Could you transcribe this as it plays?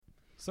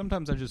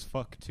Sometimes I just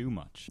fuck too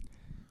much.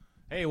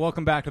 Hey,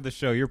 welcome back to the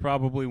show. You're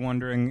probably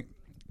wondering,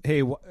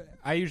 hey,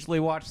 I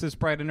usually watch this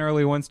bright and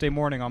early Wednesday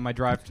morning on my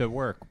drive to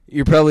work.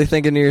 You're probably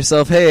thinking to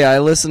yourself, hey, I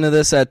listen to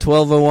this at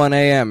 12:01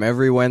 a.m.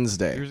 every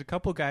Wednesday. There's a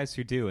couple guys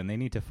who do, and they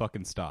need to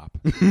fucking stop.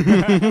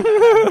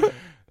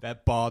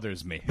 That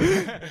bothers me.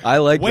 I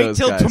like Wait those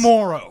till guys.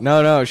 tomorrow.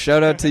 No,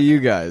 shout out to you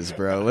guys,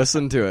 bro.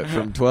 Listen to it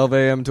from 12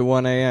 a.m. to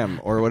 1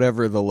 a.m. or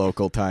whatever the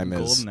local time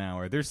is. Golden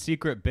hour. There's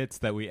secret bits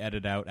that we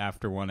edit out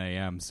after 1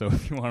 a.m., so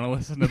if you want to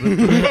listen to them.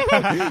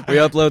 We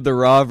upload the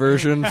raw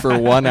version for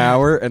 1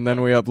 hour, and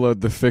then we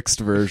upload the fixed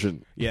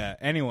version. Yeah,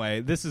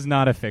 anyway, this is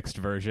not a fixed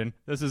version.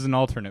 This is an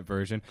alternate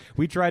version.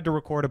 We tried to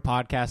record a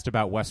podcast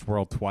about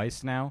Westworld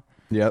twice now.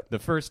 Yep. The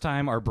first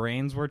time our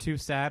brains were too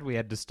sad, we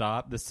had to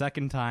stop. The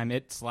second time,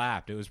 it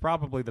slapped. It was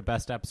probably the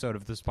best episode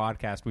of this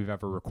podcast we've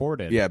ever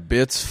recorded. Yeah,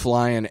 bits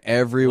flying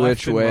every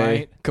Left which and way.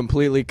 right.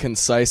 Completely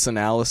concise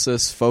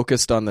analysis,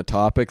 focused on the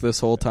topic this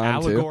whole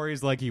time, too.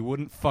 Allegories like you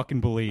wouldn't fucking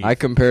believe. I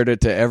compared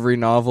it to every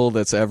novel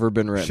that's ever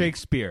been written.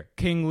 Shakespeare,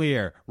 King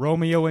Lear,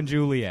 Romeo and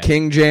Juliet.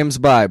 King James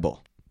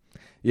Bible.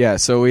 Yeah,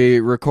 so we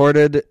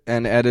recorded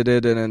and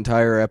edited an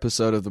entire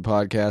episode of the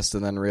podcast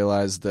and then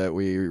realized that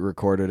we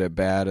recorded it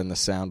bad and the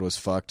sound was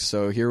fucked.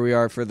 So here we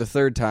are for the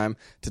third time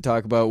to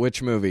talk about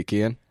which movie,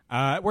 Kian?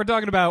 We're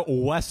talking about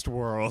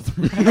Westworld.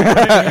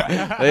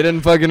 They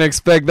didn't fucking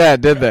expect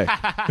that, did they?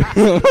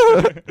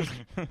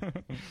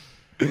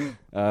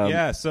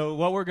 Yeah, so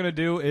what we're going to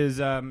do is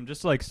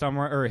just like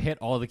hit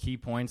all the key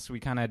points we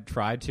kind of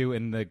tried to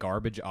in the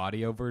garbage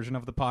audio version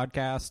of the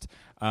podcast.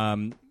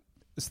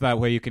 So that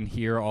way you can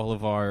hear all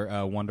of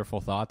our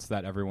wonderful thoughts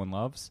that everyone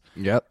loves.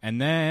 Yep.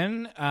 And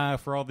then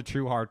for all the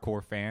true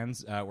hardcore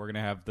fans, we're going to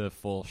have the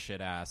full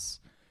shit-ass,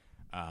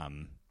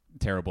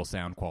 terrible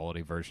sound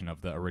quality version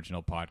of the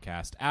original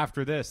podcast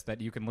after this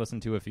that you can listen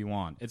to if you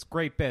want. It's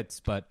great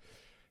bits, but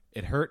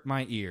it hurt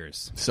my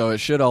ears. So it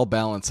should all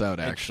balance out,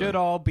 actually.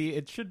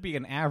 It should be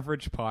an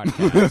average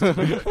podcast.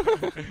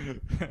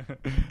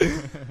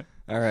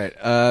 All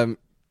right.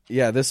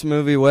 Yeah, this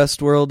movie,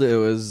 Westworld, it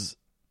was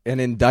an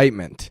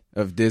indictment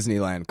of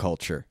Disneyland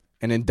culture,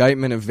 an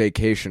indictment of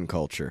vacation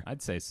culture.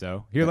 I'd say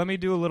so. Here, let me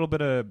do a little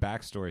bit of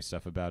backstory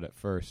stuff about it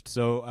first.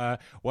 So,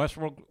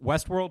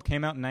 Westworld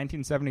came out in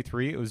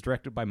 1973. It was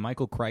directed by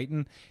Michael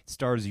Crichton. It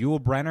stars Yul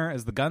Brynner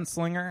as the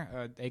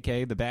gunslinger,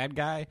 a.k.a. the bad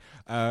guy,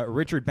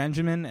 Richard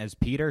Benjamin as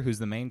Peter, who's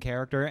the main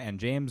character, and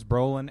James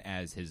Brolin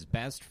as his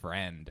best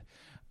friend.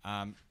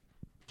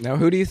 Now,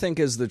 who do you think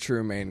is the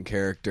true main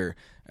character,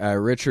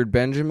 Richard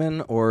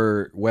Benjamin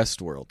or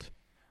Westworld?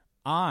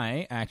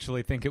 I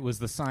actually think it was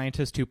the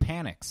scientist who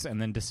panics and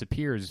then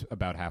disappears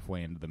about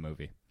halfway into the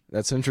movie.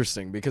 That's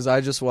interesting, because I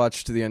just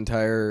watched the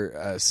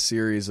entire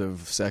series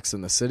of Sex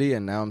and the City,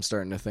 and now I'm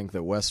starting to think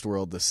that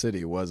Westworld, the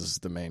city, was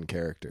the main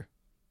character.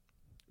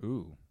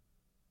 Ooh.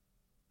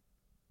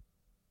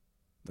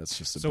 That's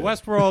just a So bit.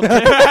 Westworld...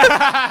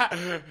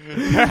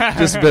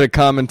 Just a bit of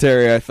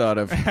commentary I thought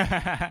of.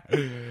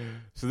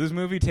 So this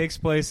movie takes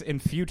place in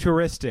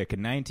futuristic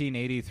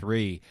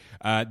 1983.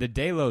 The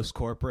Delos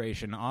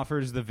Corporation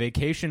offers the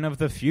vacation of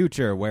the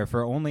future, where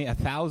for only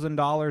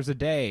 $1,000 a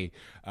day,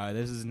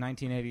 this is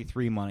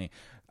 1983 money,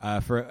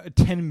 for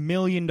 $10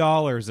 million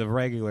of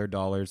regular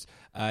dollars,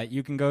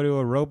 you can go to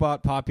a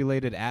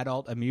robot-populated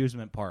adult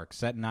amusement park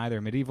set in either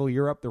medieval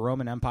Europe, the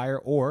Roman Empire,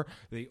 or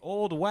the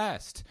Old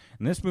West.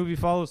 And this movie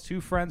follows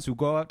two friends who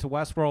go out to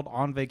Westworld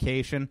on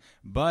vacation,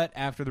 but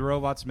after the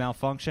robots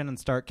malfunction and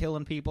start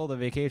killing people, the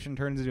vacation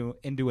turns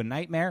into a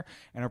nightmare,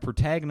 and our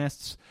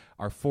protagonists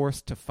are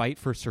forced to fight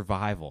for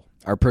survival.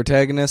 Our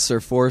protagonists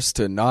are forced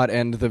to not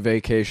end the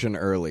vacation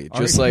early,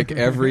 just like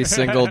every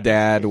single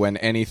dad when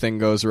anything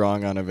goes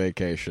wrong on a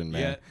vacation,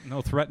 man. Yeah,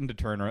 they'll threaten to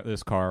turn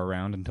this car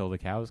around until the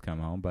cows come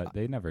home, but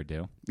they never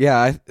do.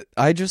 Yeah,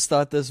 I just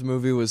thought this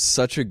movie was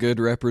such a good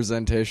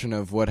representation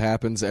of what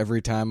happens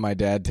every time my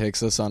dad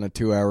takes us on a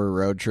 2-hour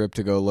road trip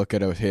to go look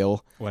at a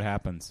hill. What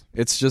happens?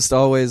 It's just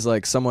always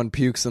like someone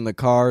pukes in the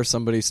car,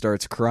 somebody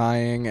starts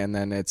crying, and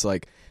then it's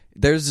like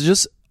there's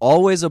just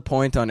always a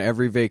point on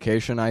every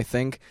vacation, I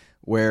think,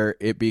 where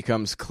it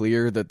becomes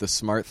clear that the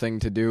smart thing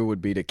to do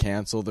would be to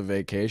cancel the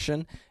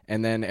vacation,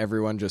 and then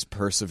everyone just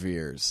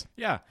perseveres.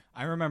 Yeah,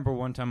 I remember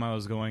one time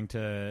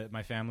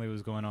my family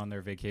was going on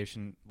their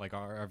vacation, like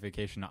our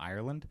vacation to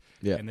Ireland,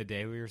 and the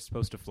day we were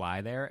supposed to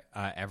fly there,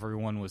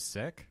 everyone was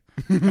sick.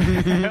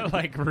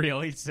 Like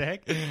really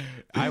sick.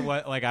 I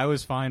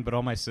was fine, but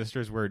all my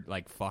sisters were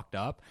like fucked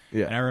up.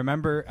 Yeah. And I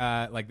remember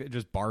like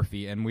just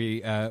barfy, and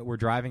we were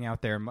driving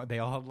out there, and they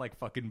all had like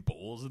fucking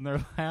bowls in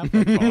their lap,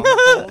 like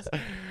bowls.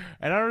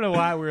 And I don't know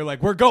why we were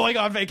like, we're going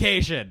on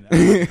vacation.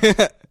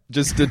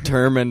 Just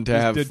determined to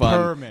have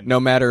fun, no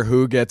matter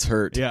who gets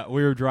hurt. Yeah,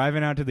 we were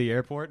driving out to the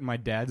airport in my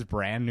dad's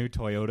brand new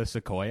Toyota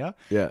Sequoia.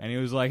 Yeah. And he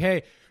was like,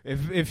 "Hey,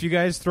 if you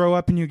guys throw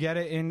up and you get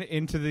it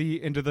into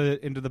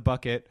the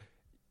bucket,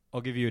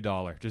 I'll give you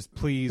 $1. Just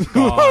please,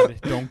 God,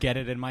 don't get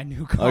it in my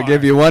new car. I'll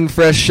give you one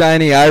fresh,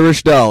 shiny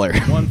Irish dollar.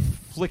 One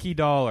flicky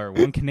dollar,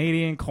 one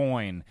Canadian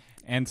coin."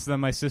 And so then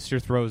my sister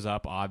throws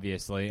up,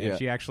 obviously, and Yeah.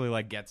 she actually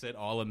like gets it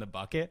all in the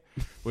bucket,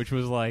 which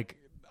was like,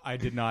 I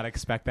did not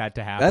expect that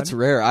to happen. That's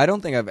rare. I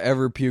don't think I've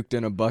ever puked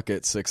in a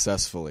bucket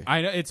successfully.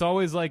 I know it's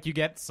always like you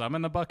get some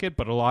in the bucket,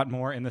 but a lot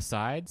more in the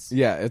sides.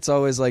 Yeah, it's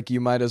always like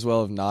you might as well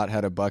have not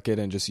had a bucket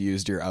and just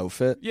used your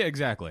outfit. Yeah,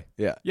 exactly.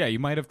 Yeah. Yeah, you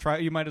might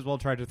as well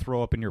try to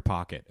throw up in your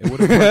pocket. It would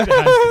have worked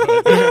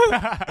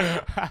as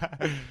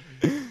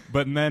good.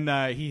 But then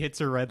he hits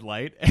a red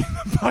light, and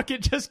the bucket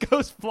just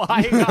goes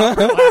flying off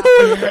her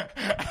lap.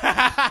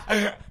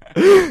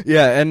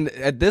 Yeah, and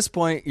at this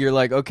point, you're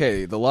like,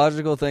 okay, the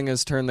logical thing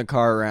is turn the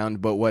car around,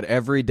 but what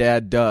every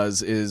dad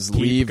does is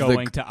Keep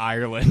going to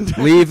Ireland.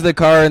 leave the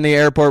car in the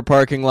airport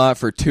parking lot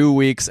for 2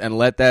 weeks and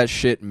let that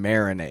shit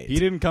marinate. He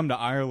didn't come to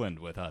Ireland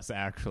with us,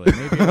 actually.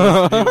 Maybe it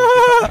was to do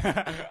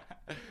with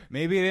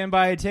maybe he didn't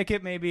buy a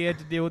ticket. Maybe he had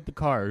to deal with the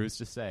car. Who's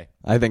to say?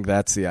 I think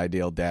that's the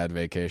ideal dad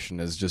vacation,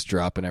 is just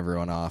dropping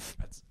everyone off.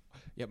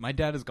 Yeah, my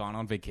dad has gone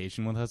on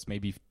vacation with us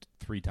maybe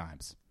 3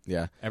 times.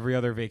 Yeah. Every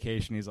other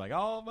vacation, he's like,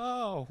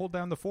 oh, hold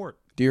down the fort.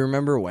 Do you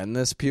remember when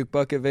this puke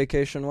bucket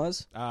vacation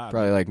was? Uh,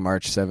 Probably like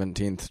March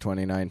 17th,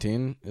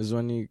 2019 is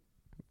when you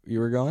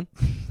were going?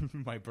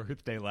 My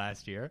birthday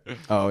last year.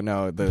 Oh,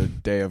 no, the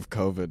day of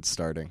COVID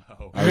starting.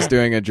 Oh. I was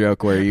doing a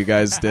joke where you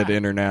guys did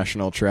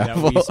international That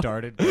travel. we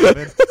started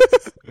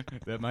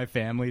COVID? That my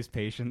family's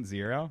patient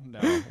zero?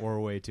 No, we're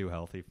way too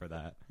healthy for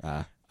that.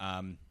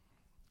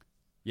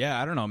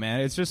 Yeah, I don't know,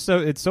 man. It's just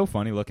it's so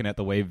funny looking at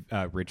the way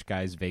rich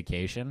guys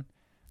vacation.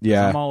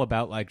 Yeah. I'm all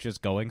about like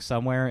just going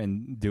somewhere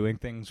and doing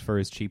things for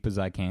as cheap as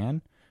I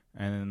can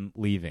and then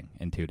leaving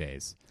in 2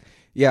 days.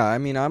 Yeah, I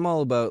mean, I'm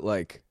all about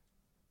like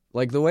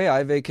the way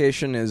I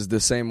vacation is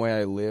the same way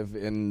I live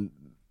in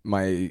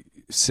my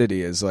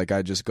city, is like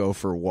I just go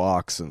for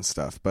walks and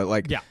stuff. But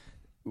like, Yeah.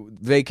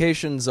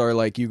 vacations are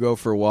like you go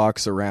for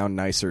walks around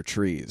nicer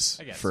trees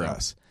I guess for so.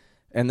 us.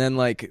 And then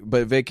like,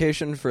 but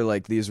vacation for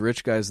like these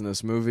rich guys in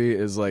this movie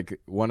is like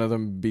one of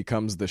them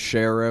becomes the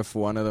sheriff,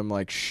 one of them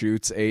like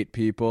shoots 8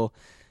 people.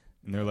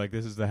 And they're like,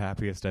 this is the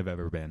happiest I've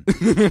ever been.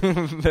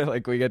 They're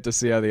like, we get to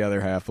see how the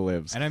other half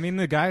lives. And I mean,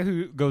 the guy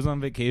who goes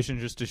on vacation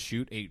just to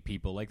shoot 8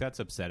 people, like, that's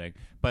upsetting.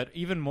 But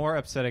even more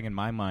upsetting in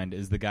my mind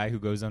is the guy who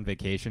goes on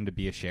vacation to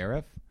be a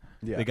sheriff.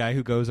 Yeah. The guy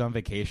who goes on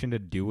vacation to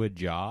do a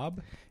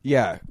job.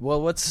 Yeah.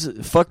 Well, what's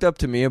fucked up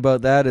to me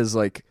about that is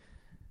like,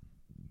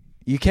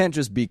 you can't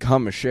just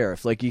become a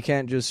sheriff. Like, you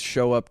can't just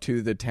show up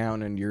to the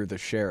town and you're the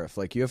sheriff.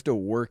 Like, you have to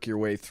work your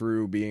way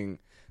through being,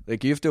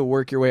 like, you have to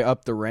work your way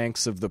up the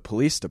ranks of the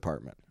police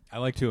department. I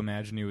like to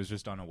imagine he was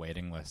just on a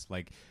waiting list.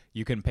 Like,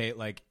 you can pay,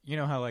 like, you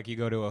know how, like, you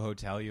go to a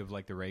hotel, you have,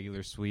 like, the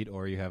regular suite,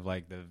 or you have,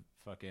 like, the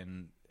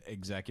fucking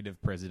executive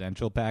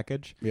presidential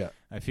package. Yeah.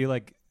 I feel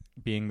like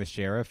being the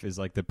sheriff is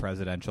like the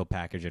presidential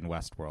package in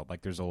Westworld.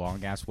 Like, there's a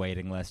long-ass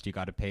waiting list. You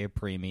got to pay a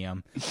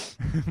premium.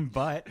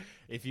 But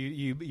if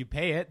you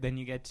pay it, then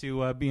you get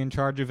to be in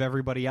charge of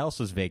everybody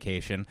else's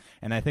vacation.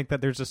 And I think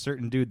that there's a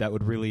certain dude that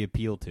would really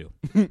appeal to.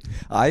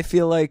 I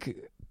feel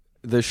like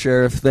the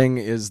sheriff thing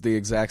is the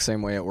exact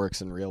same way it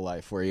works in real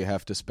life, where you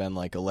have to spend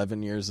like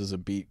 11 years as a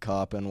beat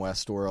cop in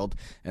Westworld,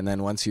 and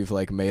then once you've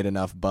like made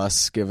enough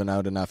busts, given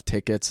out enough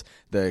tickets,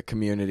 the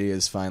community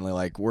is finally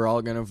like, we're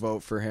all going to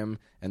vote for him,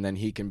 and then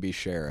he can be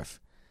sheriff.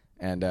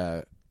 And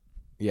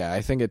yeah, I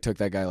think it took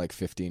that guy like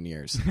 15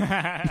 years.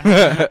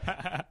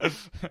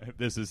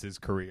 This is his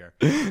career,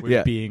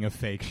 with being a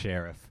fake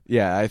sheriff.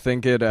 Yeah, I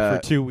think it For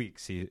 2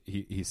 weeks,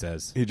 he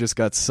says. he just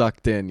got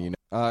sucked in, you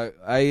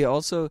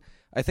know.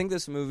 I think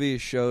this movie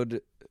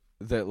showed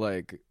that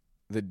like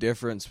the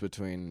difference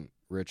between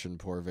rich and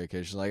poor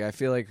vacations. Like, I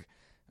feel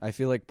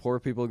like poor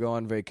people go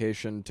on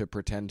vacation to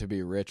pretend to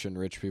be rich, and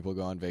rich people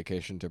go on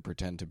vacation to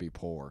pretend to be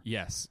poor.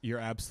 Yes, you're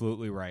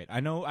absolutely right.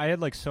 I know I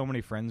had like so many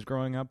friends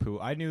growing up who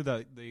I knew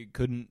that they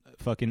couldn't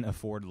fucking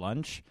afford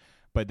lunch,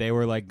 but they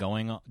were like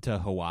going to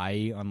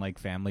Hawaii on like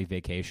family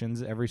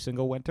vacations every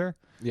single winter.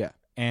 Yeah.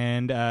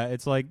 And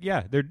it's like,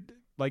 yeah, they're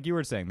like you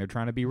were saying, they're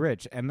trying to be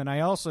rich. And then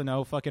I also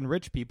know fucking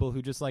rich people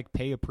who just like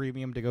pay a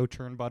premium to go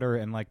churn butter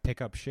and like pick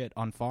up shit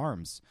on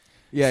farms.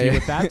 Yeah, See yeah.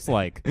 what that's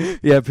like.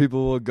 Yeah,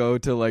 people will go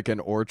to like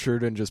an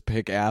orchard and just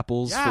pick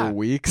apples for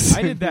weeks.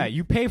 I did that.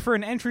 You pay for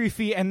an entry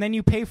fee and then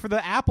you pay for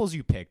the apples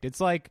you picked.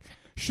 It's like,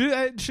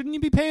 shouldn't you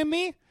be paying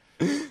me?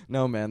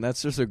 No, man,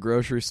 that's just a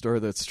grocery store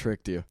that's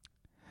tricked you.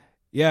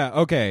 Yeah,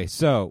 okay,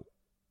 so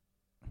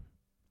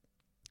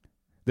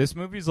this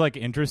movie's like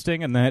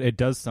interesting in that it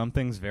does some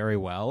things very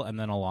well, and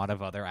then a lot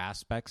of other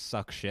aspects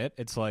suck shit.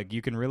 It's like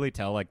you can really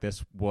tell like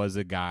this was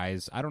a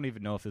guy's, I don't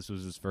even know if this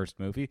was his first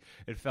movie.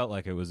 It felt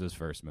like it was his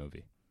first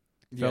movie.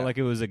 It felt like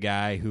it was a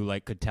guy who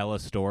like could tell a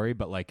story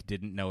but like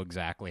didn't know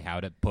exactly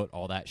how to put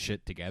all that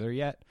shit together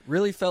yet.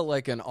 Really felt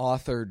like an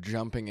author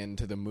jumping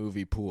into the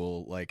movie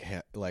pool like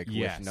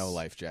Yes. with no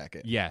life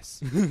jacket. Yes,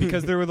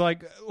 because there were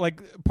like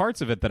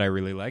parts of it that I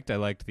really liked. I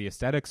liked the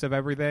aesthetics of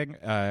everything.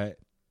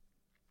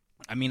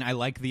 I mean, I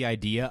like the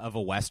idea of a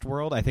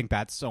Westworld. I think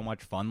that's so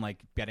much fun,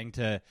 like getting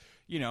to,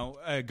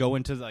 go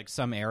into like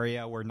some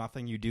area where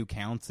nothing you do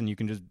counts and you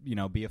can just,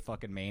 be a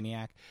fucking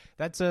maniac.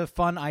 That's a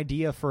fun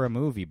idea for a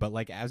movie. But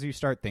like as you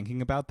start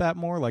thinking about that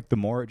more, like the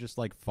more it just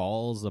like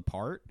falls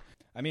apart.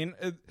 I mean,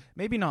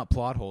 maybe not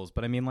plot holes,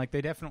 but I mean, like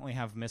they definitely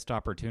have missed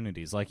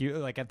opportunities. Like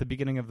at the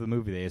beginning of the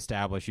movie, they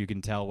establish you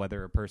can tell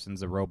whether a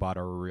person's a robot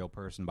or a real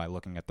person by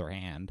looking at their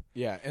hand.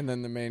 Yeah, and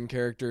then the main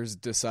characters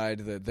decide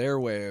that their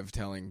way of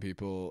telling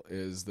people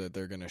is that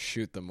they're going to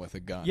shoot them with a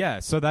gun.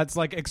 Yeah, so that's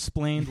like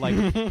explained. Like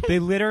they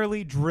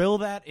literally drill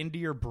that into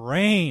your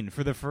brain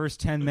for the first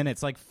 10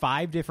 minutes. Like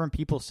 5 different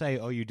people say,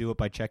 "Oh, you do it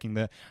by checking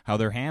how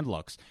their hand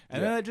looks,"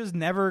 and then it just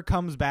never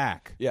comes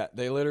back. Yeah,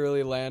 they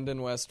literally land in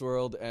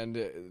Westworld, and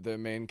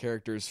the main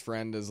character's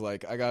friend is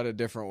like, I got a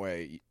different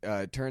way.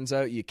 It turns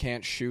out you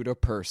can't shoot a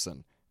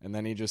person. And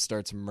then he just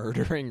starts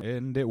murdering.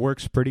 And it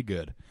works pretty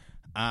good.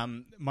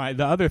 The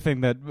other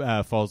thing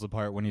that falls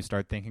apart when you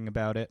start thinking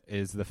about it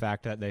is the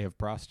fact that they have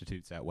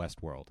prostitutes at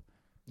Westworld.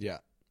 Yeah.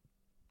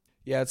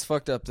 Yeah, it's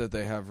fucked up that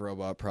they have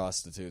robot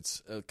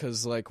prostitutes.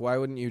 Because, why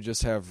wouldn't you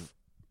just have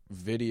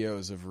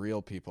videos of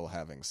real people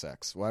having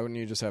sex? Why wouldn't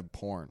you just have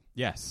porn?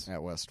 Yes. At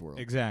Westworld.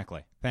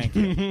 Exactly. Thank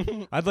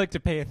you. I'd like to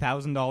pay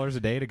 $1,000 a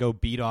day to go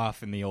beat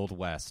off in the Old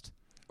West.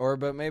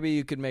 But maybe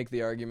you could make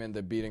the argument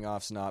that beating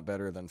off's not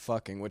better than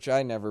fucking, which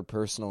I never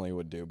personally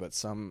would do, but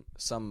some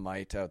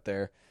might out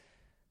there.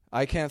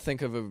 I can't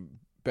think of a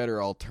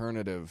better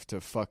alternative to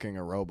fucking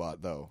a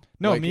robot, though.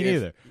 No, me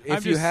neither.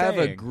 If you have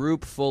a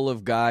group full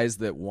of guys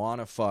that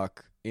want to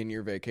fuck in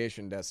your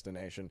vacation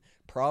destination,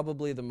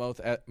 probably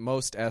the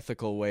most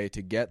ethical way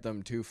to get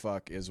them to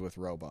fuck is with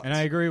robots. And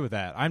I agree with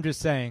that. I'm just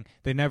saying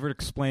they never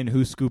explain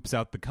who scoops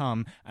out the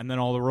cum, and then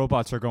all the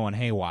robots are going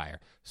haywire.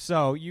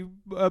 So you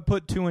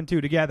put 2 and 2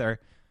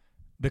 together.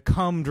 The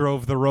cum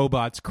drove the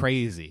robots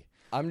crazy.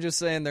 I'm just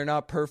saying they're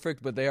not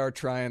perfect, but they are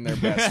trying their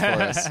best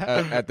for us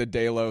at the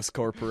Delos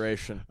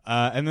Corporation.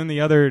 And then the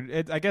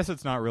other, I guess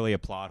it's not really a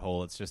plot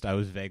hole. It's just I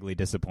was vaguely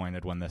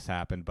disappointed when this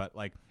happened. But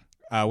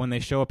when they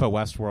show up at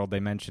Westworld, they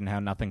mention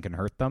how nothing can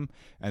hurt them,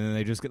 and then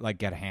they just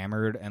get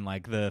hammered, and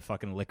the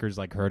fucking liquor's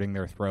hurting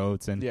their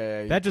throats, and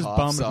that just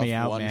bummed me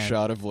out, one man.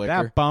 Shot of liquor.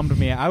 That bummed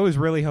me out. I was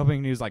really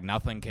hoping he was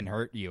nothing can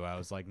hurt you. I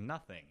was like,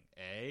 nothing,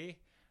 eh?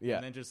 Yeah.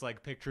 And then just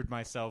pictured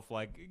myself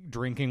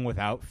drinking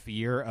without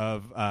fear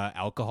of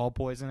alcohol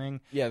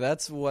poisoning. Yeah,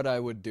 that's what I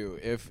would do.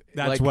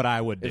 That's what I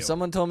would do. If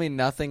someone told me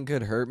nothing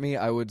could hurt me,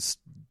 I would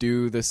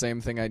do the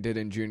same thing I did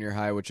in junior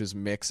high, which is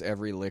mix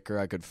every liquor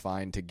I could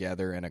find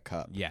together in a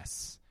cup.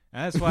 Yes.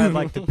 And that's why I'd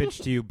like to pitch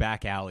to you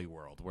Back Alley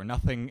World, where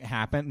nothing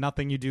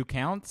you do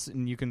counts,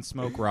 and you can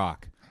smoke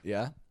rock.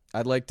 Yeah.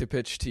 I'd like to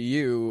pitch to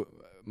you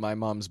My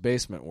Mom's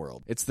Basement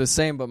World. It's the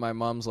same, but my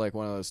mom's like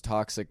one of those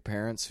toxic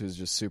parents who's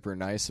just super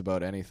nice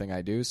about anything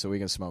I do, so we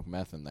can smoke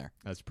meth in there.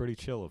 That's pretty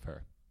chill of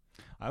her.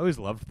 I always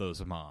loved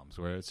those moms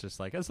where it's just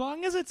as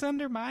long as it's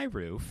under my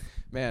roof.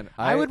 Man,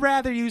 I would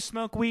rather you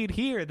smoke weed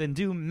here than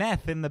do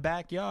meth in the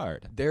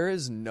backyard. There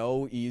is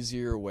no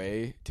easier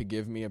way to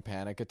give me a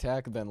panic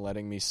attack than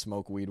letting me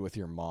smoke weed with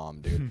your mom,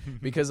 dude.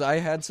 Because I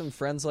had some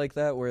friends like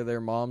that where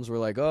their moms were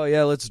like, oh,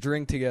 yeah, let's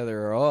drink together,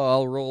 or oh,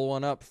 I'll roll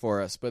one up for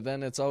us. But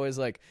then it's always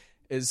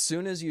as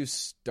soon as you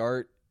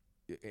start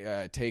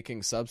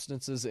taking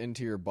substances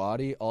into your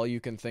body, all you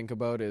can think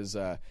about is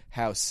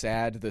how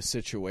sad the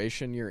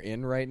situation you're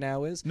in right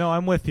now is. No,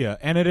 I'm with you,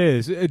 and it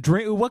is.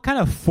 What kind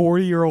of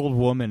 40-year-old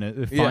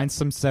woman finds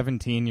some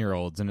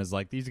 17-year-olds and is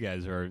like, these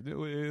guys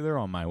they're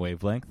on my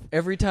wavelength?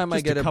 Every time Just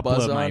I get a couple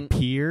buzz of on my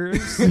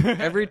peers.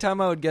 Every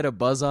time I would get a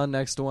buzz on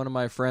next to one of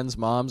my friends'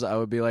 moms, I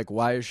would be like,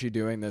 why is she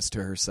doing this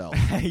to herself?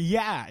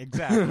 Yeah,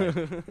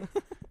 exactly.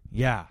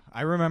 Yeah,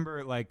 I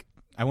remember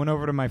I went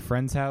over to my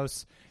friend's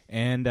house,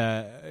 and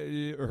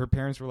her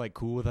parents were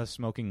cool with us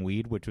smoking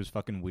weed, which was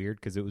fucking weird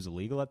because it was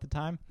illegal at the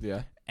time.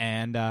 Yeah.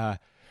 And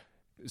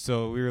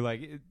so we were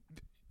like,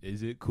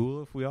 is it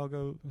cool if we all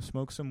go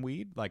smoke some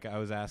weed? I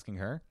was asking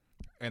her.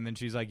 And then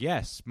she's like,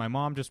 yes, my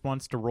mom just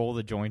wants to roll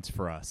the joints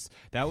for us.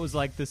 That was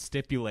the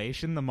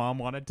stipulation. The mom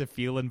wanted to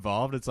feel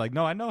involved. It's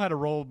no, I know how to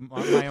roll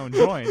my own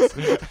joints.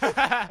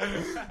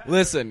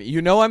 Listen,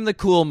 I'm the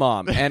cool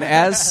mom, and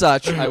as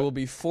such, I will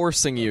be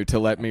forcing you to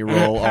let me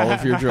roll all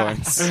of your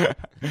joints.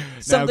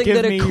 Something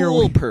that a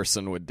cool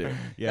person would do.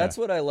 Yeah. That's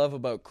what I love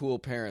about cool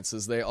parents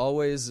is they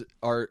always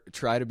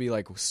try to be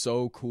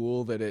so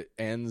cool that it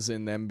ends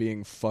in them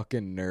being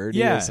fucking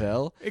nerdy as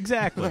hell.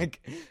 Exactly.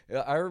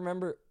 I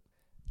remember...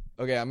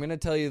 Okay, I'm going to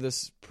tell you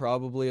this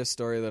probably a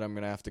story that I'm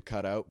going to have to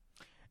cut out.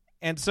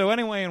 And so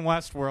anyway, in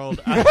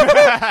Westworld...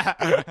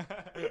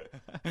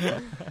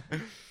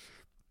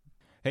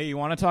 Hey, you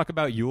want to talk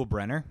about Yul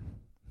Brynner?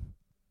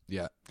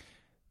 Yeah.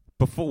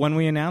 When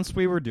we announced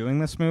we were doing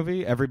this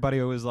movie,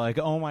 everybody was like,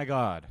 oh my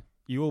God,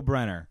 Yul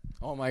Brynner.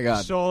 Oh my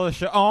God.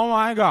 Oh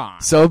my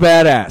God. So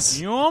badass.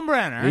 Yul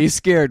Brynner. He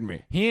scared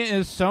me. He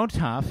is so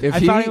tough. I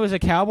thought he was a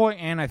cowboy,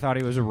 and I thought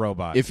he was a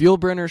robot. If Yul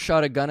Brynner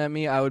shot a gun at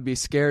me, I would be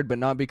scared, but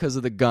not because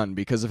of the gun,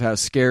 because of how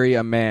scary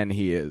a man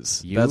he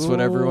is. That's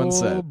what everyone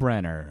said. Yul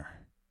Brynner.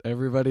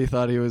 Everybody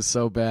thought he was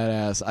so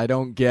badass. I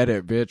don't get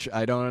it, bitch.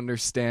 I don't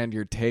understand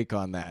your take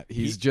on that.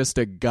 He's just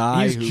a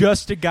guy. He's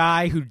just a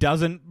guy who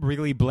doesn't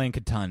really blink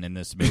a ton in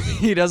this movie.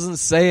 He doesn't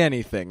say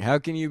anything. How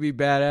can you be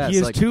badass? He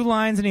has 2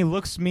 lines and he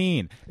looks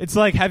mean. It's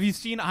like, have you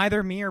seen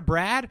either me or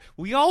Brad?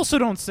 We also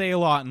don't say a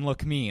lot and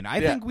look mean.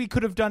 I think we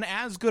could have done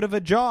as good of a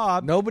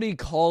job. Nobody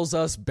calls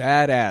us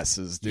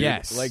badasses, dude.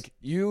 Yes. Like,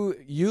 you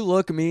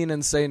look mean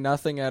and say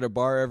nothing at a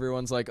bar.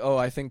 Everyone's like, oh,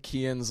 I think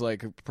Kian's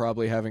like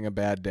probably having a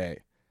bad day.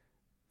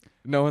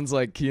 No one's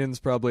like, Kian's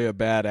probably a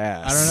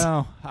badass. I don't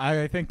know.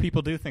 I think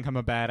people do think I'm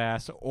a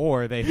badass,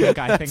 or they think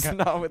I think That's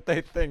not what they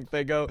think.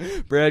 They go,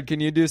 Brad, can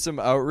you do some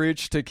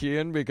outreach to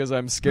Kian because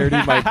I'm scared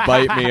he might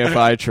bite me if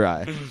I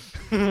try.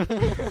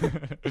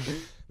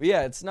 But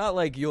yeah, it's not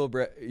like Yul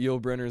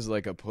Brynner's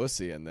like a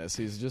pussy in this.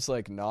 He's just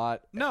like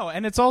not. No,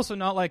 and it's also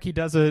not like he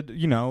does a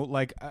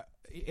like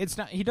it's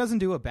not. He doesn't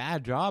do a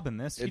bad job in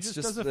this. He just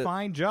does a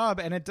fine job,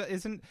 and it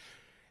isn't.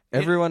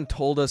 Everyone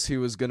told us he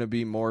was going to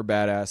be more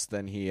badass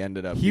than he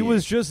ended up being. He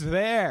was just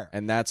there.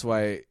 And that's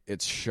why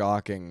it's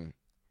shocking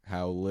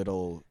how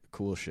little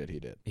cool shit he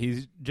did.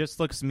 He just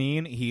looks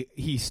mean.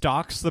 He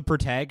stalks the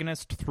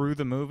protagonist through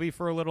the movie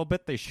for a little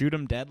bit. They shoot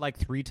him dead like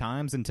 3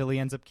 times until he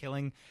ends up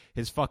killing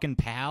his fucking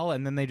pal,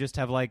 and then they just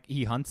have like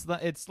he hunts the.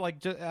 It's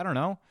like I don't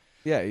know.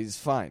 Yeah, he's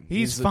fine.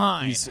 He's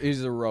fine.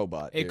 He's a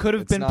robot. It dude. could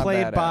have been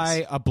played badass.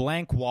 by a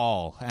blank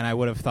wall, and I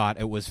would have thought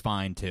it was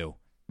fine too.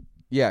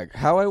 Yeah,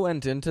 how I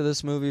went into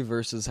this movie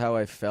versus how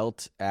I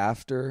felt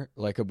after,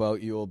 like about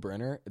Yul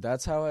Brynner,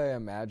 that's how I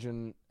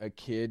imagine a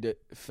kid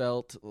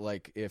felt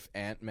like if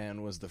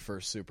Ant-Man was the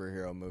first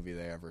superhero movie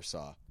they ever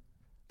saw.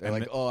 They're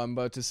like, oh, I'm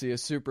about to see a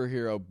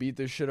superhero beat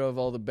the shit out of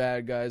all the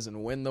bad guys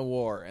and win the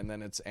war, and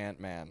then it's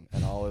Ant-Man,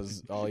 and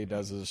all he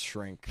does is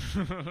shrink.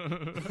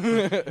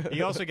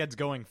 He also gets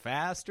going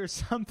fast or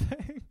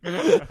something.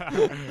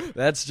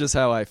 That's just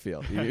how I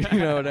feel. You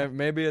know what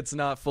maybe it's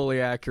not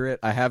fully accurate.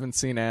 I haven't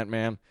seen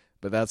Ant-Man.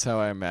 But that's how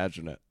I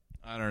imagine it.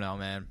 I don't know,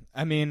 man.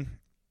 I mean,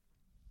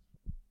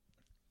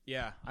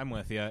 yeah, I'm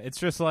with you. It's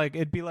just like,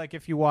 it'd be like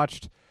if you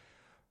watched,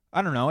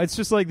 I don't know, it's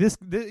just like this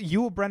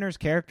Yul Brynner's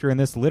character in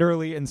this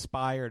literally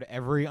inspired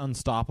every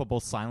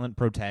unstoppable silent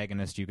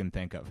protagonist you can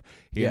think of.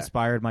 He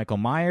inspired Michael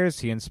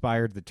Myers. He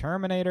inspired the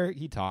Terminator.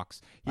 He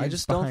talks. I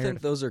just don't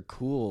think those are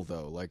cool,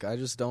 though. Like, I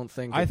just don't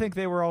think... I think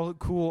they were all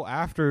cool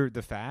after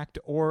the fact,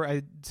 or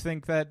I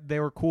think that they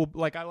were cool.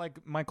 Like, I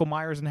like Michael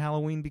Myers in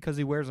Halloween because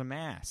he wears a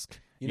mask.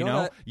 You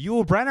know?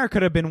 Yul Brynner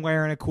could have been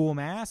wearing a cool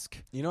mask.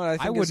 You know what I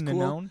think wouldn't is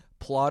cool? have known.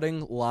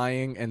 Plotting,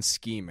 lying, and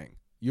scheming.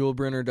 Yul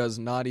Brynner does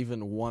not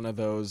even one of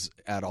those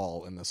at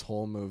all in this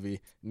whole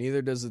movie.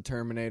 Neither does the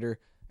Terminator,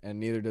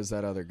 and neither does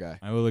that other guy.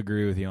 I will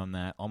agree with you on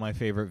that. All my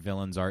favorite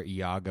villains are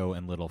Iago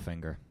and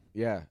Littlefinger.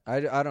 Yeah,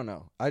 I don't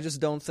know. I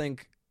just don't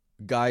think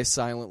guy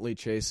silently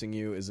chasing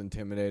you is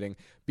intimidating,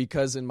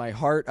 because in my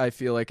heart I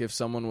feel like if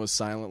someone was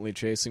silently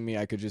chasing me,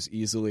 I could just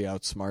easily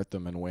outsmart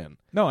them and win.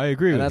 No, I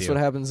agree with you. And that's what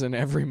happens in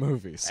every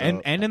movie. So.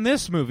 And in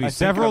this movie,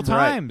 several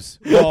times.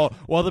 Right.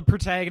 While the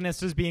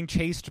protagonist is being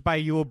chased by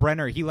Yul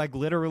Brynner, he like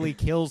literally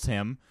kills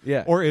him.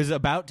 Yeah. Or is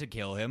about to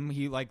kill him.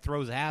 He like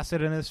throws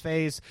acid in his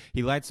face.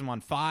 He lights him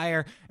on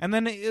fire, and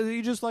then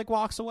he just like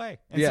walks away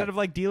instead of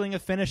like dealing a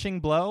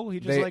finishing blow. He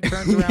just like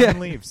turns around and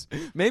leaves.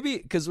 Maybe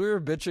because we were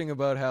bitching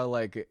about how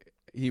like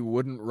he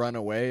wouldn't run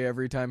away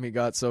every time he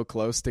got so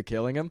close to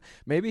killing him.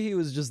 Maybe he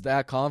was just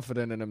that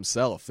confident in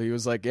himself. He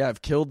was like, yeah,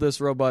 I've killed this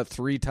robot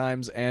 3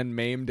 times and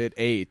maimed it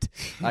 8.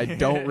 I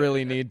don't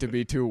really need to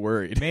be too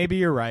worried. Maybe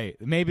you're right.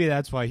 Maybe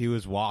that's why he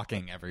was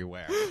walking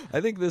everywhere. I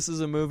think this is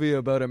a movie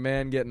about a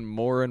man getting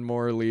more and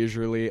more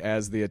leisurely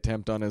as the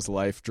attempt on his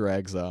life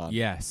drags on.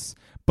 Yes.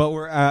 But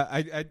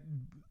we're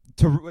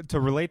to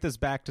relate this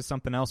back to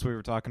something else we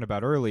were talking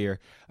about earlier,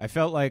 I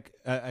felt like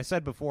I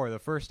said before, the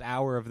first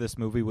hour of this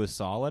movie was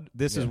solid.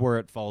 This is where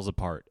it falls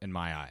apart in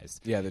my eyes.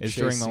 Yeah, it's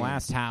during the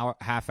last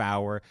half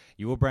hour.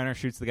 Yul Brynner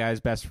shoots the guy's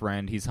best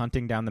friend. He's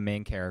hunting down the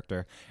main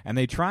character, and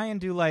they try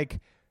and do like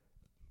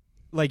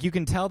you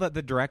can tell that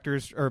the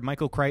directors or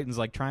Michael Crichton's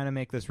like trying to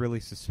make this really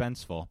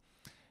suspenseful.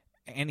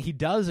 And he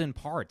does in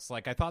parts.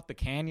 Like, I thought the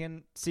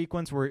canyon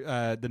sequence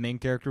where the main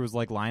character was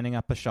like lining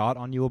up a shot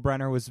on Yul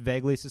Brynner was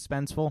vaguely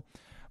suspenseful.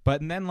 But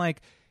and then,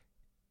 like,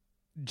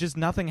 just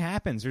nothing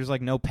happens. There's,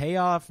 like, no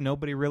payoff.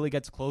 Nobody really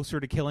gets closer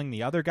to killing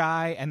the other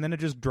guy. And then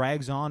it just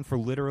drags on for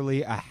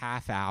literally a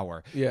half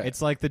hour. Yeah.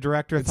 It's like the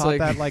director thought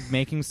that, like,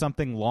 making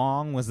something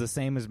long was the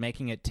same as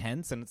making it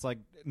tense. And it's like,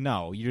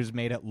 no, you just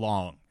made it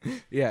long.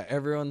 Yeah,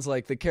 everyone's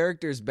like, the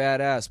character's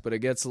badass, but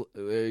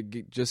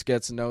it just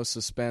gets no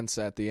suspense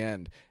at the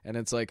end. And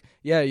it's like,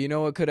 yeah, you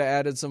know what could have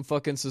added some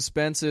fucking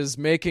suspense is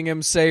making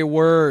him say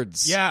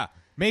words. Yeah.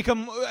 Make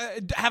them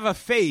have a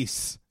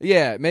face.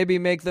 Yeah, maybe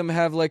make them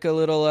have like a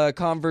little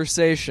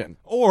conversation.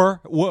 Or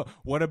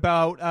what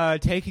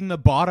about taking the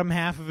bottom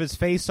half of his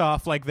face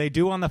off like they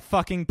do on the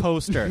fucking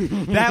poster?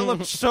 That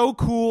looked so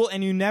cool,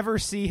 and you never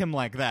see him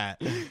like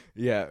that.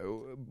 Yeah,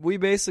 we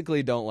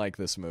basically don't like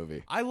this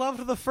movie. I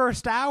loved the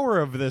first hour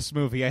of this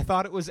movie. I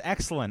thought it was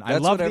excellent. I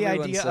That's love what the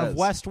everyone idea says. of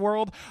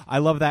Westworld. I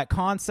love that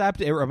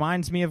concept. It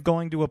reminds me of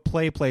going to a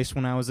play place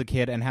when I was a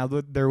kid and how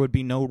there would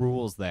be no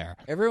rules there.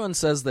 Everyone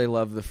says they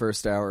love the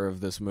first hour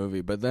of this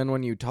movie, but then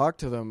when you talk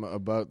to them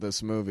about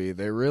this movie,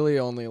 they really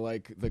only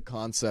like the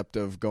concept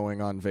of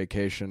going on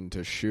vacation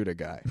to shoot a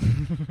guy.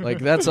 Like,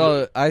 that's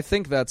all. I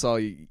think that's all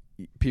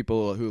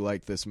people who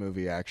like this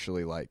movie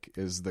actually like,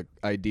 is the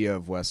idea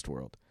of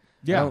Westworld.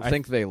 Yeah, I don't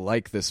think they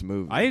like this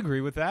movie. I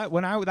agree with that.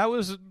 That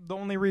was the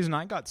only reason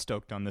I got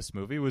stoked on this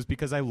movie, was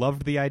because I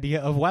loved the idea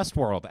of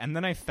Westworld. And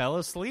then I fell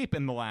asleep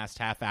in the last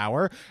half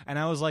hour, and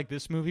I was like,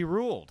 this movie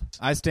ruled.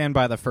 I stand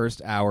by the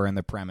first hour and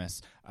the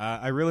premise.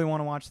 I really want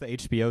to watch the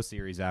HBO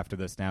series after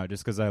this now,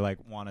 just because I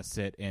want to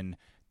sit in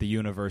the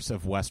universe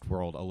of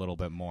Westworld a little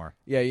bit more.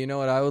 Yeah, you know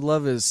what I would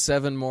love is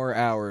 7 more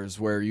hours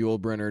where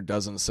Yul Brynner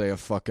doesn't say a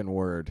fucking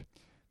word.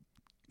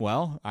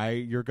 Well,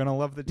 you're gonna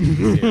love the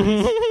TV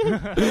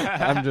series.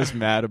 I'm just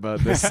mad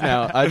about this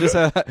now.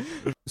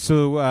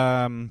 So,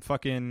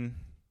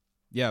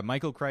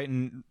 Michael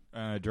Crichton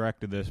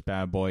directed this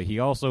bad boy. He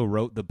also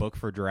wrote the book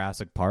for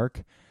Jurassic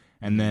Park,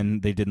 and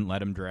then they didn't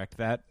let him direct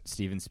that.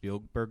 Steven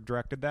Spielberg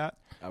directed that.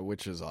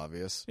 Which is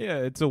obvious. Yeah,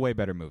 it's a way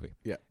better movie.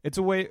 Yeah. It's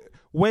a way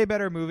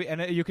better movie,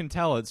 and you can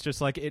tell it's just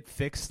like it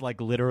fixed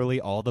literally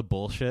all the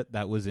bullshit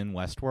that was in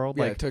Westworld.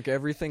 Yeah, it took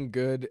everything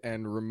good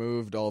and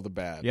removed all the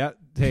bad. Yeah,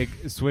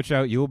 switch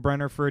out Yul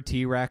Brynner for a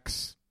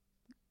T-Rex.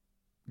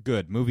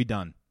 Good. Movie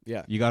done.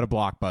 Yeah. You got a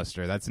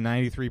blockbuster. That's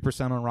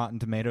 93% on Rotten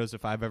Tomatoes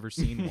if I've ever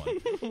seen one.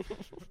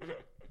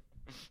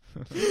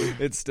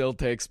 It still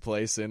takes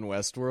place in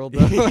Westworld,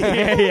 though.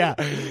 yeah.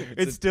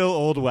 It's still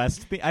Old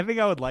West. I think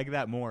I would like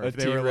that more. If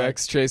they were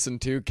T-Rex chasing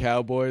 2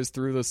 cowboys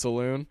through the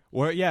saloon.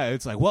 Or yeah,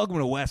 it's like, welcome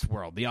to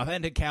Westworld, the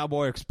authentic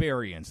cowboy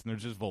experience. And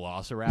there's just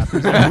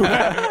velociraptors.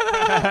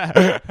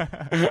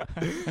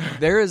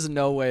 There is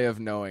no way of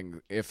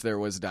knowing if there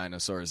was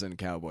dinosaurs in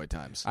cowboy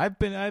times.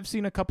 I've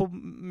seen a couple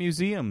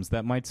museums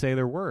that might say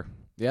there were.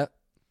 Yep.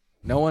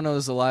 No one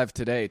is alive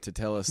today to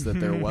tell us that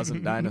there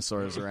wasn't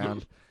dinosaurs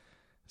around.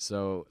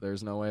 So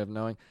there's no way of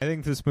knowing. I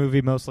think this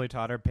movie mostly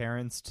taught our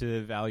parents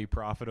to value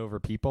profit over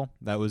people.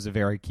 That was a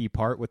very key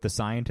part with the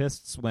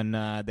scientists when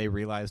they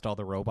realized all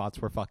the robots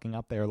were fucking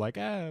up. They were like,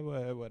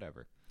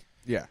 whatever.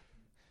 Yeah.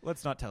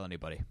 Let's not tell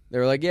anybody. They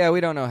were like, yeah,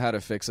 we don't know how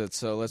to fix it,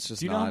 so let's just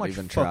Do you know how not much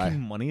even try.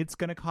 fucking money it's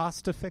going to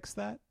cost to fix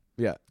that?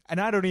 Yeah. And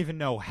I don't even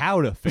know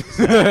how to fix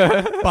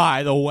that,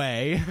 by the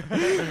way.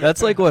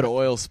 That's like what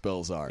oil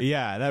spills are.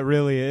 Yeah, that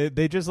really,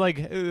 they just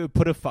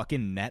put a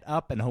fucking net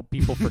up and hope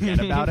people forget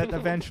about it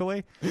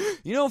eventually.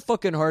 You know how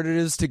fucking hard it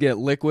is to get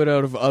liquid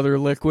out of other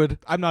liquid?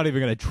 I'm not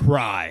even going to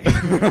try.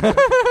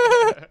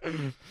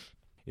 You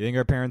think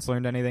our parents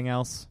learned anything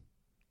else?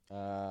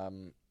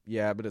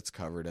 Yeah, but it's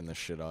covered in the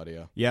shit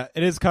audio. Yeah,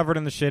 it is covered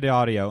in the shit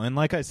audio. And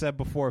like I said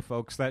before,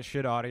 folks, that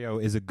shit audio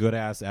is a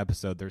good-ass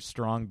episode. There's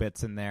strong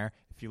bits in there.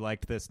 If you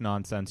liked this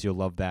nonsense, you'll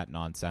love that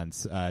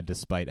nonsense,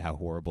 despite how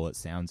horrible it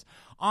sounds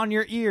on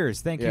your ears.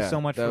 Thank you so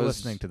much for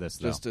listening to this,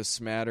 though. Just a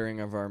smattering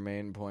of our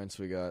main points.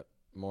 We got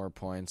more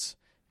points.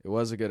 It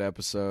was a good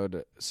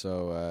episode,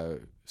 so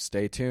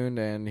stay tuned,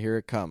 and here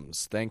it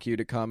comes. Thank you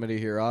to Comedy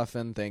Here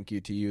Often. Thank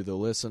you to you, the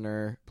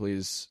listener.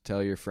 Please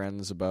tell your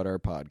friends about our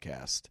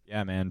podcast.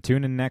 Yeah, man.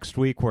 Tune in next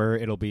week where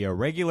it'll be a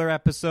regular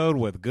episode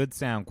with good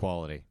sound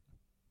quality.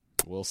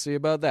 We'll see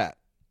about that.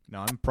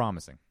 No, I'm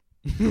promising.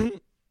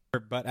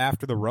 But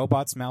after the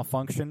robots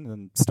malfunction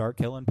and start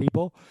killing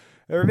people,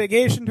 their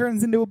vacation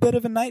turns into a bit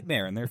of a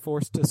nightmare, and they're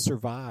forced to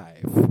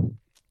survive.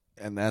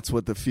 And that's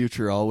what the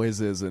future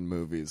always is in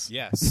movies.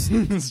 Yes.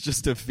 It's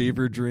just a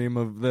fever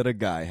dream that a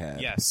guy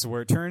had. Yes,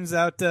 where it turns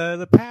out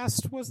the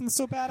past wasn't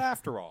so bad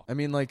after all. I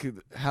mean, like,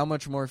 how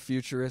much more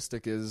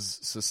futuristic is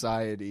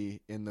society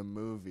in the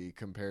movie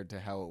compared to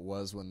how it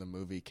was when the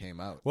movie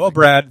came out? Well, like,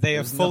 Brad, they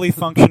have fully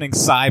functioning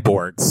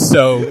cyborgs,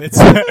 so it's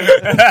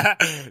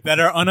that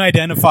are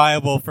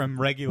unidentifiable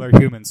from regular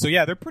humans. So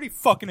yeah, they're pretty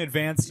fucking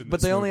advanced in But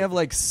this they only movie. have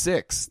like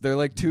 6. They're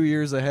like 2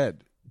 years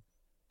ahead.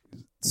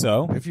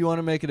 So If you want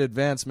to make it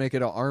advanced, make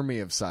it an army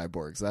of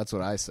cyborgs. That's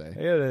what I say.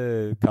 they had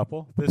a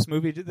couple. This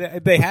movie,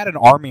 they had an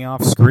army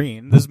off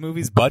screen. This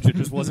movie's budget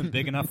just wasn't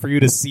big enough for you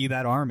to see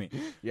that army.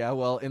 Yeah,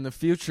 well, in the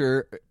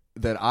future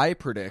that I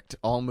predict,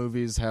 all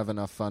movies have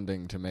enough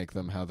funding to make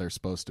them how they're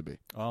supposed to be.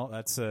 Well,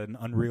 that's an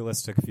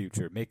unrealistic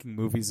future. Making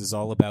movies is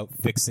all about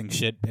fixing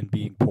shit and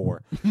being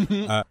poor.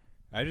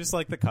 I just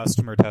like the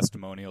customer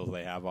testimonials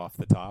they have off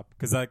the top,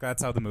 because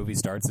that's how the movie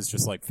starts. It's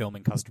just like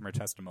filming customer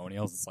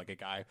testimonials. It's like a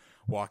guy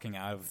walking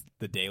out of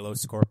the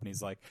Delos Corp, and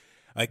he's like,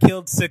 "I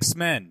killed 6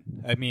 men.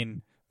 I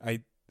mean,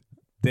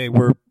 they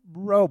were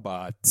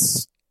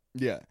robots."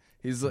 Yeah,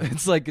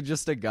 it's like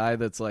just a guy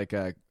that's like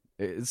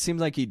It seemed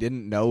like he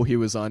didn't know he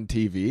was on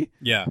TV.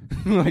 Yeah.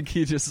 Like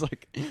he just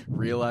like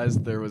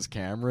realized there was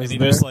cameras And he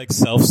there. just like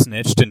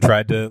self-snitched and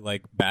tried to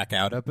like back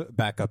up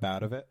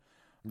out of it.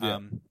 Yeah.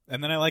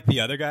 And then I like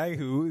the other guy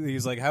who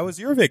he's like, "How was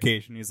your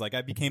vacation?" He's like,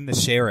 "I became the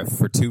sheriff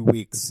for 2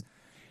 weeks."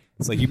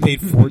 It's like you paid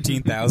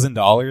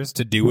 $14,000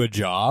 to do a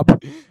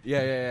job.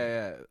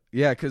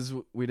 Yeah, because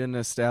we didn't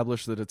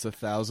establish that it's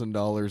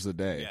 $1,000 a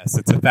day. Yes,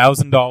 it's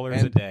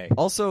 $1,000 a day.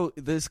 Also,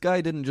 this guy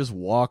didn't just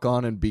walk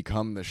on and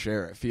become the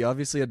sheriff. He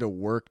obviously had to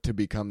work to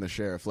become the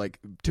sheriff. Like,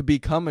 to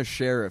become a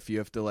sheriff, you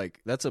have to,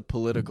 like, that's a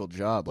political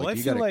job. Like, Well, I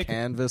you feel got to like-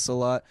 canvass a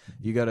lot.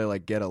 You got to,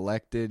 like, get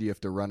elected. You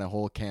have to run a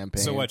whole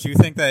campaign. So what, you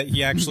think that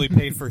he actually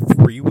paid for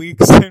 3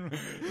 weeks?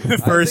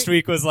 The first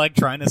week was like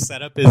trying to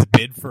set up his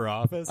bid for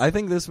office? I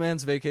think this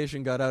man's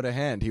vacation got out of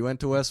hand. He went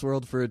to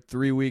Westworld for a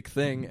 3-week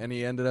thing, and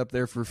he ended up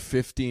there for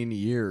 15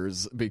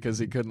 years because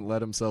he couldn't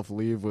let himself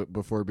leave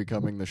before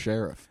becoming the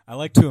sheriff. I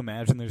like to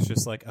imagine there's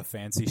just like a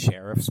fancy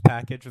sheriff's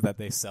package that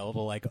they sell to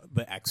like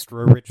the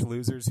extra rich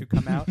losers who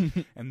come out,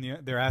 and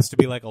there has to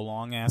be like a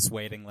long ass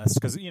waiting list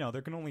because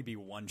there can only be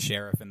one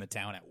sheriff in the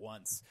town at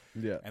once.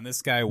 Yeah. And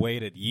this guy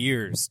waited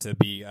years to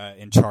be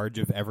in charge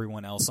of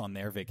everyone else on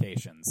their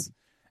vacations,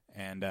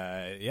 and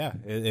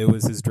it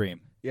was his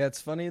dream. Yeah, it's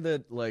funny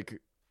that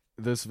like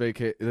this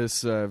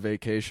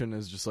vacation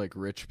is just like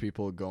rich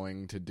people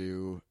going to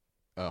do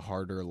a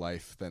harder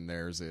life than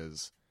theirs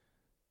is.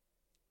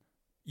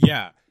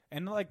 Yeah.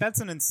 And, like, that's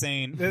an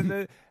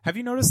insane... have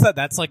you noticed that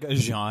that's, like, a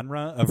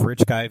genre of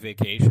rich guy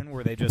vacation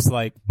where they just,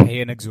 like, pay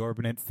an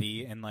exorbitant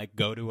fee and, like,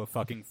 go to a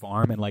fucking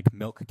farm and, like,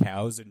 milk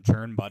cows and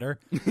churn butter?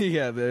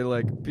 Yeah, they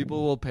like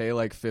people will pay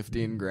like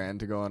 $15,000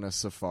 to go on a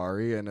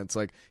safari, and it's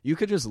like you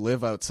could just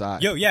live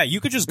outside. Yo, yeah,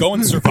 you could just go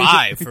and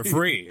survive for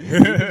free.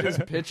 You could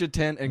just pitch a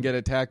tent and get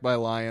attacked by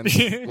lions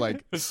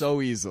like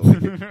so easily.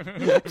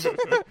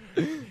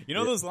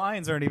 Those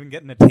lions aren't even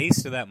getting a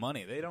taste of that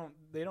money. They don't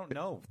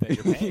know that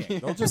you're paying.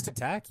 They'll just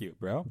attack you,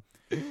 bro.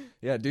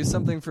 Yeah, do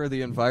something for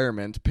the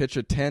environment. Pitch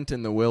a tent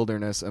in the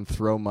wilderness and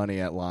throw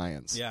money at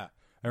lions. Yeah.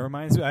 It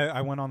reminds me,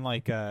 I went on,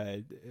 like,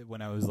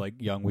 when I was, like,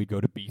 young, we'd go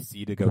to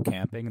BC to go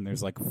camping, and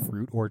there's, like,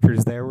 fruit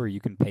orchards there where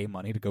you can pay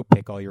money to go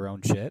pick all your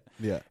own shit.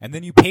 Yeah. And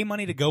then you pay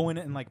money to go in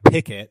and, like,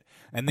 pick it,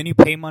 and then you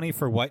pay money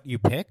for what you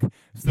pick.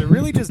 So they're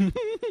really just,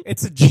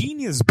 it's a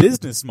genius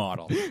business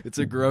model. It's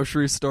a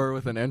grocery store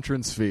with an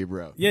entrance fee,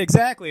 bro. Yeah,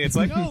 exactly. It's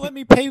like, oh, let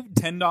me pay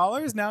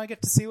 $10. Now I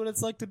get to see what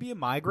it's like to be a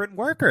migrant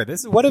worker.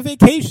 What a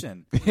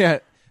vacation. Yeah.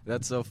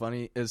 That's so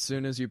funny. As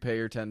soon as you pay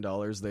your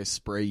 $10, they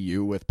spray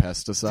you with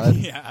pesticide.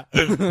 Yeah.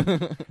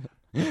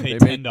 Pay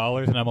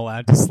 $10 and I'm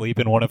allowed to sleep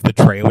in one of the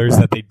trailers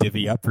that they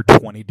divvy up for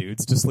 20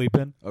 dudes to sleep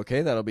in.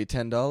 Okay, that'll be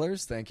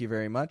 $10. Thank you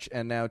very much.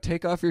 And now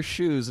take off your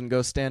shoes and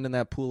go stand in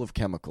that pool of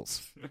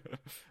chemicals.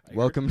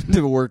 Welcome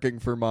to working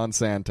for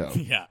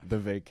Monsanto. Yeah. The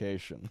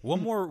vacation.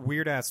 One more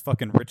weird-ass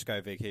fucking rich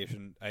guy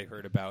vacation I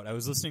heard about. I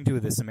was listening to a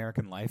This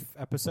American Life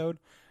episode,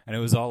 and it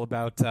was all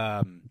about...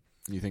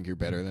 You think you're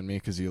better than me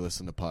because you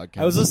listen to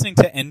podcasts? I was listening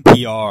to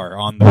NPR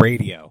on the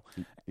radio.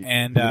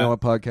 And you know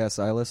what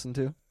podcast I listen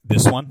to?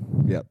 This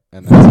one? Yep,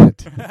 and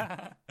that's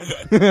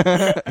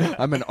it.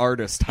 I'm an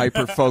artist,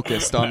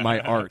 hyper-focused on my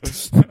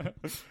art.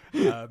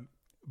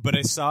 But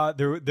I saw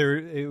they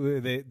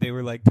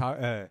were like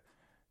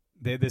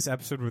they had this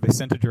episode where they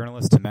sent a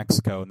journalist to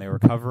Mexico and they were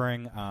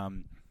covering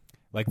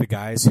like the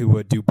guys who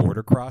would do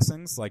border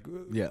crossings, like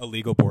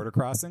illegal border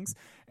crossings,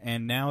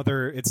 and now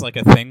it's like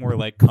a thing where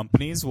like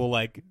companies will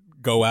like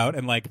go out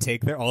and like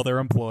take all their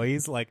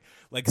employees, like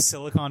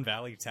Silicon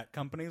Valley tech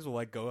companies will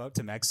like go out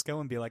to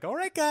Mexico and be like, all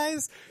right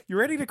guys, you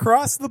ready to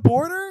cross the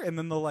border? And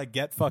then they'll like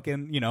get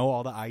fucking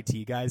all the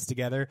IT guys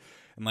together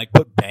and like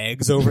put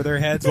bags over their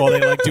heads while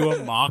they like do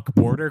a mock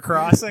border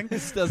crossing.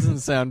 This doesn't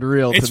sound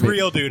real. It's to me.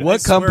 real, dude.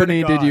 What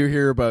company did you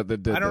hear about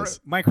that did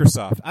this?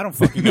 Microsoft. I don't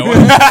fucking know.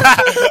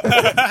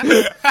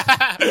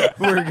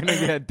 We're gonna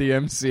get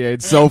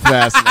DMCA'd so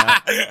fast now.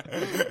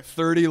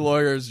 30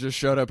 lawyers just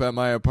showed up at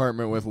my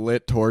apartment with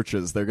lit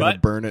torches. They're gonna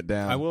burn it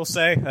down. I will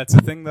say that's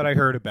a thing that I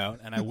heard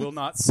about, and I will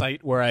not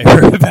cite where I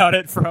heard about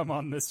it from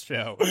on this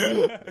show.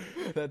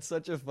 That's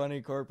such a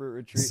funny corporate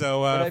retreat.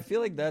 So, but I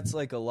feel like that's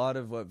like a lot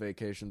of what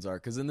vacations are.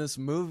 Because in this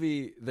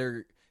movie,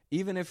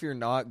 even if you're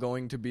not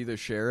going to be the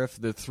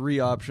sheriff, the three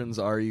options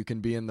are you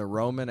can be in the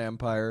Roman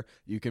Empire,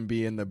 you can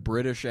be in the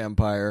British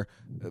Empire,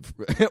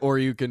 or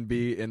you can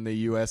be in the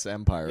U.S.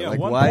 Empire. Yeah, like,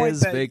 why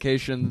is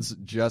vacations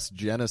just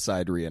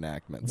genocide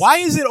reenactments? Why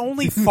is it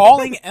only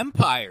falling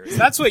empires?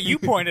 That's what you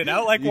pointed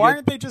out. Like, why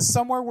aren't they just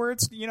somewhere where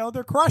it's,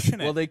 they're crushing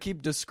it? Well, they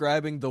keep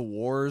describing the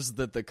wars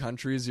that the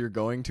countries you're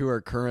going to are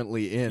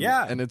currently in.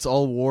 Yeah. And it's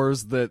all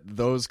wars that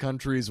those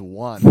countries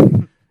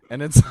won.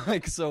 And it's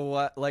like, so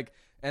what, like...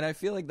 And I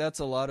feel like that's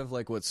a lot of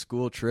like what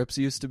school trips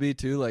used to be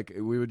too. Like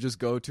we would just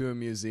go to a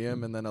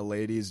museum and then a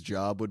lady's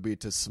job would be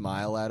to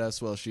smile at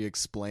us while she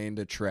explained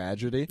a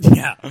tragedy.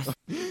 Yeah.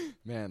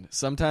 Man,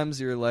 sometimes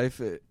you're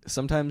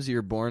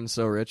born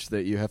so rich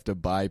that you have to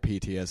buy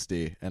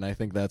PTSD. And I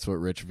think that's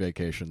what rich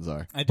vacations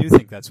are. I do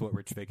think that's what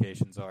rich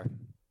vacations are.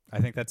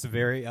 I think that's a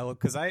very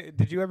because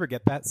did you ever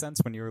get that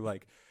sense when you were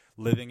like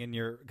living in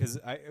your, because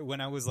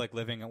when I was like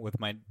living with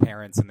my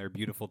parents in their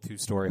beautiful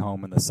 2-story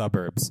home in the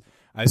suburbs,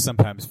 I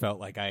sometimes felt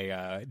like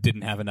I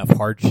didn't have enough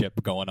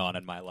hardship going on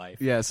in my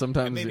life. Yeah,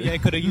 sometimes. And maybe I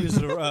could have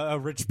used a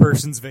rich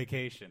person's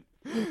vacation.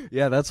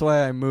 Yeah, that's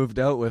why I moved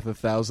out with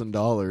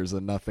 $1,000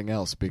 and nothing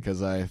else,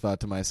 because I thought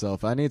to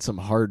myself, I need some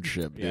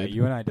hardship, dude. Yeah,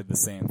 you and I did the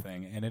same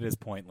thing, and it is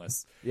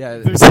pointless. Yeah,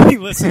 If there's any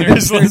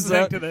listeners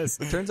listening to this,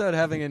 turns out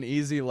having an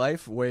easy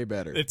life way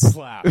better. it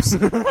slaps.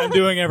 I'm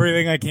doing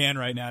everything I can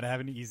right now to have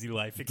an easy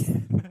life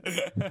again.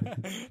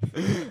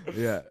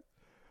 Yeah.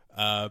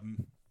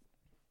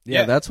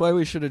 Yeah, that's why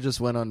we should have just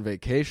went on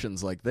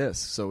vacations like this,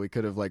 so we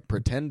could have like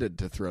pretended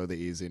to throw the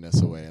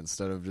easiness away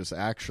instead of just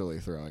actually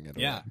throwing it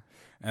away. Yeah.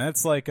 And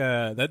that's like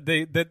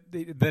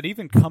that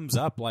even comes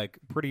up like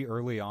pretty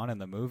early on in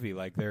the movie.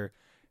 Like they're,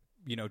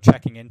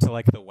 checking into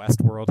like the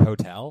Westworld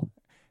hotel,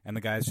 and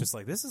the guy's just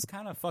like, "This is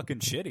kind of fucking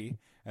shitty,"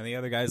 and the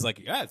other guy's like,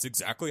 "Yeah, it's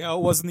exactly how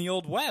it was in the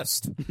Old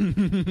West."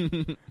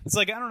 It's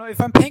like, I don't know,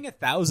 if I'm paying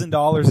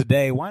 $1,000 a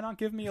day, why not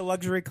give me a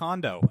luxury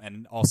condo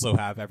and also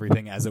have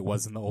everything as it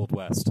was in the Old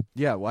West?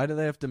 Yeah, why do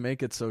they have to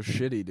make it so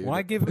shitty, dude?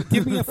 Why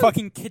give me a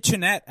fucking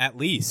kitchenette at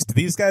least?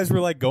 These guys were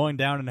like going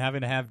down and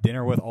having to have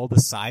dinner with all the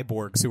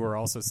cyborgs who were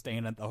also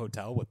staying at the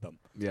hotel with them.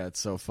 Yeah, it's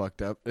so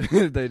fucked up.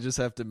 They just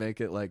have to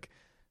make it like,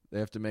 they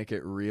have to make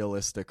it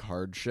realistic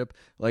hardship.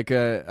 Like,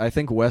 I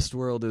think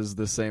Westworld is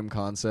the same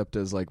concept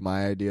as like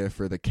my idea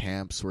for the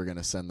camps we're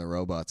gonna send the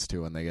robots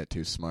to when they get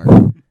too smart.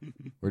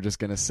 We're just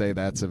gonna say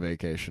that's a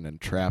vacation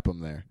and trap them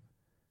there.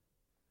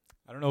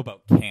 I don't know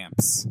about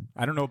camps.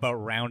 I don't know about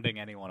rounding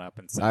anyone up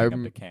and sending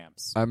them to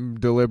camps. I'm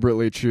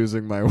deliberately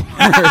choosing my words.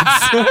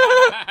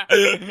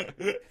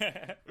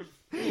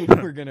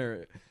 We're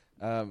gonna,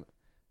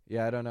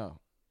 yeah, I don't know.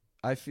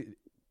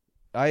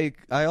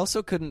 I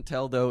also couldn't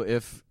tell though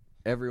if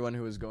everyone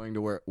who was going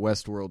to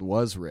Westworld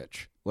was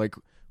rich. Like,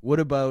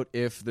 what about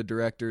if the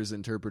director's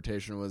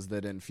interpretation was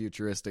that in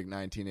futuristic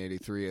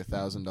 1983,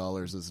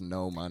 $1,000 is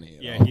no money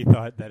at all? He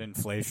thought that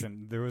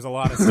inflation, there was a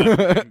lot of stuff we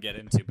didn't get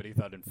into, but he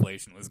thought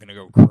inflation was going to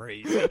go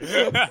crazy.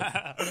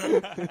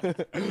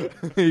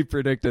 He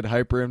predicted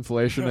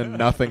hyperinflation and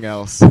nothing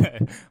else.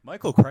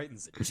 Michael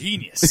Crichton's a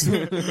genius.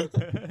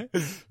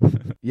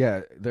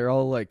 Yeah, they're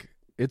all like,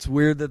 it's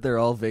weird that they're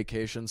all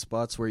vacation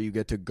spots where you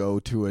get to go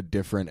to a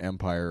different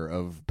empire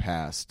of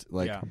past.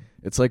 Like,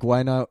 It's like,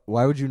 why not?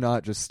 Why would you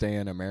not just stay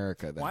in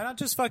America then? Why not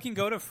just fucking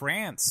go to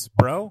France,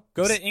 bro?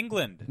 Go to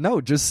England.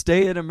 No, just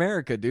stay in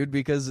America, dude,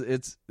 because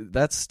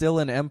that's still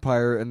an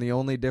empire, and the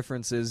only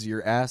difference is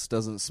your ass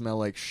doesn't smell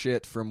like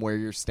shit from where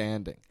you're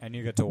standing. And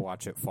you get to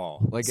watch it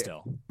fall. Like,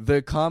 still.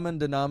 The common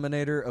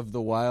denominator of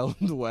the Wild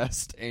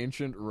West,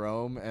 ancient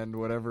Rome, and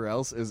whatever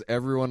else is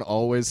everyone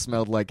always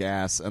smelled like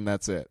ass, and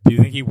that's it. Do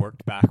you think he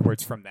worked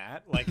backwards from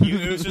that? Like,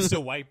 it was just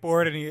a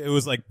whiteboard, and it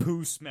was like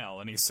poo smell,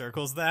 and he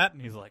circles that,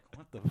 and he's like,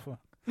 what the fuck?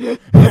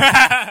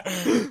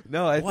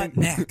 No, I what think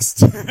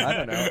next? I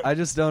don't know. I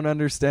just don't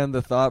understand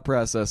the thought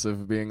process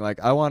of being like,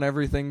 I want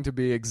everything to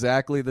be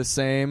exactly the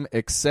same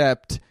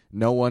except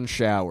no one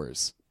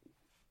showers.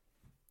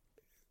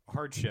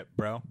 Hardship,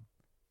 bro.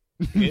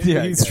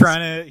 Yeah, he's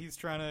trying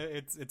to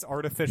it's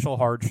artificial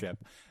hardship.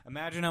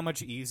 Imagine how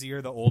much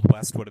easier the Old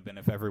West would have been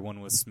if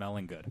everyone was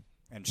smelling good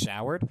and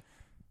showered.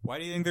 Why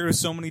do you think there are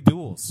so many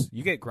duels?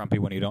 You get grumpy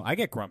when you don't. I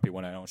get grumpy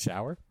when I don't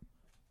shower.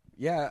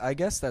 Yeah, I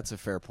guess that's a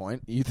fair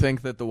point. You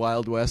think that the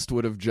Wild West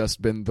would have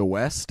just been the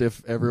West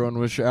if everyone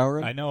was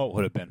showering? I know it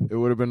would have been. It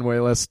would have been way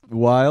less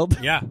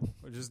wild? Yeah,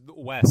 just the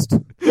West.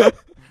 Not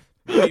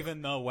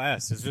even the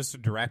West. It's just a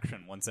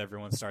direction once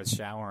everyone starts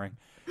showering.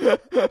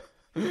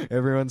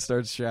 Everyone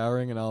starts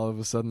showering and all of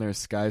a sudden there's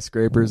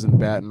skyscrapers in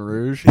Baton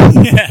Rouge.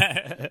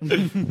 Yeah.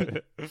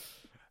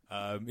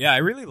 I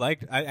really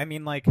liked, I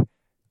mean, like,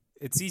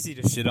 it's easy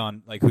to shit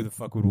on, like, who the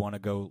fuck would want to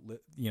go,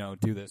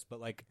 do this, but,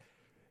 like,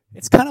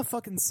 it's kind of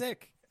fucking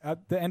sick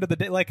at the end of the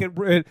day. Like,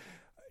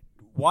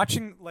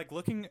 watching, like,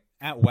 looking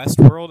at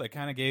Westworld, it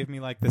kind of gave me,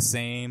 like, the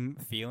same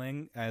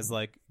feeling as,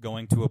 like,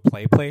 going to a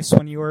play place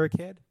when you were a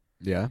kid.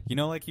 Yeah.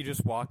 Like, you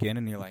just walk in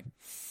and you're like,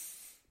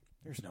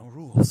 there's no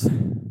rules.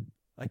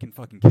 I can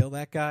fucking kill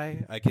that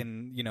guy. I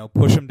can,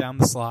 push him down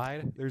the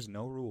slide. There's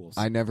no rules.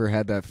 I never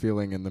had that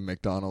feeling in the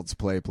McDonald's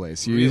play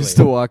place. You Really? used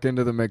to walk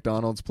into the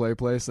McDonald's play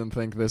place and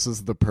think this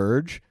is the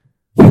Purge?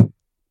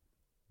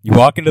 You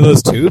walk into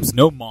those tubes,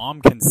 no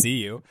mom can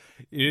see you.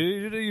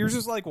 You're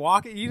just like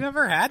walking. You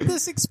never had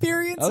this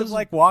experience of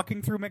like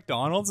walking through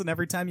McDonald's and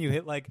every time you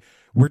hit like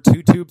where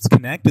two tubes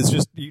connect is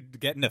just you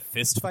get in a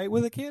fist fight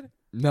with a kid?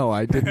 No,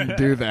 I didn't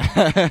do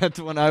that.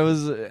 When I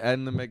was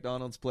in the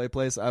McDonald's play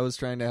place, I was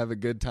trying to have a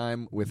good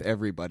time with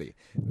everybody.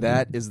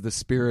 That is the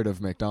spirit of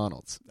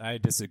McDonald's. I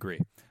disagree.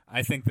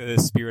 I think the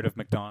spirit of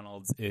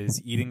McDonald's is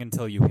eating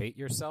until you hate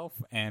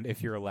yourself, and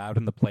if you're allowed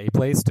in the play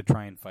place, to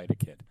try and fight a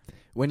kid.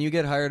 When you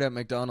get hired at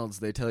McDonald's,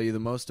 they tell you the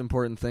most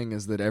important thing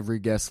is that every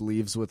guest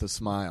leaves with a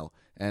smile.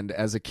 And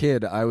as a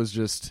kid, I was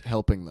just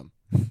helping them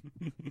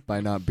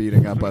by not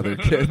beating up other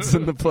kids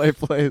in the play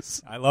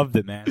place. I loved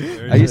it, man.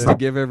 I used to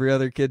give every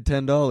other kid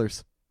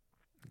 $10.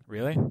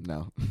 Really?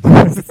 No.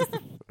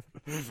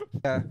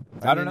 Yeah,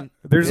 I don't know.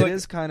 There's it like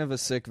is kind of a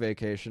sick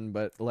vacation,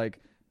 but like,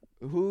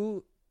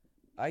 who?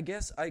 I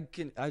guess I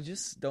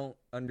just don't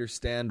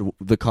understand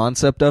the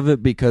concept of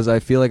it because I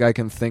feel like I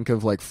can think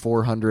of like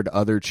 400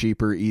 other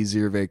cheaper,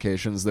 easier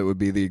vacations that would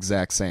be the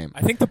exact same.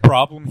 I think the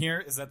problem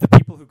here is that the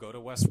people who go to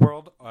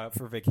Westworld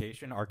for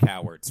vacation are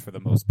cowards for the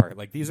most part.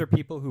 Like, these are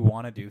people who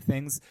want to do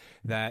things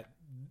that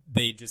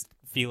they just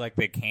feel like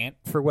they can't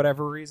for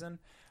whatever reason.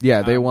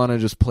 Yeah, they want to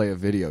just play a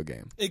video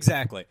game.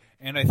 Exactly.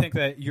 And I think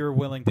that you're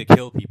willing to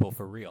kill people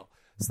for real.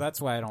 So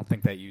that's why I don't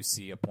think that you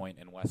see a point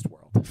in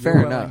Westworld.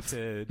 Fair enough.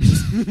 You're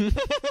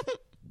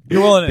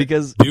willing to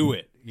Because do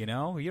it, you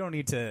know? You don't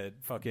need to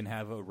fucking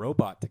have a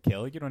robot to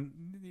kill. You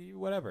don't,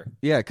 whatever.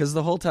 Yeah, because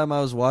the whole time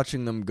I was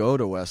watching them go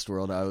to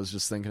Westworld, I was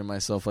just thinking to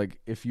myself, like,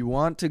 if you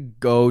want to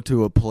go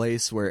to a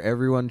place where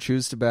everyone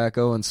chews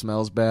tobacco and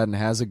smells bad and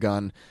has a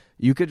gun,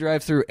 you could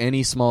drive through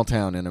any small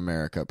town in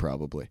America,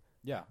 probably.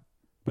 Yeah.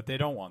 But they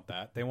don't want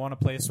that. They want a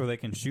place where they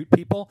can shoot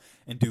people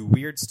and do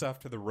weird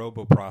stuff to the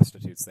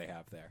robo-prostitutes they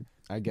have there.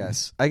 I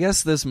guess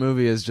this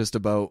movie is just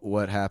about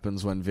what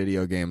happens when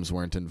video games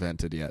weren't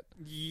invented yet.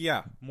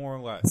 Yeah, more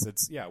or less.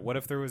 What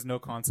if there was no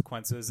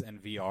consequences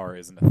and VR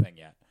isn't a thing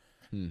yet?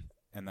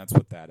 And that's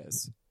what that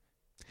is.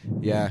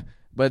 Yeah.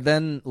 But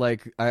then,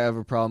 like, I have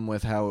a problem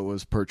with how it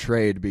was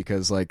portrayed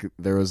because, like,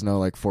 there was no,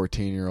 like,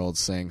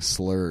 14-year-olds saying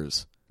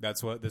slurs.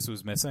 That's what this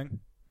was missing?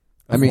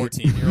 I mean,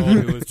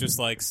 14-year-old who was just,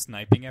 like,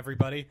 sniping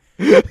everybody?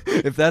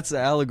 If that's the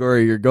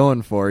allegory you're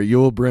going for,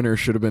 Yul Brynner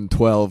should have been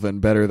 12 and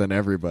better than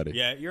everybody.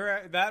 Yeah,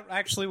 that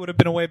actually would have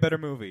been a way better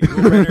movie.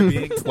 Yul Brynner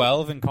being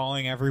 12 and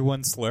calling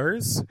everyone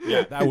slurs?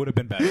 Yeah, that would have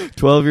been better.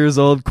 12 years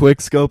old,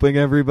 quick-scoping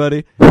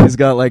everybody. He's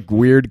got, like,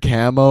 weird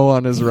camo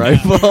on his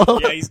rifle.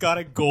 Yeah, he's got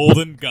a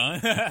golden gun.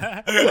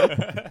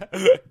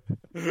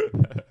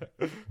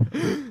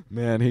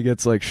 Man, he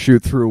gets, like,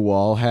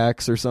 shoot-through-wall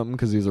hacks or something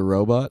because he's a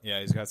robot. Yeah,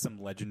 he's got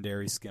some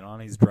legendary skin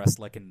on. He's dressed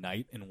like a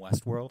knight in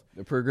Westworld.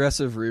 The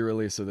progressive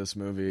re-release of this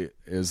movie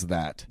is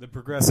that. The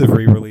progressive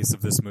re-release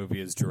of this movie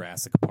is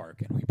Jurassic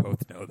Park, and we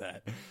both know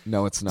that.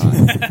 No, it's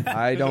not.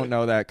 I don't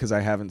know that because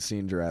I haven't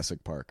seen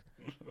Jurassic Park.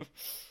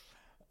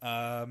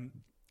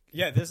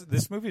 Yeah,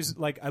 this movie's,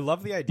 like, I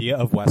love the idea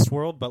of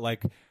Westworld, but,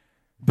 like,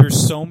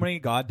 there's so many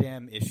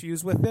goddamn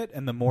issues with it,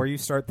 and the more you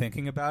start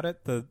thinking about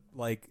it, the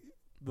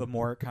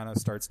more it kind of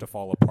starts to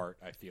fall apart,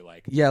 I feel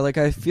like. Yeah, like,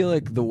 I feel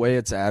like the way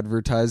it's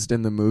advertised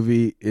in the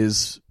movie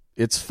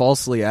it's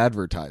falsely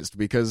advertised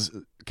because,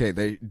 okay,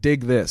 they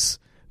dig this.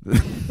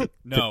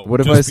 No. What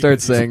if I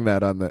start saying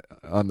that on the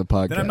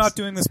podcast? Then I'm not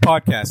doing this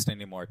podcast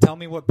anymore. Tell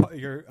me what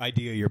your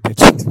idea you're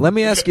pitching. Let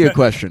me ask you a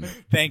question.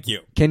 Thank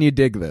you. Can you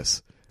dig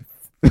this?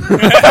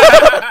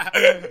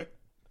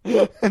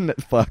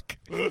 Fuck.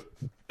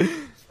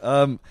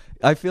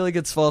 I feel like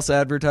it's false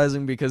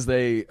advertising because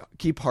they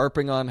keep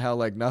harping on how,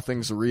 like,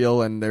 nothing's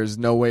real and there's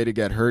no way to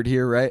get hurt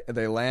here, right?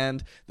 They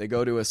land, they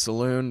go to a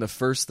saloon. The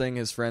first thing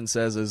his friend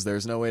says is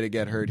there's no way to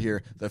get hurt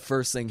here. The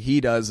first thing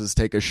he does is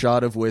take a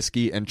shot of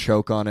whiskey and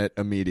choke on it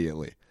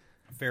immediately.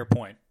 Fair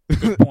point.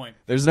 Good point.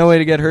 There's no way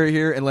to get hurt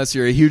here unless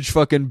you're a huge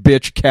fucking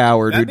bitch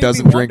coward who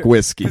doesn't drink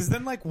whiskey. Because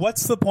then, like,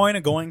 what's the point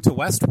of going to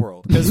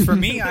Westworld? Because for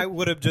me, I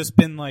would have just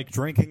been, like,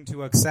 drinking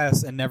to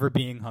excess and never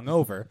being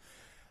hungover.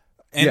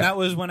 And that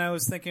was when I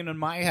was thinking in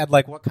my head,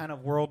 like, what kind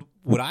of world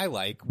would I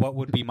like? What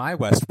would be my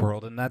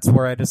Westworld? And that's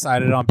where I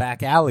decided on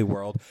Back Alley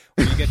World,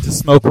 where you get to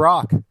smoke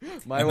rock.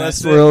 My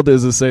Westworld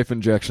is a safe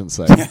injection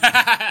site.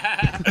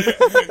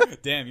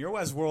 Damn, your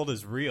Westworld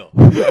is real.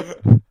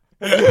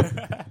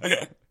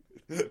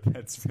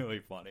 That's really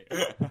funny.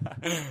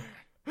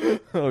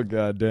 Oh,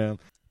 god damn.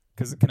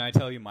 Because can I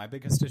tell you my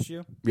biggest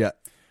issue? Yeah.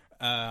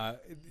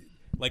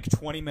 Like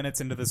 20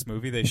 minutes into this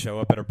movie, they show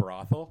up at a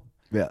brothel.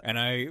 Yeah. And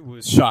I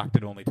was shocked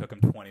it only took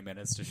them 20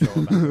 minutes to show up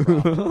at the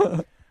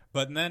brothel.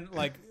 But then,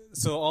 like,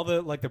 so all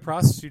the, like, the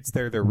prostitutes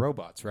there, they're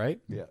robots, right?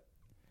 Yeah.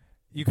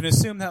 You can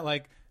assume that,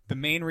 like, the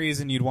main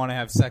reason you'd want to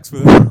have sex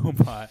with a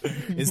robot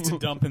is to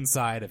dump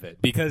inside of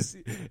it. Because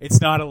it's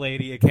not a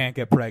lady, it can't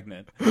get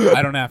pregnant.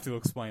 I don't have to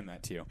explain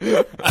that to you.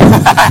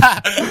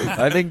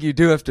 I think you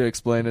do have to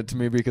explain it to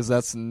me because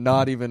that's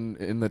not even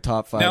in the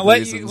top 5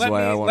 reasons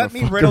why I want to.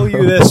 Let me riddle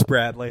you this,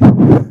 Bradley.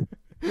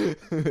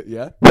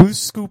 Yeah? Who's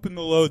scooping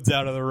the loads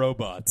out of the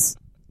robots?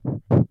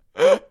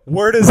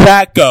 Where does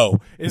that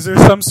go? Is there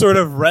some sort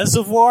of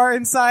reservoir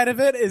inside of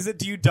it?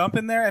 Do you dump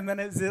in there and then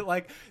is it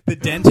like the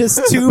dentist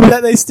tube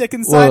that they stick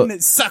inside and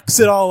it sucks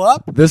it all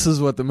up? This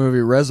is what the movie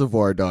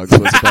Reservoir Dogs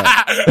was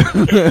about.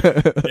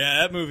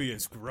 Yeah, that movie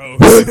is gross.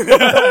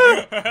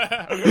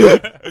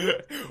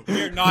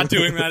 We're not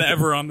doing that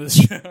ever on this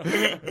show.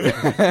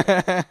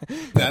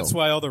 That's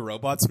why all the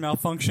robots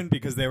malfunctioned,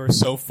 because they were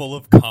so full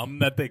of cum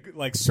that they,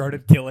 like,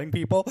 started killing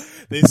people.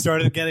 They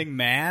started getting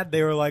mad.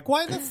 They were like,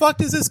 why the fuck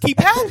does this keep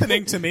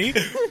happening to me?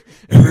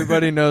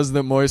 Everybody knows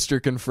that moisture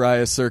can fry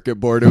a circuit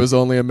board. It was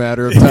only a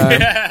matter of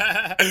time.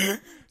 Yeah.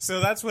 So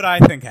that's what I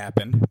think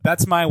happened.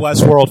 That's my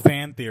Westworld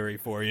fan theory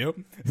for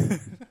you.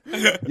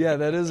 Yeah,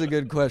 that is a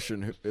good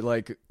question.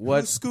 Like, Who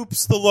what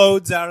scoops the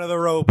loads out of the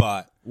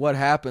robot? what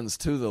happens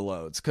to the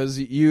loads? Because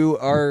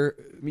you're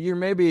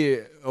maybe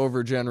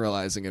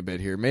overgeneralizing a bit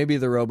here. Maybe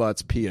the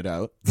robots pee it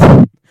out.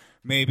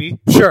 Maybe.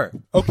 Sure.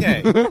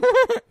 Okay.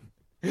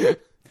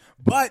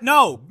 But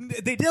no,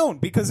 they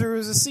don't, because there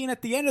was a scene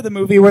at the end of the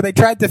movie where they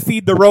tried to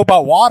feed the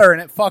robot water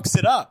and it fucks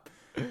it up.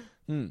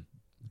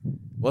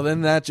 Well,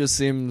 then that just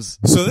seems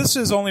So this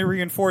is only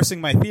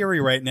reinforcing my theory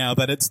right now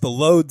that it's the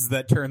loads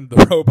that turn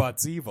the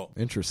robots evil.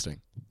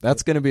 interesting.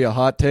 That's going to be a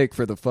hot take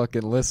for the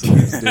fucking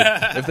listeners, dude.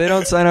 If they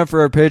don't sign up for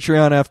our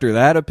Patreon after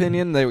that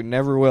opinion, they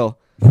never will.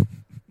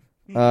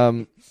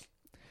 I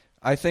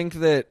think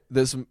that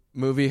this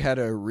movie had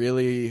a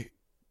really,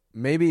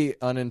 maybe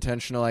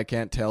unintentional, I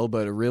can't tell,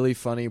 but a really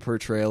funny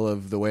portrayal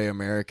of the way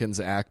Americans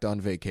act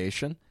on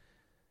vacation.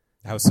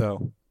 How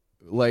so?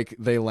 Like,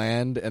 they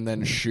land and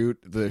then shoot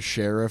the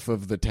sheriff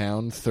of the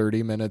town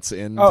 30 minutes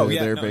into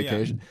their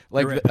vacation. Yeah.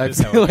 Like, Right, I that is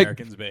how feel like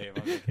Americans behave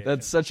on vacation.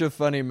 that's such a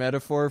funny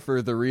metaphor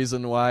for the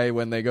reason why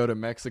when they go to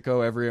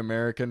Mexico, every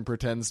American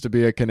pretends to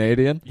be a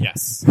Canadian.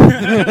 Yes.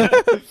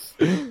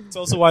 It's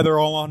also why they're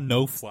all on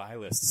no-fly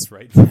lists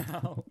right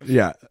now.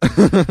 Yeah.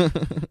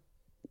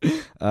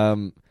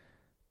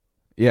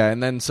 Yeah,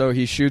 and then so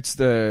he shoots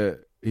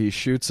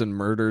and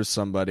murders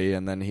somebody,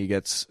 and then he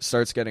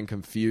starts getting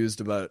confused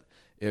about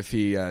if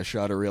he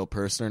shot a real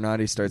person or not.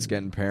 He starts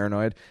getting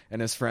paranoid,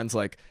 and his friend's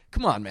like,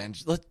 come on, man,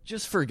 let's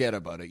just forget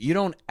about it. You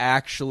don't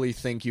actually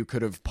think you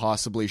could have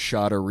possibly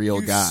shot a real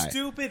guy. You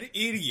stupid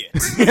idiot.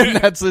 And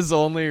that's his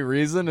only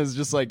reason, is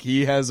just like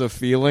he has a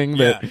feeling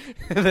that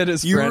that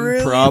his friend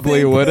really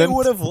probably think wouldn't. They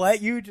would have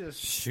let you just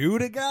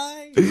shoot a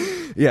guy?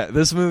 Yeah,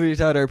 this movie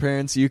taught our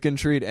parents you can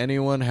treat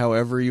anyone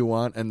however you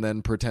want and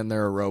then pretend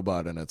they're a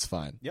robot and it's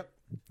fine. Yep.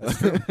 That's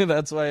true.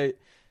 That's why,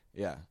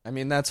 yeah. I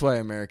mean, that's why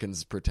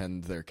Americans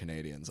pretend they're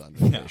Canadians on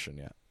vacation,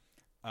 yeah.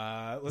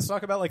 Let's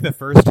talk about like the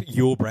first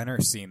Yul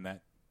Brynner scene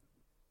that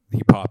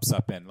he pops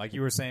up in. Like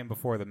you were saying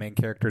before, the main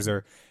characters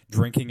are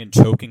drinking and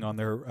choking on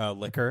their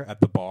liquor at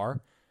the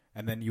bar,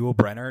 and then Yul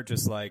Brynner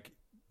just like,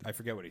 I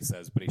forget what he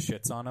says, but he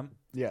shits on him.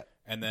 Yeah.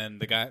 And then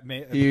the guy...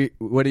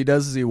 What he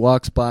does is he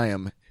walks by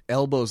him,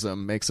 elbows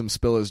him, makes him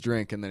spill his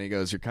drink, and then he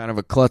goes, "You're kind of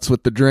a klutz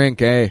with the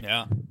drink, eh?"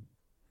 Yeah.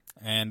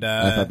 And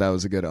I thought that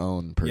was a good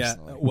own,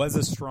 personally. Yeah, it was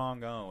a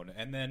strong own.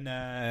 And then,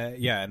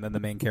 and then the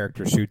main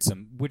character shoots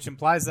him, which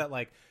implies that,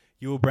 like,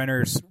 Yul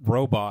Brynner's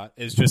robot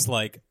is just,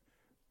 like,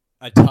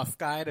 a tough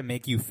guy to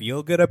make you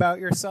feel good about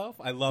yourself.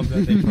 I love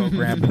that they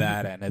programmed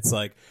that, and it's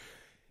like,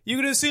 you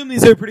can assume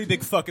these are pretty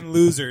big fucking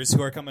losers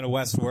who are coming to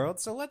Westworld,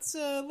 so let's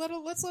let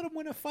them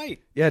win a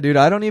fight. Yeah, dude,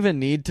 I don't even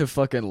need to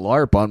fucking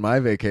LARP on my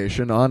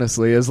vacation,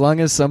 honestly. As long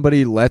as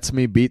somebody lets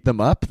me beat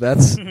them up,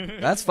 that's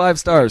 5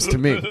 stars to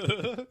me.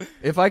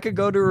 If I could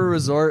go to a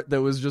resort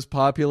that was just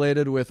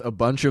populated with a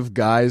bunch of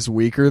guys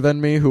weaker than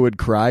me who would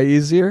cry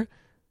easier,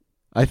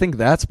 I think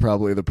that's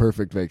probably the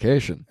perfect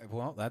vacation.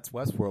 Well, that's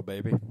Westworld,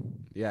 baby.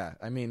 Yeah,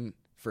 I mean,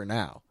 for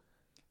now.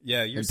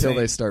 Yeah, you're until saying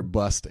they start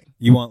busting.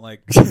 You want,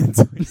 like,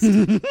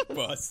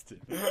 busted.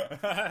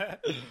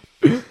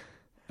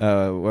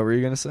 What were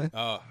you going to say?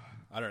 Oh,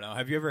 I don't know.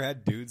 Have you ever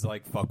had dudes,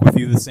 like, fuck with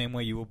you the same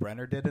way Yul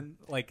Brynner did? And,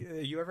 like,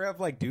 you ever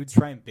have, like, dudes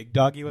try and big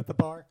dog you at the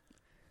bar?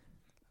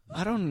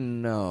 I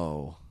don't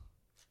know.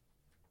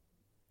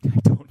 I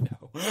don't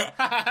know.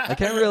 I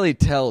can't really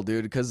tell,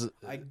 dude, because...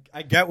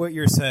 I get what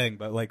you're saying,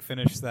 but, like,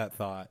 finish that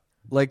thought.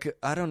 Like,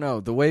 I don't know.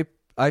 The way...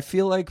 I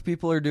feel like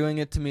people are doing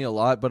it to me a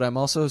lot, but I'm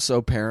also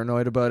so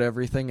paranoid about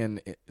everything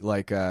and,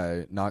 like,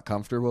 not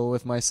comfortable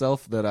with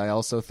myself that I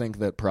also think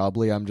that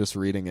probably I'm just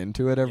reading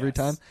into it every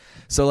time.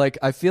 So, like,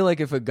 I feel like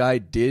if a guy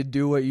did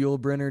do what Yul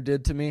Brynner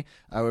did to me,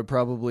 I would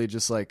probably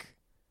just, like...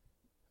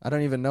 I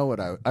don't even know what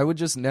I would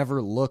just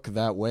never look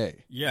that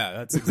way. Yeah,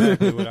 that's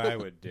exactly what I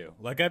would do.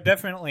 Like, I've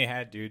definitely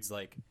had dudes,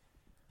 like,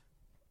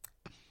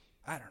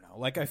 I don't know.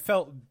 Like, I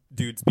felt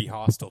dudes be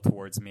hostile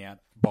towards me at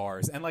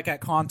bars. And, like, at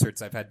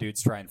concerts, I've had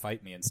dudes try and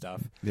fight me and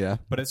stuff. Yeah.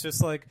 But it's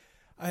just like,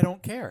 I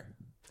don't care.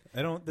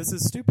 This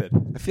is stupid.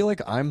 I feel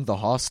like I'm the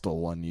hostile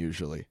one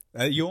usually.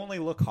 You only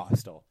look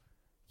hostile.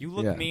 You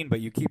look mean,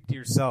 but you keep to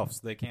yourself,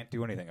 so they can't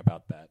do anything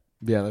about that.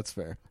 Yeah, that's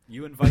fair.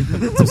 You invite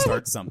them to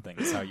start something,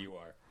 is how you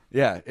are.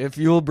 Yeah, if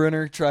Yul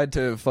Brynner tried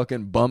to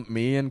fucking bump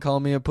me and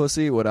call me a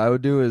pussy, what I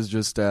would do is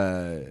just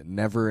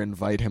never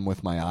invite him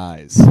with my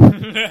eyes.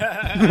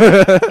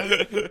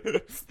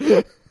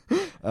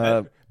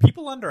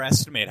 People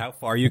underestimate how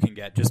far you can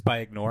get just by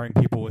ignoring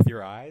people with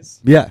your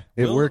eyes. Yeah,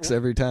 it works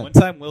every time. One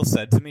time Will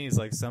said to me, he's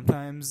like,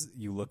 sometimes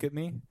you look at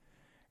me,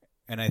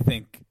 and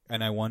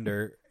I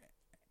wonder,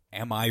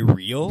 am I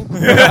real?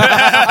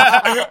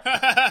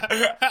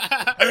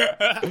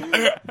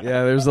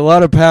 Yeah, there's a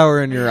lot of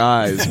power in your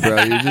eyes,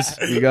 bro.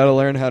 You got to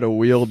learn how to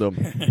wield them.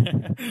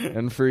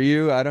 And for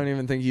you, I don't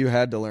even think you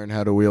had to learn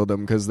how to wield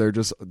them because they're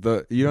just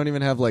you don't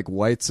even have like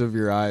whites of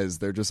your eyes.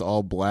 They're just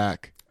all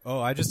black. Oh,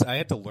 I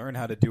had to learn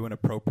how to do an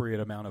appropriate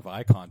amount of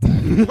eye contact.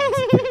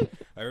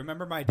 I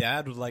remember my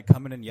dad would like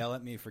come in and yell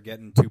at me for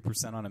getting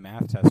 2% on a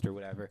math test or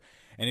whatever,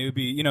 and he would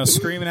be,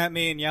 screaming at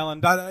me and yelling,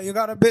 "You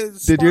got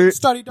to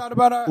study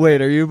about."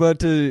 Wait, are you about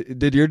to?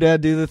 Did your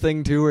dad do the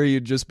thing too, where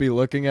you'd just be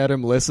looking at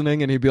him,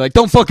 listening, and he'd be like,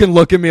 "Don't fucking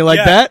look at me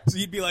like that." So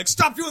he'd be like,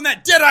 "Stop doing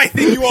that dead eye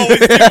thing you always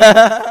do."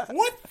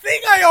 What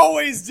thing I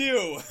always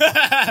do?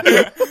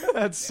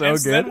 That's so and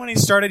good. Then when he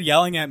started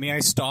yelling at me, I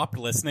stopped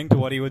listening to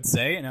what he would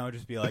say, and I would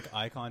just be like,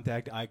 eye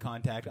contact,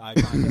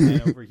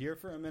 and over here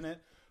for a minute.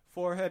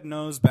 Forehead,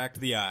 nose, back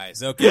to the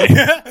eyes. Okay.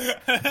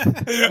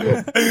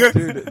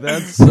 Dude,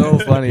 that's so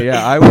funny.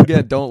 Yeah, I would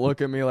get "don't look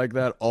at me like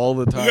that" all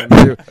the time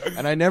too,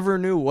 and I never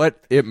knew what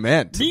it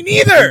meant. Me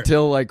neither.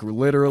 Until like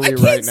literally I right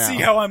can't now. see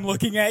how I'm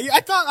looking at you.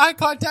 I thought eye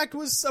contact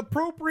was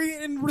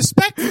appropriate and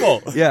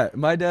respectful. Yeah,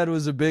 my dad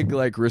was a big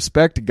like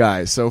respect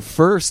guy. So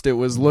first it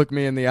was look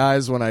me in the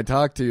eyes when I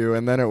talk to you,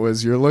 and then it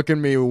was you're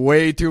looking me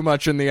way too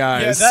much in the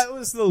eyes. Yeah, that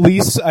was the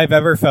least I've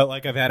ever felt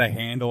like I've had a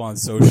handle on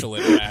social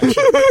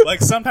interaction.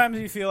 Like sometimes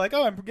you feel like,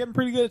 oh, I'm getting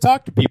pretty good at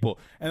talking to people,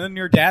 and then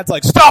your dad's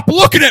like, "Stop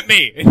looking at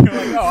me," and you're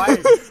like,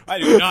 "Oh, I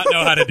do not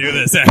know how to do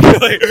this."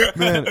 Actually,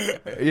 Man,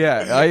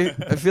 yeah,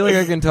 I feel like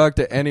I can talk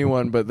to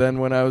anyone, but then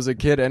when I was a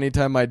kid,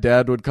 anytime my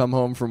dad would come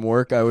home from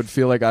work, I would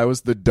feel like I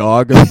was the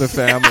dog of the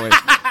family.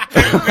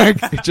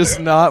 Like, just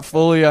not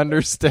fully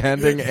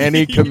understanding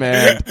any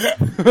command.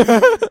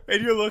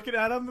 And you're looking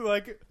at him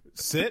like,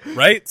 "Sit,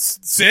 right,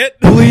 sit."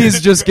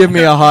 Please just give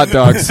me a hot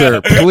dog,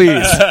 sir.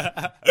 Please.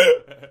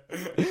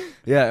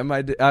 Yeah,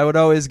 and I would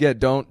always get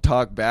 "don't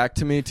talk back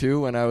to me"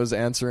 too when I was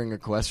answering a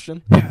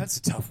question. Yeah, that's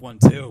a tough one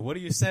too. What do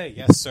you say?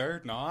 Yes,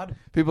 sir. Nod.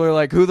 People are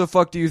like, "Who the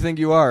fuck do you think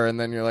you are?" And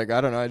then you're like,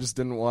 "I don't know. I just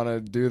didn't want to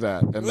do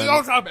that." And then,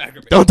 Don't talk back to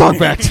me. Don't talk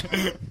back to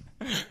me.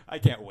 I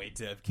can't wait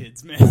to have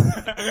kids, man.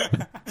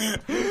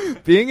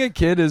 Being a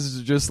kid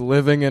is just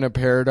living in a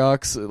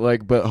paradox,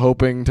 like, but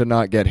hoping to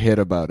not get hit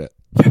about it.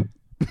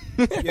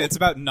 Yeah, it's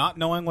about not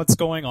knowing what's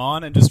going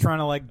on and just trying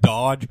to like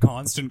dodge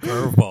constant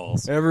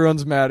curveballs.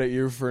 Everyone's mad at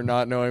you for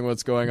not knowing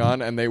what's going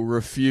on, and they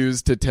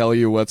refuse to tell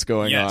you what's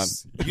going on.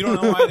 Yes, you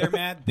don't know why they're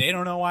mad. They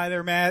don't know why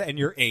they're mad, and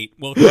you're 8.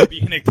 Welcome to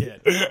being a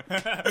kid.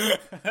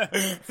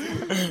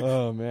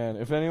 Oh man!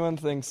 If anyone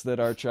thinks that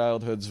our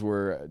childhoods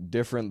were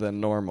different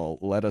than normal,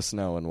 let us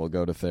know, and we'll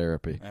go to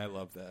therapy. I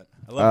love that.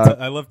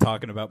 I love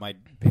talking about my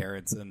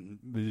parents and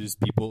just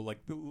people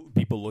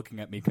looking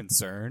at me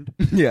concerned.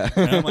 Yeah,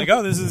 And I'm like,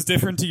 oh, this is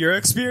different to your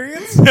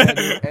experience.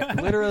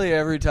 And literally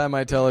every time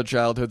I tell a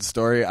childhood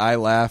story, I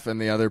laugh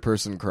and the other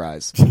person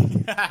cries.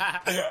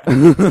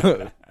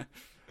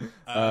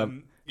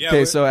 Yeah,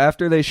 Okay, so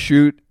after they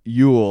shoot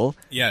Yule,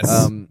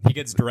 yes, he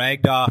gets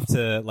dragged off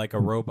to like a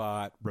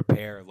robot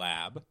repair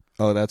lab.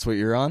 oh, that's what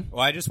you're on?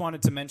 Well, I just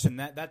wanted to mention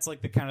that that's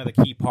like the kind of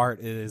the key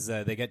part is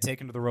they get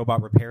taken to the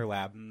robot repair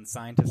lab, and the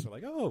scientists are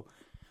like, oh,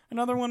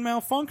 another one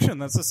malfunctioned.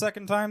 That's the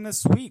second time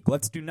this week.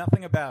 Let's do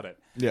nothing about it.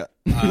 Yeah.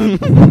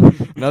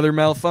 Another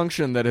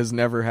malfunction that has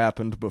never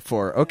happened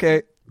before.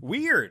 Okay.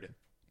 Weird.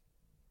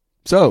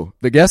 So,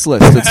 the guest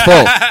list, it's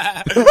full.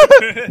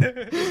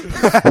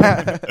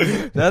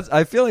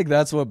 I feel like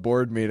that's what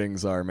board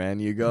meetings are, man.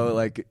 You go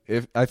like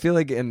I feel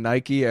like in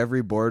Nike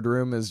every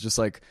boardroom is just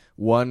like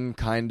one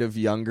kind of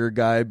younger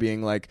guy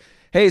being like,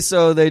 "Hey,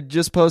 so they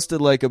just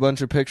posted like a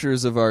bunch of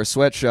pictures of our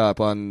sweatshop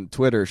on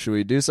Twitter. Should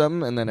we do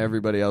something?" And then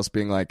everybody else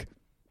being like,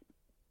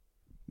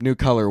 "New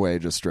colorway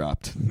just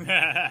dropped."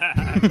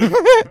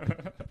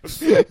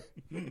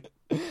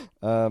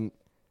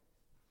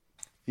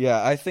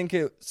 Yeah, I think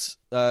it's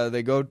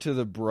they go to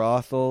the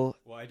brothel.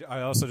 Well,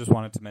 I also just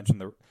wanted to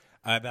mention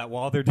that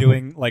while they're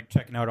doing like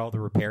checking out all the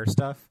repair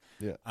stuff,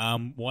 Yeah.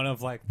 One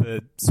of like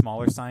the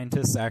smaller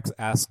scientists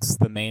asks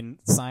the main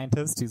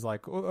scientist, he's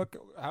like, oh, okay,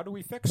 how do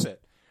we fix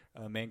it?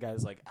 The main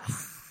guy's like,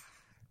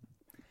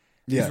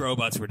 these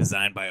robots were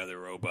designed by other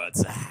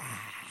robots.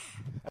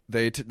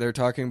 They're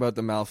talking about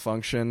the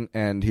malfunction,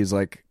 and he's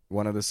like,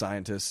 one of the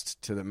scientists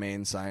to the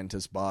main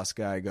scientist boss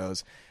guy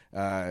goes,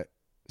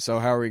 so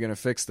how are we going to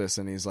fix this?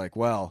 And he's like,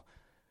 well,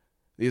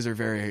 these are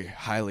very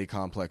highly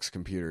complex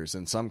computers,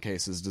 in some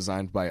cases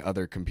designed by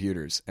other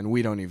computers, and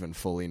we don't even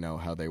fully know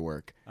how they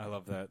work. I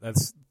love that.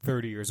 That's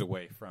 30 years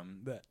away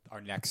from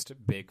our next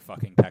big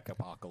fucking tech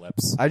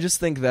apocalypse. I just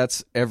think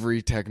that's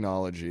every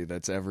technology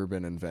that's ever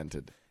been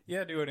invented.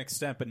 Yeah, to an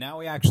extent, but now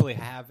we actually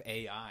have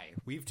AI.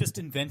 We've just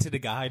invented a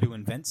guy to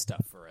invent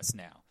stuff for us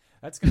now.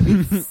 That's going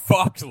to be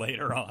fucked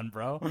later on,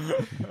 bro.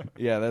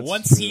 Yeah, that's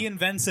Once true. he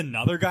invents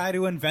another guy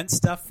to invent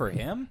stuff for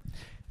him.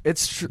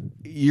 It's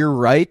you're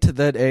right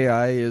that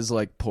AI is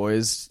like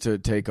poised to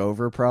take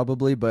over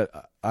probably,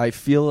 but I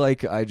feel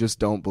like I just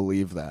don't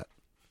believe that.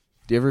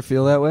 Do you ever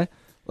feel that way?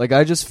 Like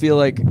I just feel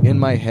like in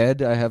my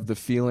head I have the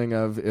feeling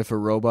of if a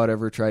robot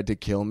ever tried to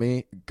kill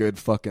me, good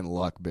fucking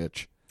luck,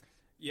 bitch.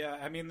 Yeah,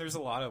 I mean, there's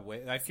a lot of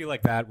ways. I feel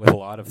like that with a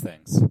lot of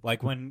things.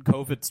 Like when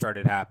COVID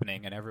started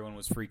happening and everyone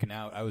was freaking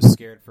out, I was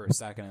scared for a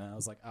second, and I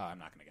was like, "Oh, I'm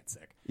not going to get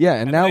sick." Yeah,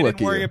 and now I look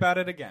didn't worry at you. about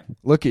it again.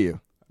 Look at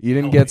you. You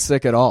didn't No get way.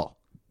 sick at all.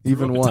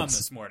 even Threw up a ton once.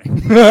 this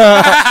morning.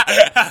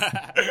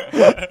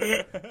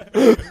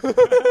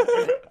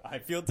 I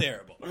feel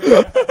terrible.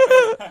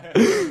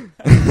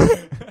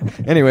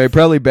 Anyway,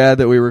 probably bad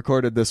that we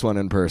recorded this one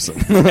in person.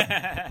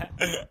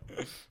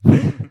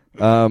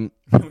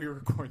 We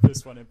record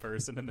this one in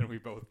person and then we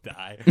both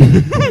die.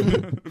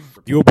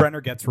 Yul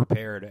Brynner gets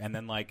repaired, and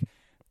then like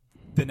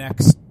the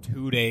next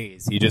 2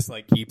 days he just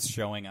like keeps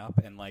showing up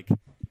and like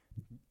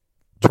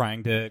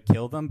trying to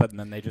kill them, but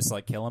then they just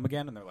like kill him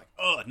again, and they're like,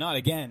 oh, not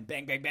again,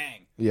 bang bang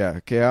bang. Yeah,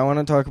 okay, I want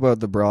to talk about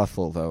the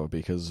brothel though,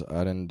 because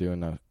I didn't do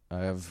enough. I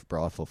have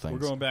brothel things.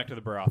 We're going back to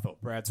the brothel.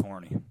 Brad's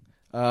horny.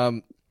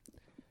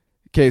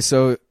 Okay,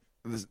 so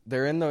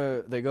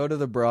they go to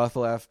the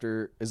brothel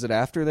after. Is it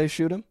after they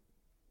shoot him?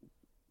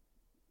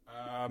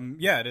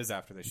 Yeah, it is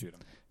after they shoot him.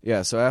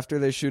 Yeah, so after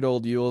they shoot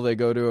old Yule, they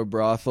go to a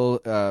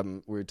brothel.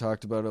 We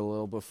talked about it a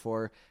little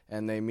before,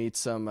 and they meet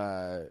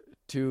some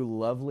two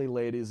lovely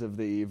ladies of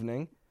the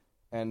evening,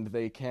 and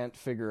they can't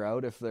figure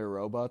out if they're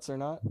robots or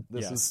not.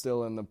 This is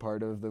still in the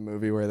part of the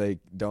movie where they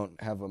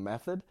don't have a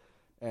method,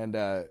 and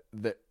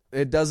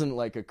it doesn't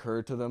like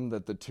occur to them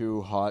that the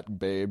two hot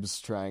babes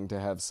trying to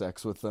have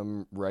sex with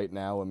them right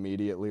now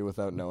immediately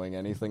without knowing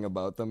anything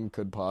about them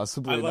could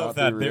possibly I love not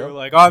that be real. they were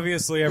like,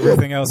 obviously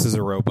everything else is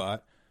a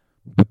robot,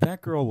 but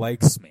that girl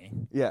likes me,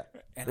 Yeah,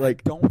 and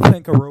like I don't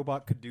think a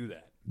robot could do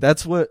that.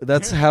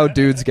 that's how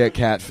dudes get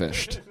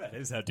catfished. That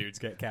is how dudes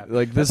get catfished.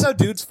 Like this, That's how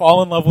dudes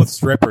fall in love with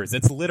strippers.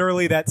 It's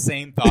literally that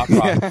same thought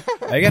process.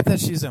 I get that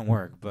she's at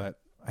work,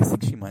 but I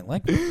think she might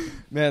like me.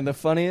 man. The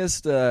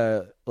funniest,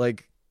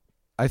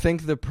 I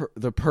think the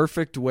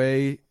perfect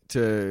way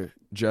to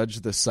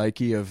judge the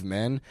psyche of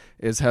men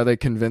is how they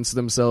convince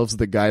themselves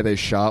the guy they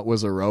shot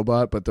was a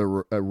robot, but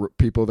the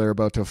people they're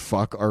about to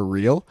fuck are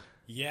real.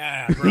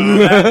 Yeah, bro,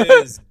 that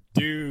is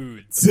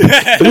dudes.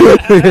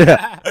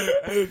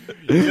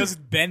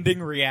 Just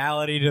bending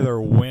reality to their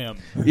whim.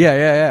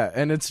 Yeah,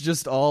 and it's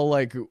just all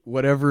like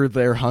whatever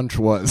their hunch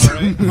was.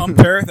 Right?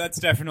 Hunter, that's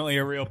definitely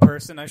a real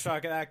person. I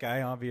shot that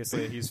guy.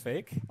 Obviously, he's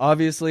fake.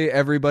 Obviously,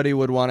 everybody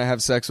would want to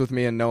have sex with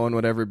me, and no one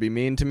would ever be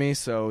mean to me.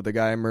 So the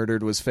guy I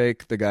murdered was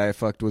fake. The guy I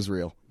fucked was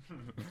real.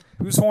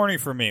 Who's horny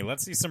for me?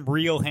 Let's see some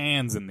real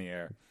hands in the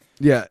air.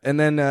 Yeah, and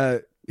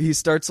then he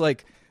starts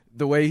like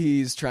the way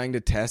he's trying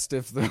to test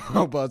if the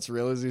robot's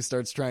real is he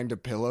starts trying to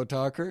pillow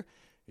talk her.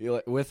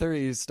 With her,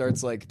 he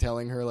starts like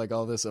telling her like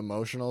all this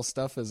emotional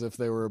stuff as if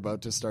they were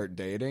about to start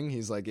dating.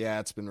 He's like, yeah,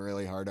 it's been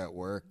really hard at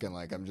work, and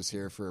like I'm just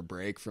here for a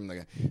break from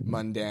the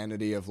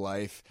mundanity of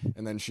life.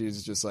 And then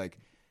she's just like,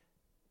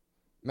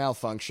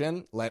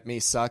 malfunction, let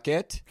me suck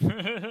it.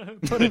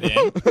 Put it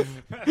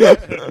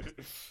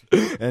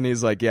in. And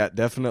he's like, yeah,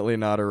 definitely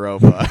not a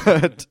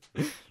robot.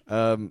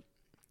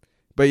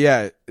 But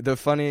yeah,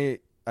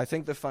 I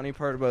think the funny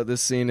part about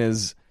this scene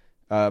is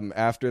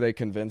after they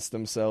convince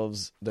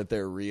themselves that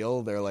they're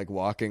real, they're like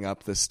walking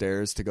up the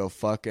stairs to go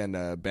fuck, and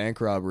a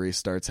bank robbery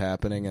starts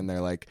happening, and they're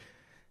like,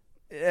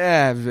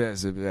 yeah,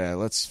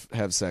 let's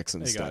have sex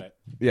instead.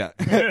 Yeah.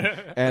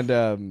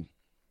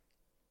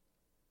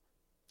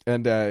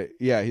 and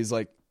yeah, he's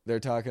like, they're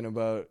talking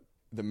about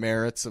the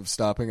merits of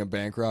stopping a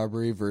bank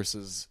robbery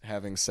versus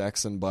having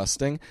sex and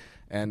busting,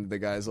 and the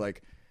guy's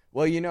like,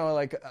 well, you know,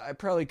 like, I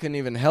probably couldn't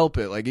even help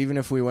it. Like, even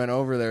if we went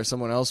over there,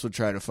 someone else would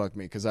try to fuck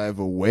me because I have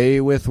a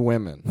way with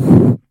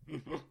women.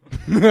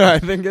 I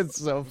think it's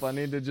so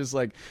funny to just,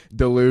 like,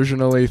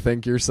 delusionally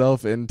think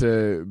yourself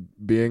into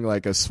being,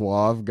 like, a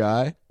suave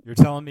guy. You're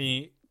telling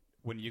me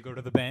when you go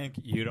to the bank,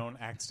 you don't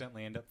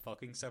accidentally end up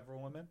fucking several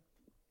women?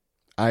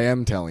 I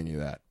am telling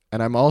you that.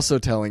 And I'm also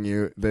telling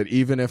you that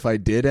even if I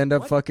did end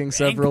up fucking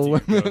several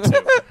women...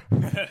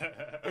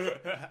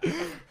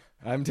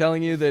 I'm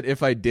telling you that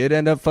if I did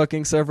end up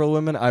fucking several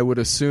women, I would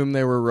assume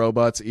they were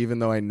robots, even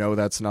though I know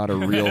that's not a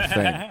real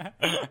thing.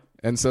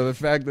 And so the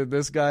fact that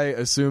this guy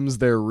assumes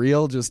they're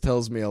real just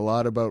tells me a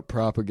lot about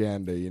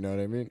propaganda, you know what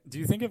I mean? Do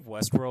you think if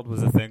Westworld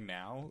was a thing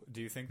now, do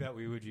you think that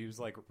we would use,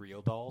 like,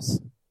 real dolls?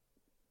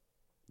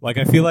 Like,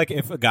 I feel like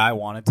if a guy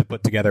wanted to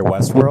put together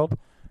Westworld,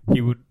 he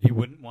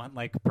wouldn't want,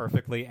 like,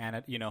 perfectly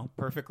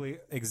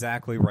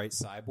exactly right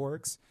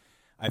cyborgs.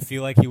 I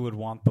feel like he would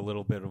want the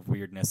little bit of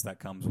weirdness that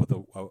comes with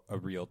a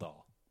real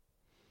doll.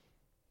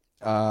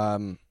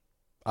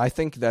 I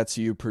think that's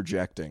you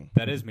projecting.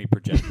 That is me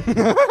projecting.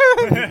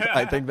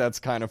 I think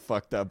that's kind of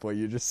fucked up what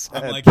you just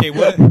said. I'm like, hey,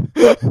 what?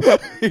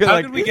 How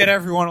like, could we get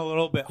everyone a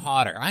little bit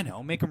hotter? I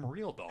know, make them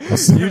real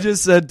dolls. You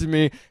just said to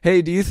me,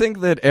 hey, do you think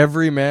that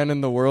every man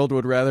in the world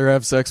would rather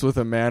have sex with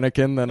a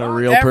mannequin than a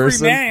real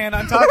person? Every man.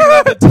 I'm talking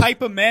about the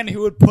type of men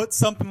who would put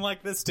something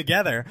like this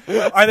together.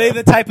 Are they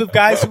the type of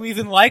guys who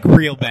even like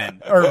real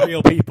men or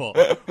real people?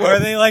 Or are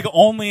they like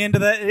only into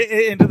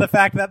the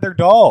fact that they're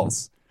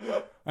dolls?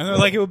 And they're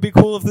like, it would be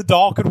cool if the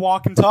doll could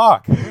walk and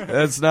talk.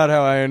 That's not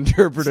how I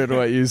interpreted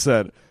what you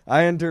said.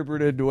 I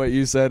interpreted what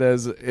you said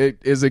as it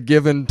is a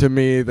given to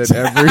me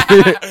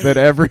that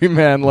every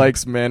man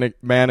likes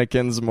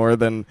mannequins more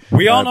than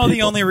we all know people.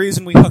 The only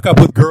reason we hook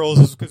up with girls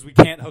is because we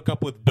can't hook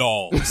up with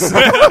dolls.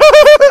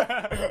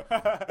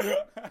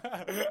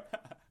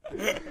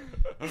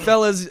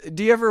 Fellas,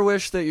 do you ever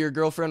wish that your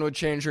girlfriend would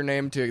change her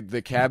name to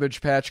the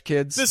Cabbage Patch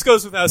Kids? This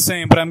goes without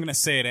saying, but I'm going to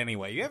say it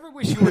anyway. You ever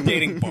wish you were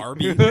dating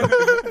Barbie?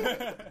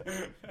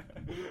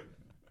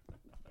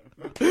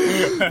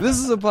 This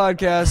is a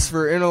podcast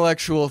for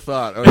intellectual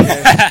thought,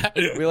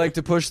 okay? We like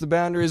to push the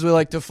boundaries. We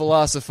like to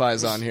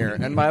philosophize on here.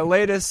 And my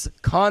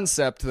latest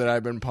concept that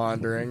I've been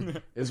pondering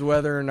is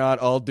whether or not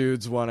all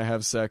dudes want to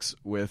have sex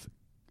with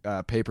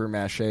paper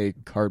mache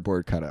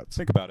cardboard cutouts.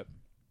 Think about it.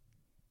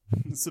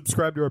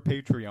 Subscribe to our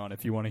Patreon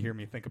if you want to hear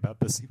me think about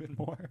this even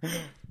more.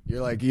 You're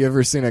like, you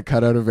ever seen a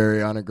cutout of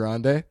Ariana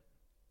Grande?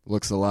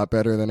 Looks a lot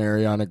better than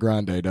Ariana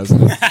Grande,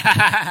 doesn't it?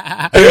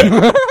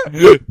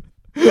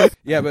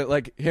 Yeah, but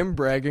like him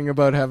bragging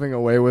about having a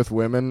way with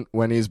women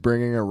when he's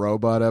bringing a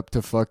robot up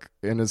to fuck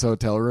in his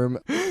hotel room.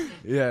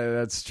 Yeah,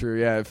 that's true.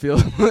 Yeah,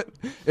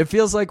 it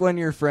feels like when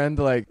your friend,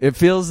 like, it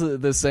feels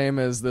the same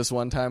as this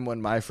one time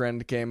when my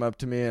friend came up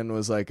to me and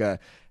was like,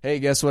 hey,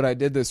 guess what I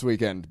did this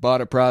weekend?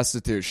 Bought a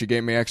prostitute. She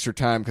gave me extra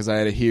time because I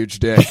had a huge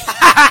dick.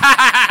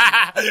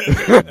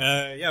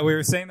 Yeah, we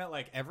were saying that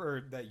like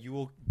that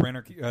Yul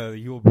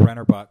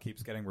Brenner bot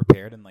keeps getting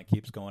repaired and like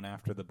keeps going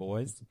after the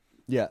boys.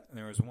 Yeah. And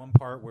there was one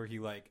part where he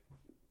like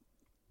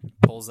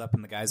pulls up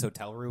in the guy's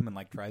hotel room and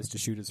like tries to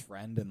shoot his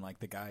friend and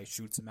like the guy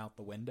shoots him out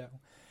the window.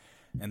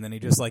 And then he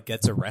just like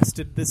gets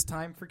arrested this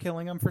time for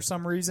killing him for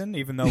some reason,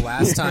 even though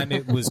last time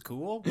it was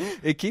cool.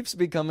 It keeps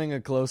becoming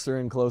a closer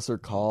and closer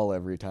call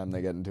every time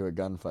they get into a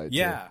gunfight.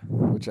 Yeah. Too,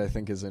 which I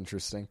think is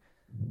interesting.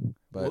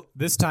 But well,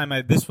 this time,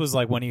 this was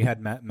like when he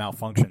had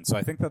malfunction. So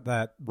I think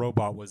that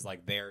robot was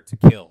like there to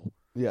kill.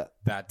 Yeah.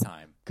 That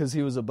time. Because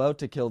he was about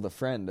to kill the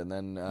friend and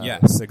then...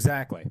 yes,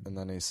 exactly. And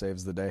then he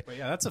saves the day. But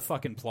yeah, that's a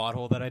fucking plot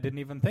hole that I didn't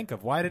even think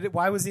of.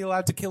 Why was he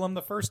allowed to kill him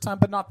the first time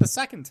but not the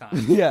second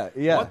time? Yeah.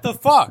 What the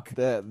fuck?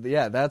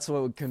 Yeah, that's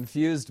what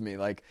confused me.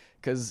 Like,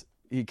 because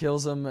he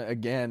kills him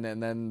again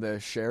and then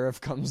the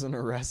sheriff comes and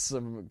arrests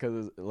him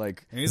because,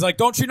 like... And he's like,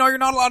 don't you know you're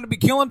not allowed to be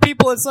killing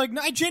people? It's like,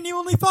 I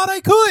genuinely thought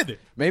I could.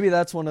 Maybe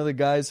that's one of the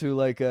guys who,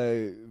 like,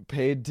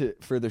 paid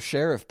for the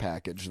sheriff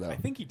package, though. I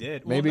think he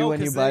did. Maybe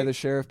when you buy the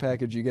sheriff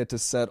package, you get to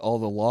set all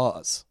the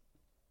laws.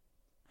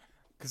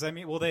 Because, I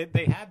mean, well,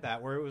 they had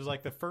that where it was,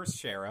 like, the first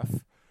sheriff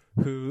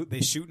who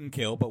they shoot and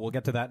kill, but we'll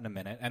get to that in a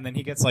minute. And then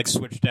he gets, like,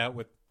 switched out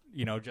with,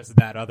 you know, just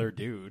that other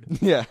dude.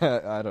 Yeah,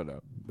 I don't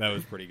know. That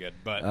was pretty good.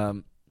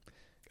 But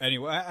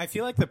anyway, I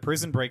feel like the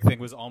prison break thing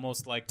was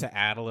almost like to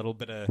add a little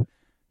bit of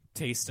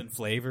taste and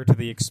flavor to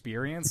the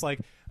experience.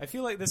 Like, I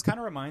feel like this kind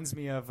of reminds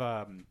me of...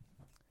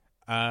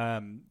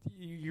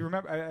 you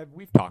remember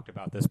we've talked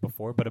about this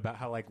before, but about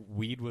how like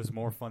weed was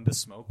more fun to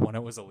smoke when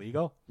it was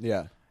illegal.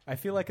 Yeah, I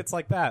feel like it's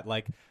like that.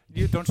 Like,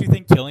 don't you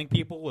think killing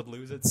people would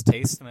lose its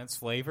taste and its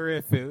flavor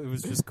if it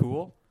was just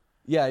cool?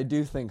 Yeah, I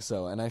do think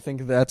so, and I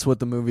think that's what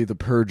the movie The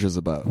Purge is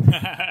about.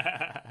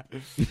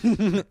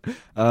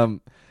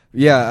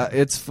 Yeah,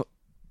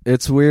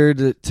 it's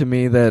weird to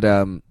me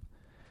that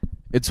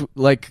it's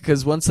like,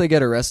 because once they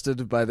get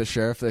arrested by the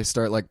sheriff, they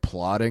start like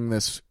plotting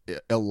this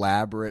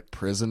elaborate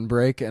prison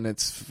break, and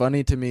it's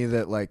funny to me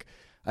that like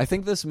I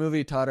think this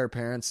movie taught our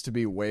parents to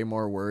be way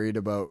more worried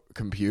about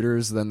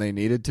computers than they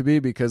needed to be,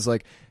 because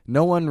like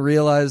no one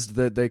realized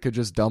that they could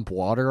just dump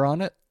water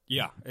on it.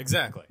 Yeah,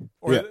 exactly.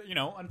 Or, you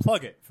know,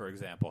 unplug it, for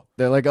example.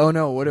 They're like, oh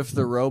no, what if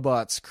the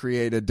robots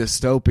create a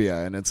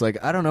dystopia? And it's like,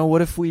 I don't know,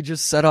 what if we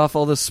just set off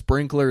all the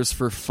sprinklers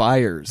for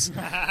fires?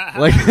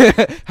 Like,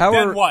 how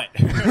then are what?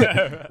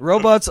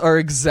 robots are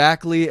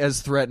exactly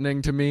as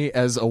threatening to me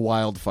as a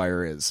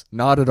wildfire is.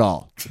 Not at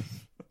all.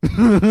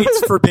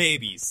 It's for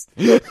babies.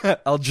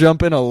 I'll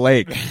jump in a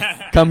lake.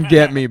 Come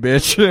get me,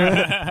 bitch.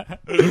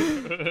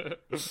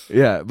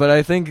 Yeah, but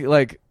I think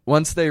like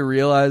once they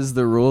realize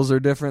the rules are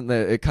different,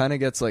 that it kind of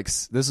gets like,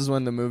 this is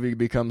when the movie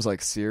becomes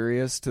like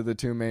serious to the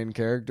two main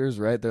characters,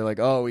 right? They're like,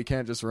 oh, we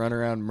can't just run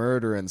around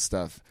murder and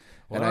stuff.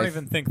 Well, And I don't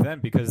even think then,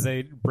 because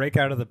they break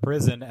out of the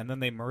prison and then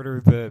they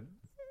murder the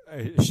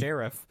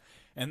sheriff.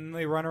 And then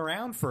they run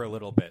around for a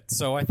little bit.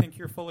 So I think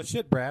you're full of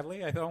shit,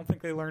 Bradley. I don't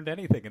think they learned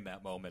anything in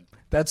that moment.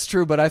 That's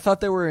true, but I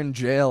thought they were in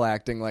jail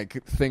acting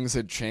like things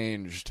had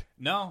changed.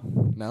 No.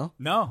 No?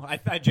 No.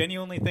 I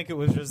genuinely think it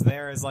was just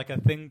there as like a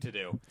thing to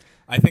do.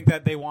 I think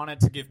that they wanted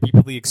to give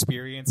people the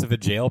experience of a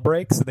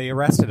jailbreak, so they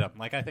arrested them.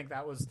 Like, I think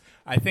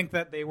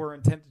that they were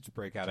intended to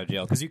break out of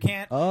jail, because you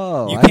can't...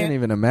 Oh, I didn't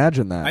even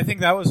imagine that. I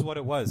think that was what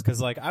it was,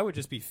 because like, I would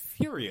just be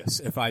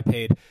furious if I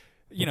paid,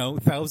 you know,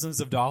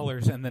 thousands of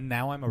dollars and then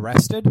now I'm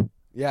arrested.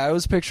 Yeah, I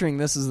was picturing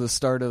this as the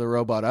start of the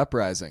robot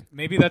uprising.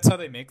 Maybe that's how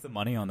they make the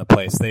money on the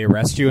place. They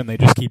arrest you and they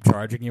just keep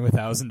charging you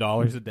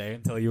 $1,000 a day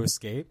until you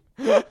escape.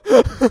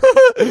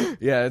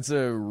 Yeah, it's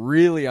a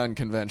really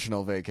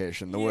unconventional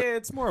vacation.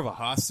 It's more of a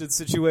hostage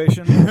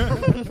situation.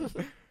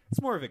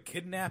 It's more of a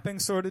kidnapping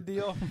sort of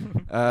deal.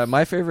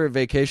 My favorite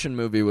vacation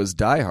movie was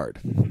Die Hard.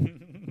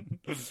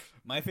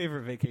 My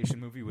favorite vacation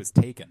movie was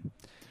Taken.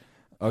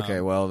 Okay,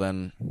 well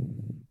then,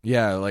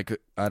 yeah, like,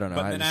 I don't know.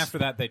 But then after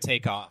that, they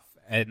take off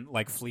and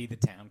like flee the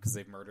town because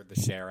they've murdered the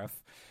sheriff,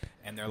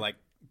 and they're like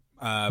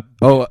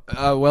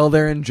While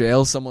they're in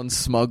jail, someone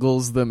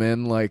smuggles them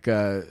in like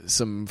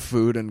some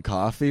food and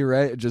coffee,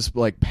 right? Just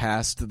like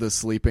past the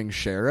sleeping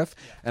sheriff.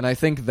 And I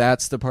think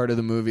that's the part of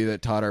the movie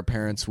that taught our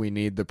parents we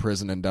need the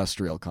prison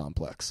industrial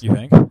complex. You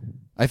think?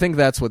 I think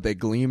that's what they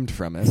gleamed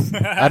from it.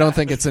 I don't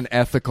think it's an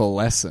ethical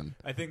lesson.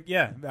 I think,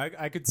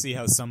 I could see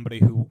how somebody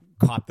who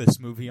caught this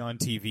movie on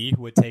TV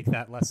would take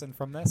that lesson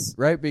from this.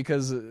 Right,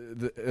 because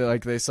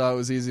like they saw it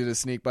was easy to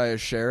sneak by a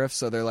sheriff,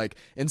 so they're like,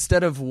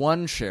 instead of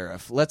one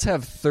sheriff, let's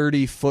have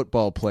 30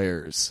 football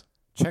players.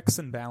 Checks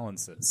and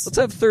balances. Let's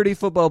have 30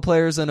 football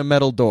players and a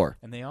metal door.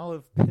 And they all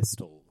have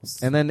pistols.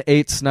 And then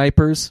 8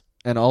 snipers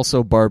and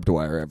also barbed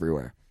wire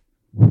everywhere.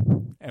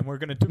 And we're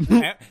gonna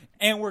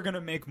we're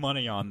gonna make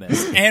money on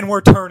this, and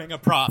we're turning a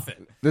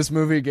profit. This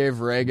movie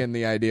gave Reagan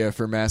the idea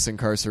for mass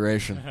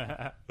incarceration.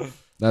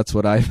 That's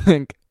what I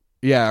think.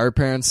 Yeah, our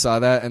parents saw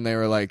that and they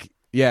were like,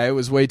 yeah, it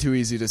was way too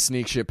easy to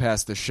sneak shit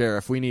past the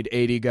sheriff. We need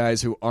 80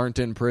 guys who aren't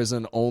in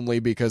prison only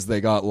because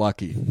they got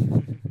lucky.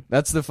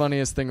 That's the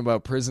funniest thing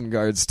about prison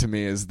guards to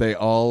me is they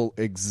all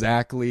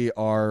exactly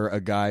are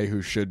a guy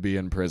who should be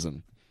in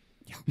prison.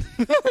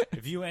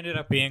 If you ended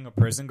up being a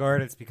prison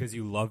guard, it's because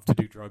you loved to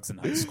do drugs in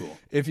high school.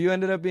 If you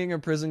ended up being a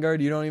prison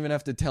guard, you don't even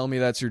have to tell me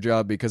that's your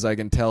job because I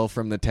can tell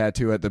from the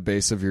tattoo at the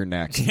base of your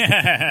neck.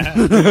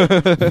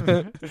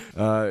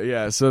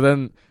 Yeah, so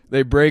then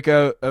they break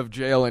out of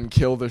jail and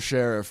kill the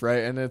sheriff,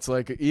 right? And it's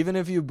like, even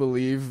if you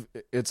believe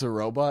it's a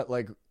robot,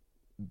 like,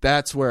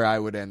 that's where I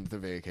would end the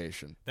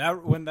vacation.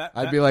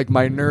 I'd be like,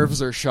 my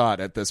nerves are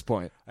shot at this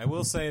point. I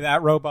will say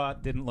that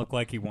robot didn't look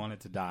like he wanted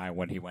to die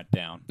when he went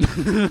down.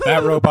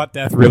 That robot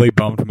death really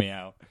bummed me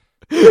out.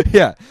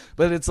 Yeah,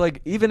 but it's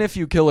like, even if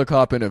you kill a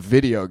cop in a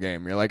video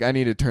game, you're like, I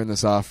need to turn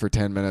this off for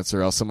 10 minutes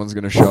or else someone's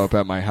going to show up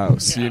at my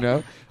house, you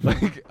know?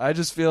 Like, I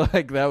just feel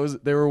like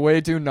they were way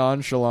too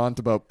nonchalant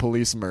about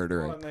police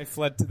murdering. Well,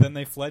 and then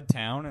they fled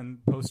town and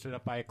posted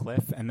up by a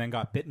cliff and then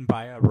got bitten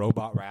by a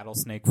robot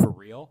rattlesnake for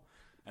real.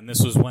 And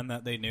this was when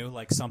that they knew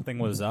like something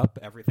was up.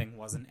 Everything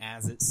wasn't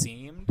as it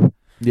seemed.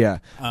 Yeah.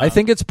 I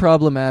think it's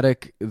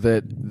problematic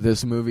that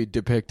this movie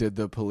depicted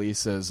the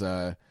police as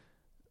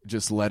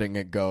just letting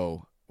it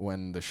go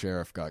when the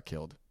sheriff got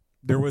killed.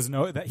 There was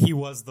that he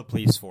was the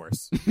police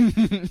force.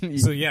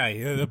 So yeah,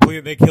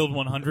 they killed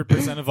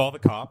 100% of all the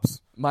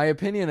cops. My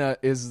opinion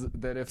is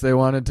that if they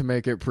wanted to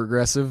make it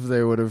progressive,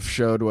 they would have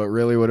showed what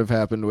really would have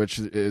happened, which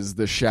is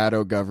the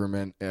shadow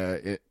government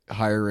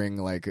hiring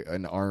like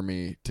an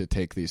army to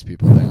take these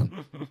people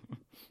down.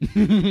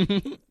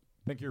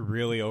 I think you're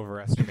really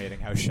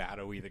overestimating how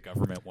shadowy the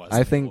government was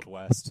in the Old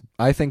West.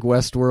 I think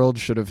Westworld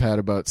should have had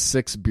about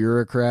 6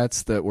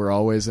 bureaucrats that were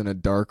always in a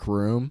dark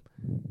room,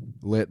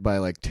 lit by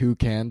like 2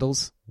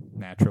 candles.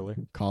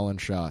 Naturally. Calling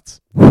shots.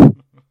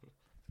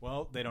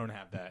 Well, they don't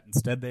have that.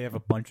 Instead, they have a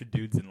bunch of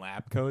dudes in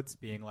lab coats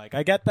being like,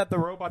 I get that the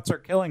robots are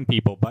killing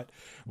people, but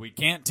we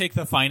can't take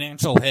the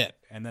financial hit.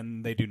 And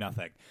then they do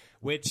nothing.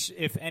 Which,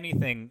 if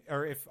anything,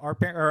 or if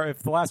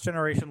the last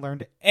generation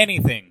learned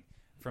anything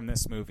from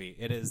this movie,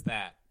 it is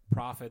that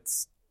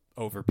profits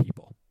over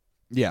people.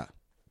 Yeah.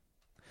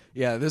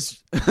 Yeah,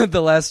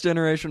 the last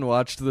generation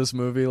watched this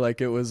movie like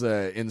it was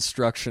a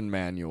instruction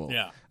manual.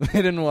 Yeah.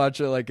 They didn't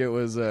watch it like it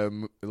was I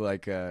don't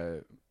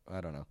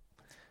know.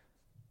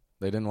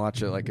 They didn't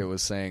watch it like it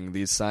was saying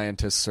these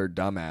scientists are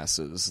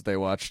dumbasses. They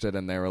watched it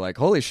and they were like,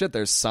 holy shit,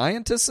 there's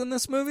scientists in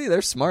this movie?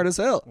 They're smart as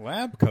hell.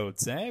 Lab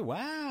coats, eh?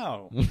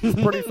 Wow.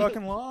 It's pretty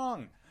fucking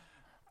long.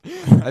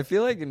 I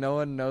feel like no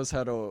one knows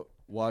how to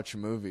watch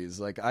movies.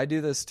 Like, I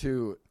do this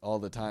too all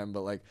the time, but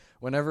like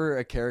whenever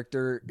a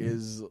character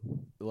is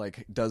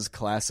like does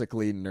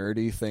classically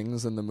nerdy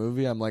things in the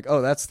movie, I'm like,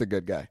 oh, that's the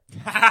good guy.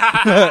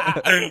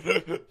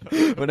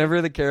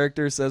 Whenever the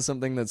character says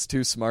something that's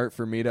too smart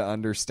for me to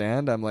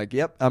understand, I'm like,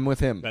 yep, I'm with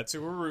him. That's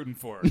who we're rooting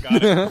for.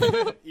 Got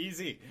it.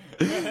 Easy.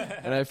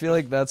 And I feel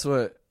like that's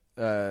what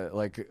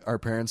like our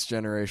parents'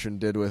 generation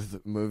did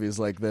with movies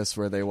like this,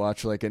 where they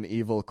watch like an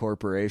evil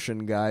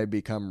corporation guy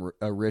become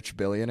a rich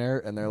billionaire,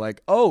 and they're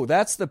like, "Oh,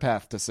 that's the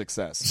path to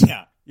success."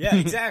 Yeah,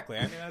 exactly.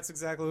 I mean, that's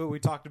exactly what we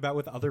talked about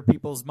with Other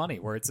People's Money,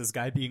 where it's this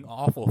guy being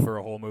awful for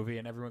a whole movie,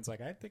 and everyone's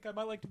like, "I think I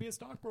might like to be a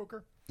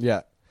stockbroker."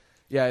 Yeah.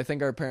 I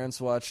think our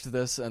parents watched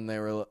this, and they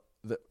were.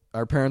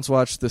 Our parents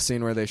watched the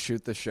scene where they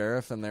shoot the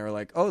sheriff, and they were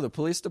like, "Oh, the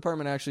police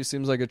department actually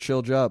seems like a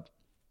chill job."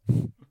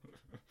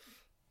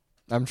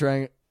 I'm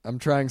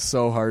trying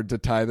so hard to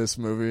tie this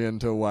movie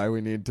into why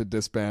we need to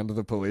disband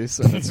the police,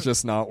 and it's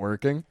just not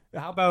working.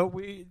 How about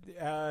we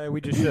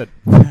just should?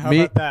 How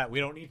about that? We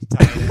don't need to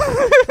tie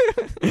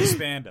it.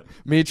 Disband them.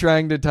 Me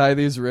trying to tie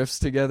these riffs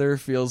together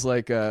feels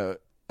like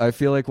I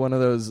feel like one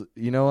of those,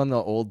 you know, on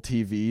the old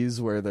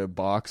TVs where the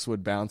box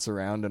would bounce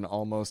around and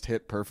almost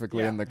hit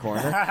perfectly in the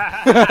corner.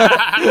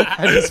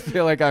 I just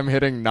feel like I'm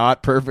hitting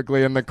not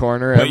perfectly in the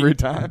corner every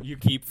time. You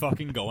keep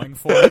fucking going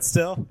for it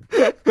still.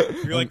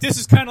 You're like, this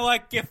is kind of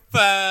like if,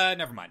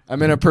 never mind.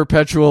 I'm in a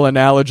perpetual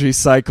analogy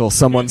cycle.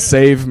 Someone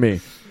save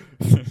me.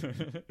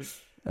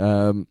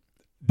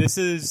 This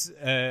is,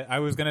 I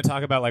was going to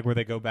talk about like where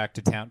they go back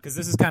to town, because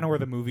this is kind of where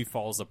the movie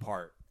falls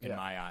apart in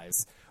my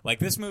eyes. Like,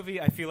 this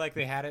movie, I feel like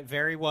they had it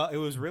very well. It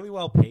was really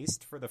well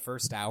paced for the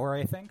first hour,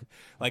 I think.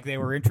 Like, they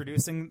were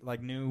introducing,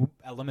 like, new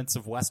elements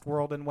of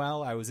Westworld and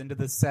well. I was into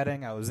this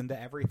setting. I was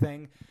into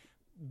everything.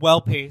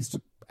 Well paced,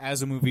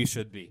 as a movie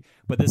should be.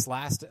 But this the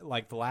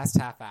last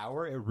half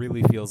hour, it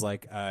really feels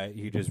like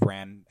you just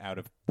ran out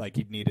of, like,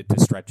 you needed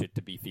to stretch it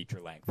to be feature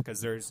length. Because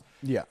there's,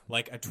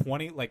 like, a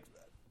 20, like,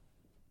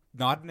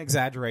 not an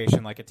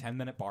exaggeration, like a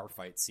 10-minute bar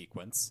fight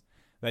sequence.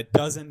 That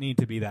doesn't need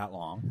to be that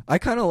long. I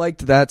kind of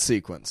liked that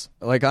sequence.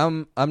 Like,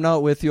 I'm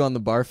not with you on the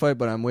bar fight,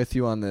 but I'm with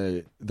you on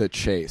the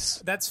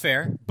chase. That's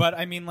fair, but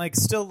I mean, like,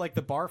 still, like,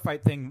 the bar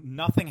fight thing,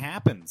 nothing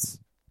happens.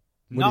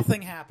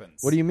 Nothing happens.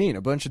 What do you mean?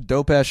 A bunch of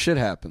dope ass shit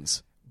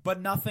happens. But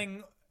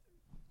nothing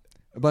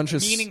A bunch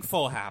of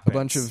meaningful happens. A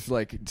bunch of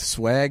like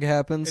swag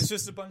happens. It's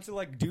just a bunch of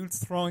like dudes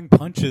throwing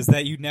punches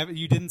that you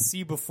didn't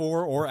see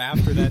before or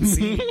after that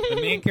scene. The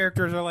main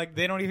characters are like,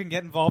 they don't even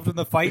get involved in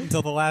the fight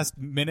until the last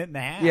minute and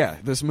a half. Yeah,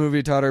 this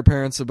movie taught our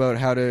parents about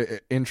how to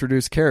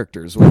introduce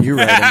characters when you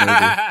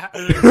write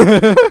a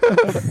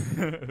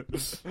movie.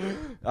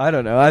 I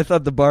don't know. I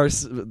thought the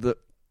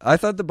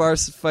bar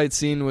fight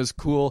scene was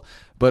cool,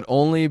 but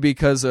only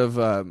because of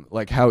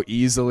like how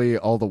easily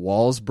all the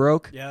walls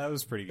broke. Yeah, that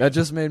was pretty good. That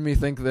just made me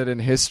think that in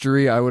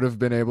history I would have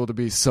been able to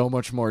be so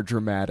much more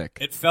dramatic.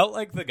 It felt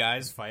like the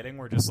guys fighting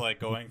were just like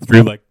going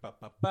through like,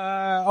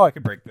 oh, I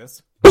can break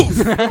this.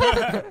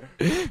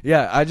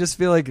 Yeah, I just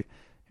feel like,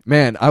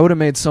 man, I would have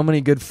made so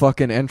many good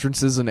fucking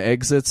entrances and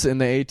exits in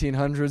the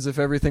 1800s if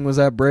everything was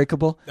that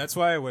breakable. That's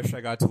why I wish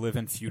I got to live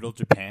in feudal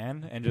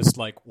Japan and just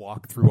like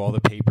walk through all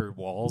the paper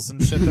walls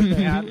and shit that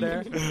they had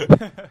there.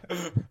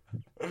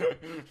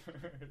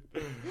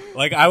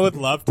 Like, I would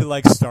love to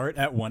like start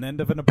at one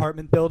end of an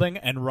apartment building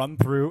and run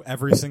through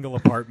every single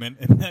apartment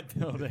in that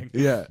building.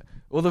 Yeah.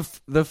 Well,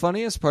 the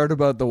funniest part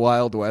about the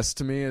Wild West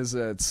to me is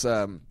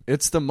that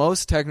it's the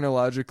most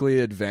technologically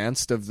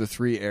advanced of the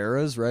three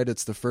eras, right?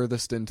 It's the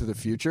furthest into the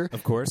future.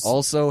 Of course.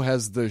 Also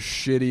has the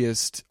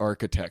shittiest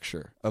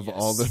architecture of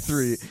all the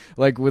three.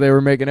 Like, they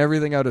were making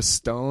everything out of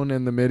stone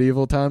in the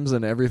medieval times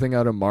and everything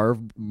out of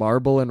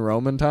marble in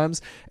Roman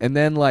times. And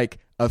then, like,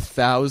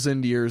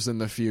 1,000 years in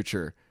the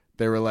future,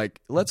 they were like,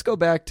 let's go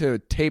back to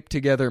taped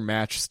together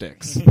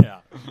matchsticks.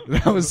 Yeah.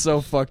 That was so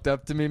fucked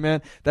up to me,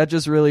 man. That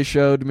just really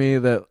showed me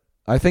that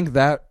I think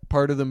that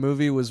part of the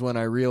movie was when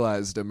I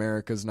realized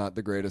America's not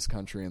the greatest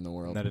country in the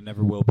world. That it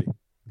never will be,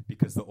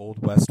 because the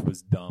Old West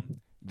was dumb.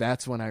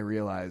 That's when I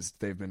realized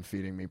they've been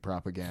feeding me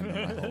propaganda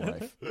my whole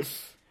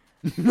life.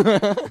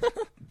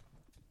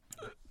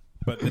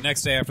 But the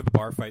next day after the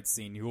bar fight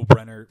scene, Yul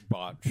Brynner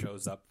Bot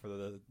shows up for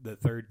the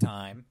third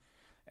time,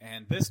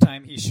 and this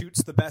time he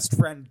shoots the best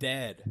friend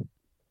dead.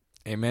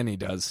 Amen, he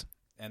does.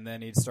 And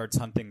then he starts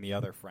hunting the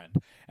other friend.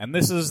 And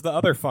this is the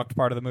other fucked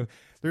part of the movie.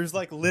 There's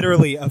like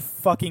literally a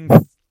fucking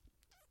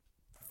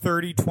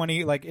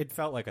 20, like it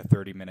felt like a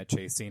 30-minute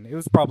chase scene. It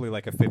was probably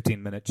like a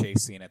 15-minute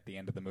chase scene at the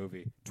end of the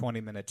movie.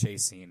 20-minute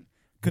chase scene,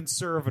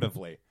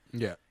 conservatively.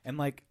 Yeah. And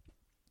like,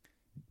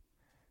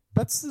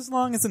 that's as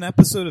long as an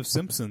episode of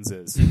Simpsons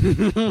is.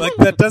 Like,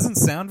 that doesn't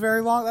sound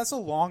very long. That's a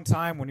long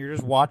time when you're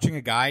just watching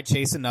a guy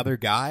chase another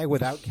guy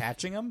without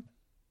catching him.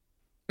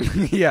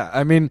 Yeah,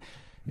 I mean,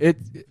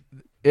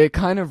 it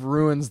kind of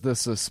ruins the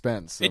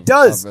suspense. It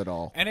does. Of it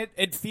all. And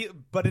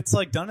but it's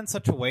like done in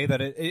such a way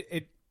that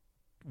it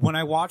when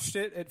I watched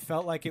it, it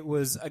felt like it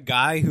was a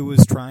guy who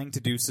was trying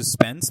to do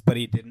suspense, but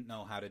he didn't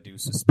know how to do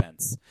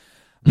suspense.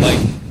 Like,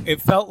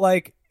 it felt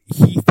like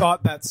he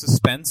thought that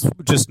suspense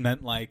just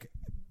meant like,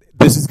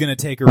 this is going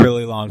to take a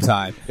really long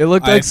time. It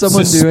looked like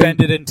someone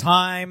suspended in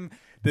time.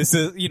 This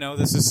is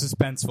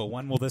suspenseful.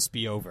 When will this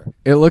be over?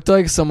 It looked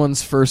like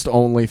someone's first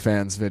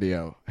OnlyFans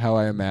video, how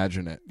I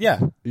imagine it. Yeah.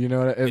 You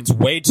know what? It's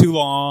way too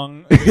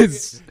long.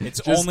 It's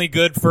only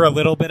good for a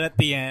little bit at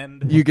the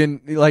end. You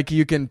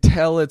can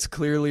tell it's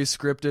clearly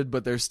scripted,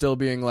 but they're still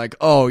being like,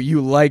 "Oh,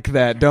 you like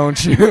that,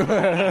 don't you?"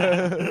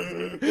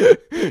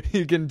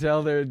 You can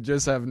tell they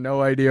just have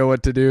no idea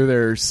what to do.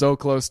 They're so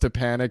close to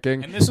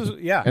panicking. And this is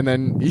And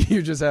then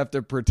you just have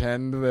to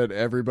pretend that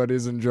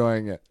everybody's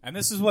enjoying it. And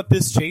this is what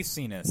this chase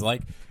scene is.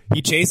 Like,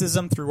 he chases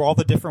them through all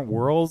the different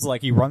worlds.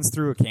 Like, he runs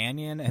through a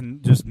canyon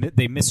and just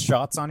they miss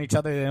shots on each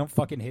other. They don't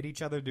fucking hit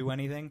each other, do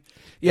anything.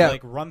 Yeah. They,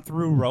 like, run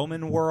through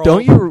Roman world.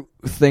 Don't you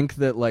think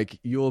that, like,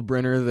 Yul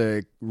Brynner,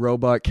 the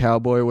robot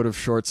cowboy, would have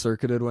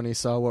short-circuited when he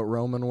saw what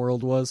Roman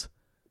world was?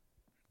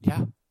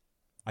 Yeah.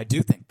 I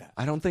do think that.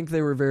 I don't think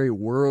they were very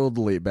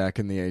worldly back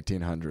in the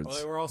 1800s. Well,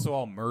 they were also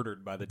all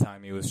murdered by the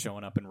time he was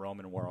showing up in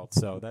Roman world,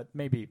 so that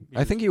maybe...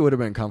 I think he would have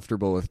been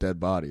comfortable with dead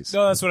bodies.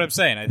 No, that's what I'm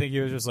saying. I think he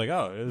was just like,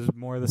 oh, it was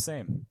more of the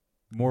same.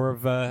 More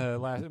of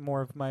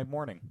my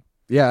morning.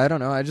 Yeah, I don't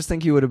know. I just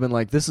think he would have been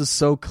like, this is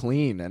so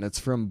clean, and it's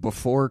from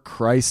before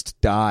Christ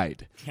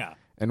died. Yeah.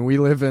 And we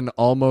live in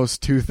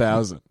almost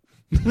 2000.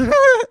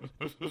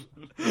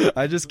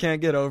 I just can't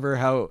get over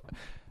how...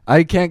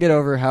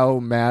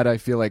 mad I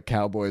feel like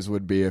cowboys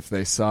would be if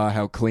they saw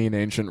how clean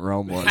ancient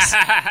Rome was.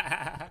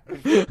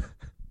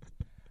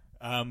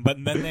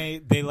 But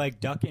then they like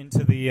duck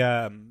into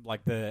the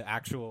like the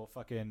actual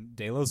fucking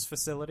Delos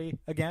facility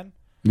again.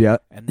 Yeah.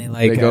 And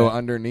they go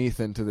underneath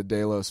into the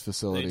Delos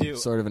facility. They do.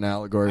 Sort of an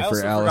allegory I for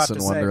also Alice forgot in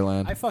to say,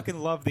 Wonderland. I fucking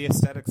love the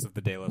aesthetics of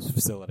the Delos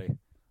facility.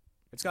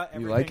 It's got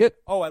everything. You like it?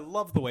 Oh, I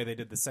love the way they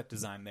did the set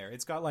design there.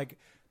 It's got like,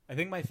 I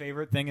think my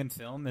favorite thing in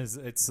film is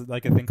it's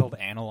like a thing called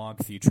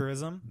analog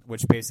futurism,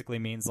 which basically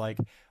means like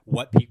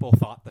what people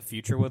thought the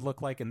future would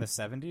look like in the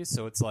 70s.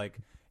 So it's like,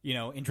 you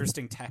know,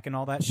 interesting tech and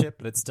all that shit,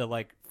 but it's still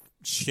like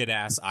shit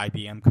ass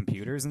IBM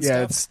computers and stuff.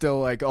 Yeah, it's still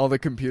like all the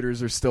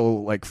computers are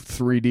still like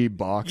 3D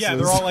boxes. Yeah,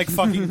 they're all like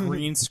fucking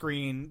green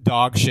screen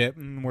dog shit,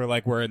 and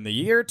we're in the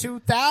year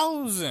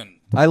 2000.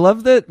 I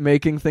love that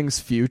making things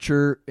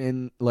future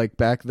in like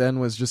back then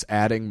was just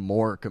adding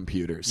more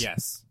computers.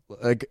 Yes.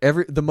 Like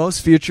the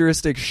most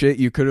futuristic shit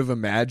you could have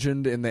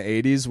imagined in the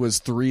 80s was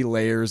 3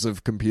 layers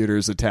of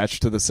computers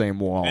attached to the same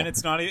wall. And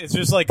it's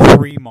just like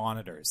 3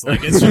 monitors.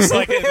 Like it's just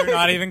like they're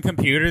not even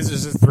computers,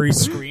 it's just 3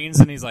 screens,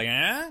 and he's like,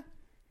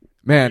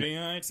 Man, pretty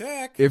high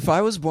tech. if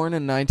I was born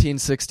in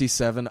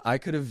 1967, I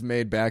could have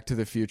made Back to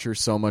the Future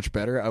so much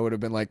better. I would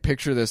have been like,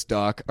 picture this,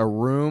 Doc, a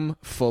room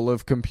full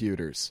of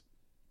computers.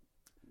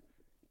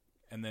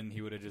 And then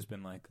he would have just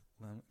been like,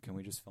 well, can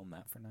we just film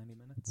that for 90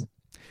 minutes?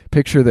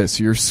 Picture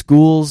this, your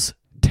school's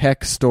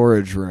tech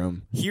storage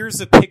room Here's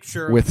a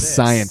picture with of this.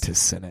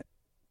 scientists in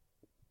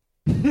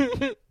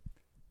it.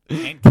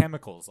 And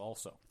chemicals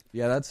also.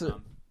 Yeah,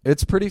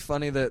 it's pretty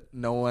funny that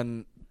no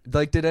one...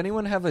 Like, did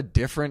anyone have a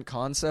different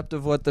concept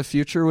of what the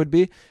future would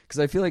be? Because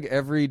I feel like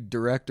every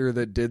director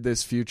that did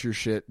this future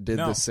shit did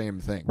the same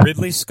thing.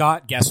 Ridley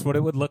Scott guessed what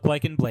it would look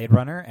like in Blade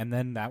Runner, and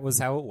then that was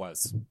how it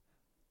was.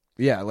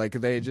 Yeah, like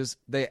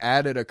they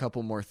added a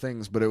couple more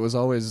things, but it was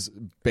always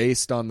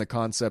based on the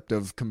concept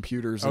of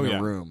computers in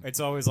a room.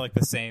 It's always like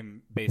the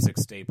same basic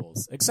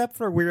staples, except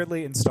for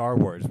weirdly in Star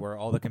Wars, where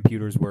all the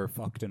computers were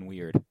fucked and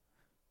weird,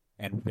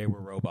 and they were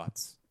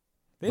robots.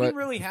 They didn't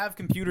really have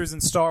computers in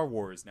Star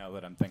Wars, now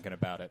that I'm thinking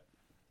about it.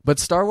 But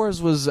Star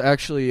Wars was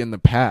actually in the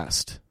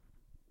past.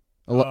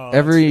 fair.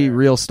 Every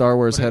real Star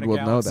Wars head will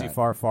know that.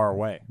 Far, far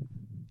away.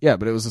 Yeah,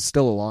 but it was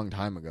still a long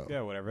time ago.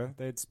 Yeah, whatever.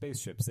 They had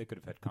spaceships. They could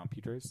have had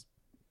computers.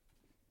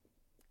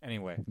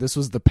 Anyway. This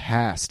was the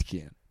past,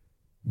 Kian.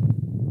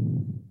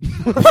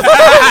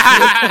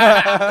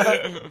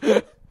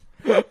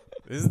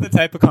 This is the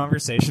type of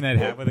conversation I'd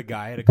have with a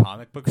guy at a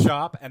comic book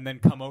shop and then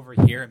come over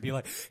here and be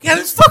like, yeah,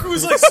 this fucker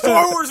was like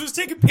Star Wars was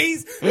taking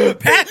place in the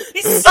past.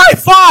 It's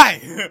sci-fi!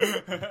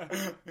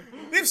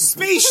 They have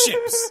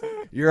spaceships!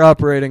 You're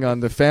operating on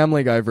the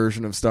Family Guy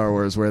version of Star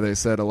Wars where they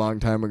said a long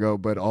time ago,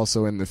 but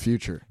also in the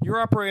future. You're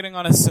operating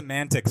on a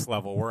semantics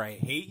level where I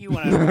hate you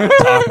and I don't want to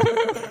talk to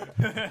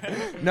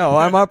you. No,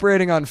 I'm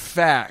operating on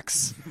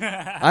facts.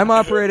 I'm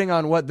operating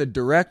on what the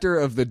director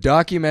of the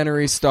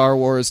documentary Star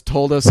Wars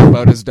told us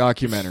about his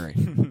documentary.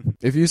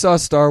 If you saw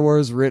Star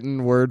Wars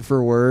written word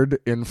for word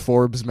in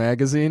Forbes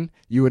magazine,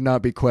 you would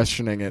not be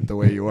questioning it the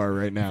way you are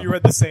right now. You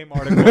read the same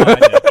article I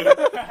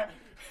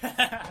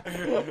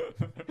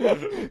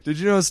did. Did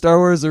you know Star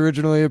Wars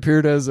originally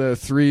appeared as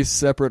 3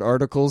 separate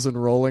articles in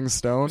Rolling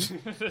Stone?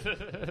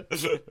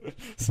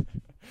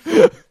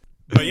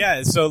 But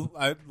yeah, so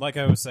like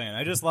I was saying,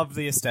 I just love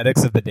the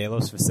aesthetics of the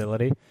Delos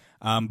facility.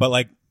 But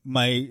like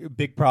my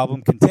big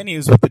problem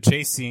continues with the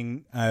chase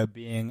scene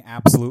being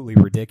absolutely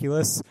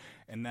ridiculous,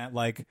 and that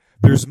like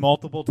there's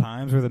multiple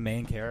times where the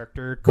main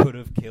character could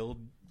have killed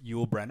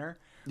Yul Brynner.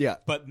 Yeah.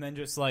 But then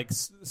just like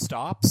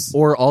stops.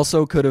 Or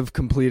also could have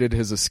completed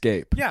his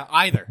escape. Yeah,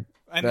 either.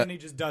 And then he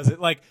just does it.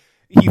 Like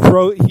he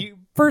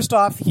first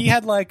off, he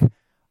had like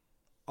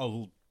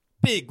a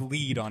big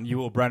lead on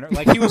Yul Brynner.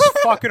 Like he was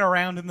fucking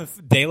around in the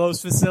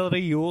Delos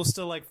facility. Yul's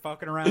still like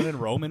fucking around in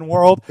Roman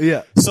world.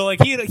 Yeah. So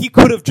like he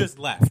could have just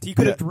left. He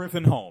could have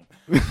driven home.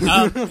 He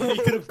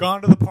could have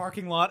gone to the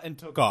parking lot and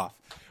took off.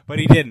 But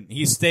he didn't.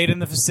 He stayed in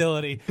the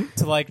facility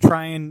to like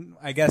try and,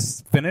 I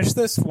guess, finish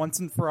this once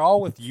and for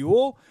all with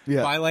Yul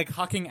by like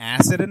hucking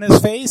acid in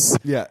his face.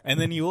 Yeah. And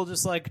then Yul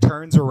just like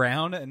turns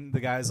around and the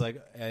guy's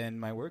like, and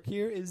my work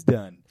here is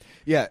done.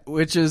 Yeah,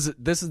 this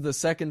is the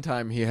second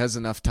time he has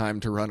enough time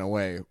to run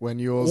away when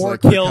Yul's Or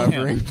like kill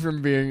recovering him.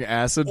 from being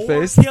acid Or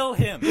faced. kill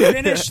him.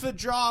 Finish the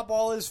job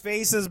while his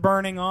face is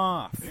burning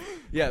off.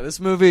 Yeah, this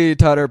movie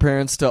taught our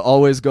parents to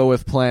always go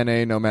with plan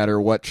A no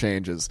matter what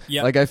changes.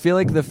 Yep. Like I feel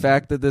like the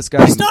fact that this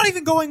guy He's not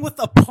even going with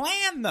a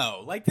plan,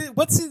 though. Like,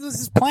 what's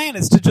his plan?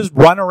 Is to just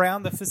run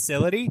around the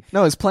facility?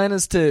 No, his plan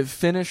is to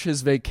finish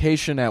his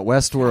vacation at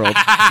Westworld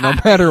no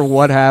matter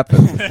what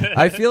happens.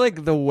 I feel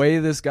like the way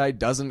this guy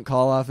doesn't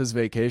call off his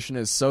vacation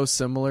is so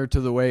similar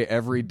to the way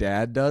every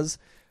dad does.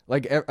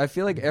 Like, I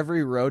feel like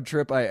every road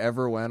trip I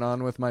ever went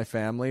on with my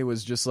family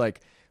was just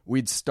like,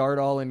 we'd start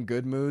all in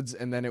good moods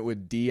and then it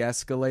would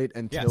de-escalate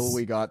until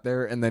we got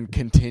there and then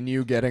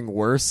continue getting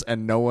worse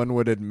and no one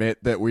would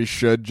admit that we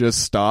should just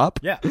stop.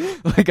 Yeah.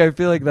 Like, I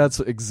feel like that's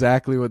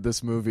exactly what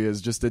this movie is.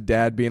 Just a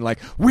dad being like,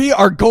 we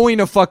are going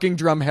to fucking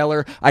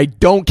Drumheller. I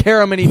don't care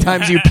how many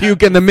times you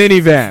puke in the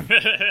minivan.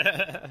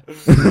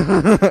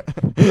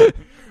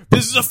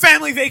 This is a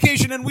family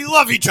vacation and we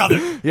love each other.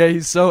 Yeah,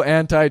 he's so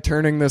anti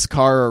turning this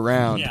car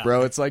around, Yeah.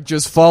 bro. It's like,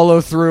 just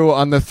follow through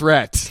on the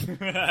threat.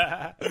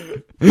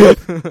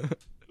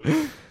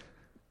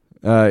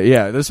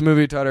 Yeah, this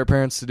movie taught our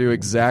parents to do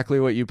exactly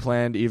what you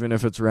planned, even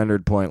if it's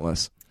rendered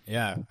pointless.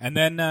 Yeah, and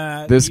then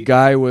This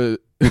guy was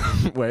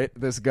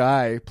this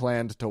guy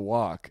planned to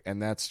walk,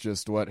 and that's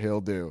just what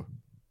he'll do.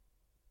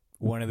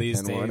 one of these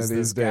And days, one of this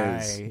these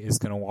days. guy is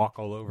gonna walk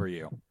all over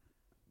you.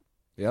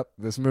 Yep,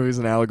 this movie's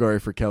an allegory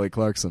for Kelly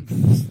Clarkson.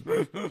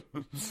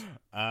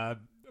 But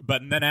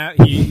then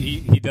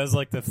he does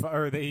like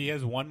he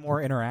has one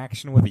more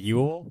interaction with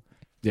Yule.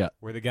 Yeah.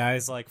 Where the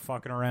guy's like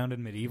fucking around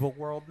in medieval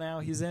world now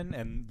he's in,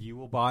 and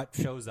Yulebot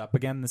shows up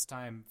again, this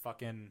time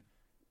fucking...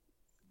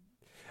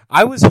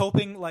 I was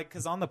hoping, like,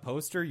 because on the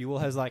poster, Yule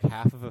has like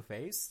half of a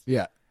face.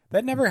 Yeah.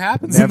 That never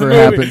happens Never in the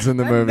movie. happens in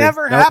the That movie.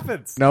 never Nope.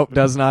 happens. Nope,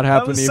 does not That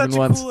happen was even such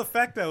once. a cool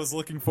effect I was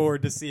looking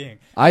forward to seeing.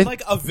 I-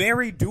 Like a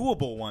very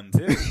doable one,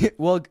 too.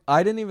 Well,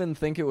 I didn't even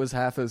think it was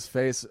half his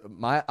face.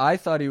 I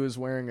thought he was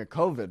wearing a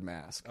COVID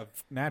mask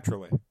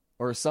Naturally.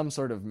 or some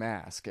sort of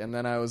mask, and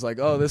then I was like,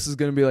 "Oh, this is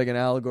going to be like an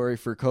allegory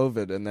for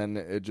COVID," and then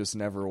it just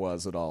never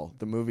was at all.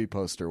 The movie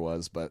poster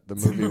was, but the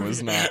movie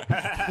was not.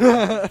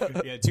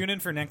 Yeah, tune in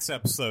for next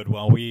episode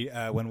while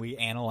when we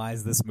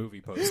analyze this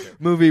movie poster.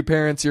 Movie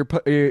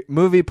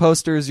movie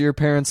posters your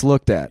parents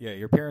looked at. Yeah,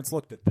 your parents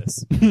looked at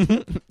this.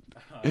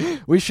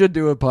 We should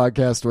do a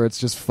podcast where it's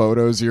just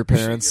photos your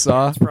parents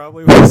saw. Parents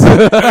probably was.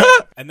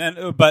 And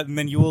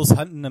then Yule's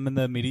hunting them in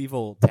the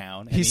medieval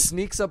town. And He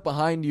sneaks up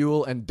behind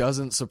Yule and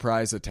doesn't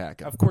surprise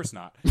attack him. of course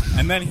not.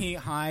 And then he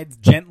hides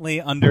gently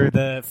under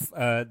the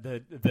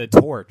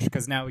torch,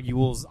 because now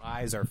Yule's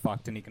eyes are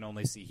fucked and he can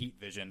only see heat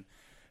vision.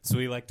 So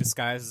he like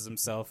disguises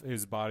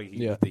his body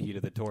heat with the heat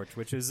of the torch,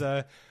 which is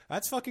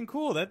that's fucking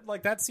cool.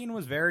 That scene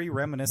was very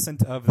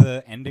reminiscent of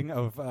the ending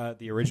of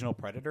the original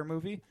Predator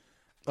movie.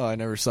 Oh, I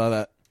never saw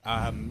that.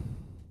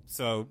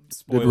 So Did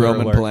spoiler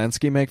Roman alert.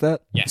 Polanski make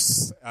that?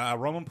 Yes.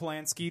 Roman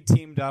Polanski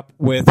teamed up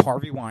with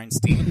Harvey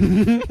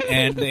Weinstein,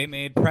 and they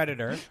made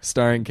Predator,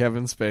 Starring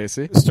Kevin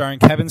Spacey. starring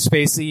Kevin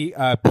Spacey,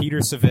 Peter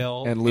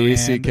Seville, And Louis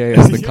C.K.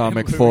 as the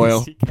comic Louis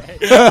foil.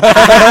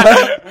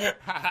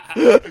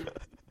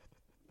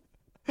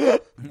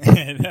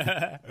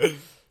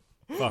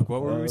 Fuck,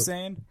 what were we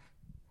saying?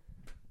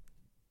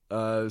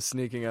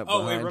 Sneaking up Oh,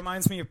 behind. it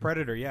reminds me of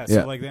Predator, yeah.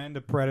 Yeah. So, like, the end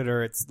of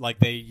Predator, it's like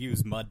they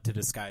use mud to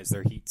disguise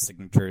their heat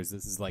signatures.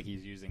 This is like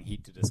he's using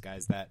heat to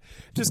disguise that.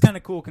 Just kind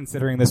of cool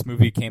considering this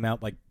movie came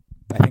out, like,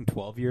 I think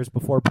 12 years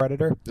before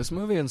Predator. This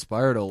movie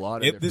inspired a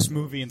lot of This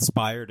movie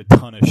inspired a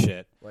ton of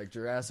shit. like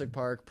Jurassic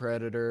Park,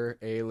 Predator,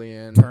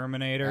 Alien,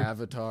 Terminator.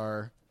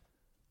 Avatar,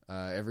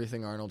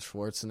 everything Arnold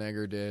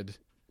Schwarzenegger did.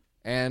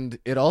 And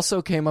it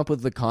also came up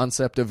with the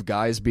concept of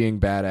guys being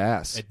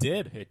badass. It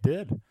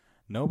did.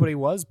 Nobody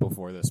was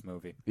before this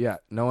movie. Yeah,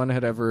 no one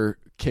had ever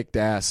kicked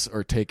ass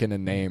or taken a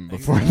name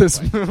before this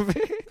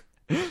movie.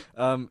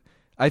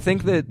 I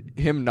think that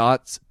him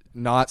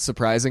not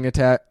surprising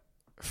attack.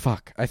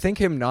 Fuck. I think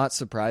him not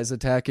surprise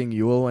attacking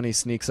Yule when he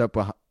sneaks up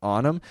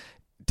on him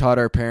taught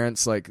our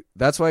parents, like,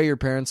 that's why your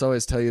parents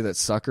always tell you that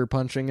sucker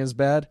punching is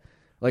bad.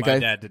 Like, My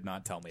dad did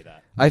not tell me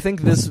that. I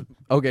think this.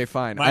 Okay,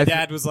 fine. My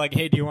dad was like,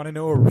 "Hey, do you want to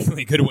know a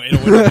really good way to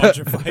win a bunch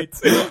of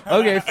fights?"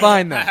 Okay,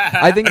 fine then.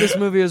 I think this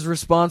movie is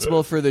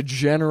responsible for the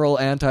general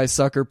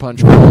anti-sucker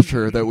punch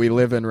culture that we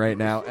live in right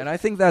now, and I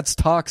think that's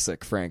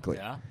toxic, frankly.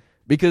 Yeah.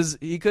 Because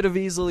he could have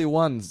easily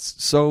won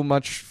so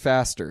much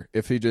faster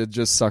if he did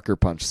just sucker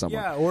punch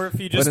someone. Yeah, or if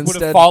he just would have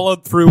instead-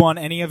 followed through on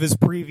any of his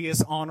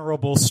previous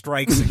honorable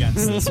strikes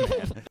against this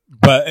man.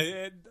 But,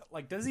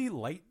 like, does he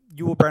light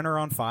Yul Brynner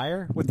on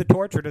fire with the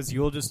torch, or does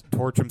Yul just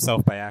torch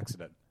himself by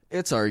accident?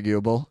 It's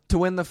arguable. To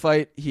win the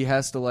fight, he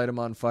has to light him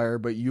on fire,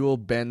 but Yule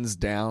bends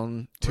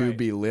down to Right.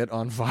 be lit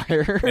on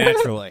fire.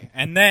 Naturally.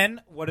 And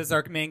then, what does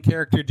our main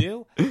character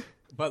do?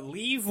 But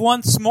leave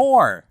once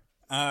more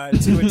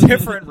to a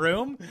different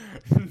room.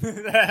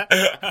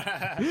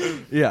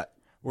 Yeah.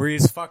 Where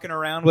he's fucking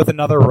around with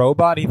another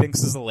robot he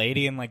thinks is a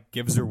lady and, like,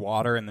 gives her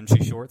water, and then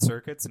she short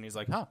circuits, and he's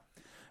like, huh.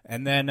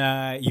 And then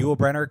Yul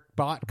Brynner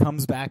bot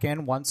comes back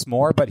in once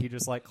more, but he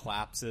just, like,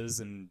 collapses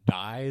and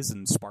dies,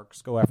 and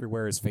sparks go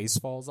everywhere. His face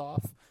falls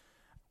off.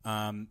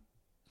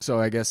 So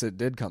I guess it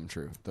did come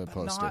true, the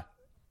poster. Not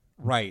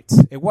right.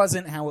 It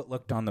wasn't how it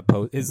looked on the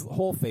post. His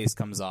whole face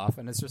comes off,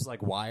 and it's just,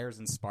 like, wires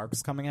and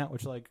sparks coming out,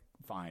 which, like,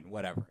 fine,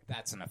 whatever.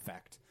 That's an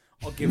effect.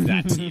 I'll give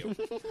that to you.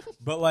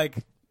 But, like,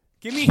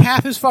 give me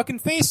half his fucking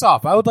face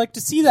off. I would like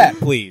to see that,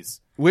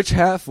 please. Which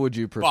half would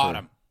you prefer?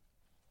 Bottom.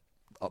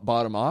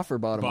 Bottom off or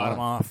bottom Bottom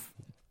on? off.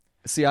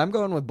 See, I'm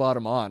going with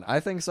bottom on.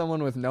 I think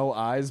someone with no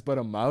eyes but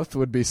a mouth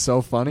would be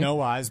so funny. No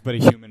eyes, but a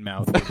human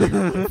mouth would be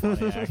really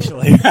funny,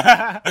 actually.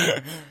 Now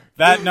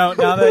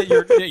that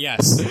you're...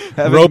 Yes.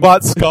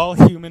 Robot skull,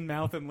 human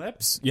mouth, and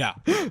lips? Yeah.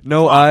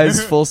 No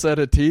eyes, full set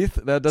of teeth.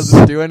 That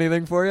doesn't do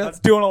anything for you? That's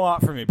doing a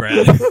lot for me,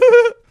 Brad.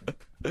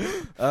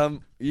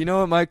 You know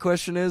what my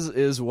question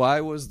is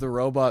why was the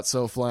robot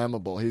so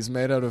flammable? He's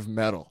made out of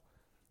metal.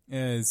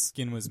 His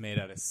skin was made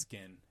out of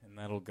skin. And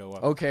that'll go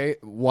up. Okay,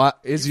 what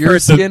is You've your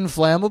heard the- skin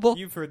flammable?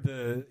 You've heard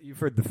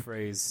the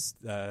phrase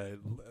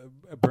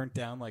burnt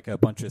down like a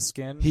bunch of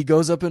skin. He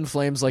goes up in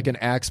flames like an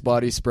Axe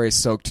body spray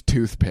soaked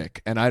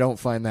toothpick, and I don't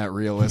find that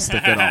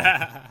realistic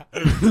at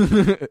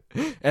all.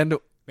 And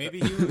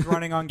Maybe he was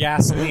running on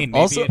gasoline. Maybe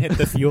Also- it hit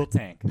the fuel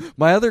tank.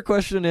 my other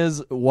question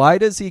is, why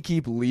does he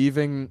keep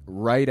leaving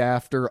right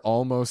after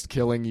almost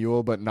killing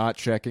Yule but not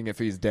checking if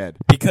he's dead?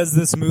 Because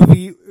this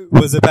movie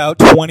was about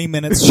 20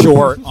 minutes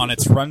short on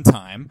its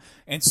runtime,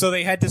 and so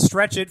they had to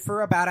stretch it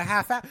for about a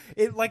half hour.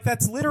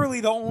 That's literally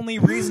the only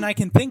reason I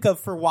can think of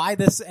for why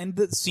this end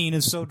scene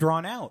is so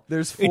drawn out.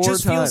 There's It 4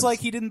 just times. feels like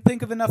he didn't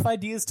think of enough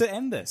ideas to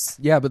end this.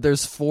 Yeah, but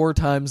there's 4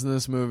 times in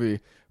this movie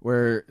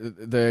where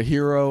the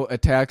hero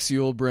attacks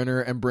Yul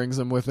Brynner and brings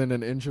him within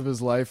an inch of his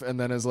life, and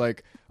then is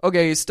like,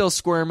 okay, he's still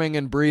squirming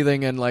and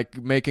breathing and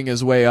like making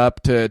his way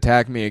up to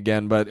attack me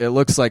again, but it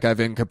looks like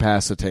I've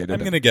incapacitated I'm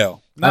him. going to go.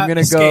 I'm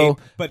going to go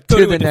but go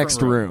to a the different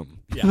next room.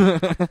 Yeah.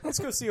 Let's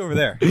go see over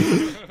there.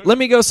 Let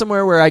me go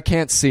somewhere where I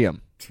can't see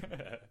him.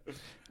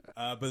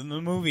 But the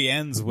movie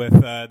ends with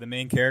the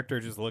main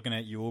character just looking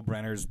at Yul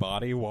Brynner's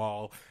body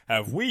while,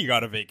 have we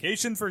got a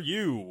vacation for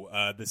you?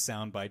 The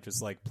soundbite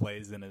just like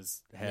plays in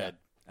his head,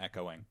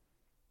 echoing.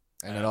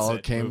 And it That's all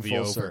it. came Movie full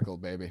over. circle,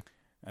 baby.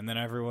 And then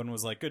everyone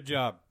was like, good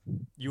job.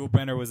 Yul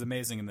Brynner was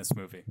amazing in this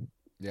movie.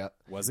 Yeah.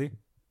 Was he?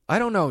 I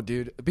don't know,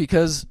 dude,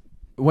 because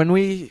when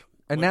we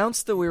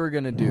announced that we were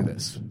going to do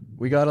this,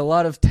 we got a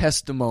lot of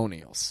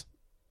testimonials.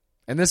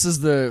 And this is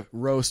the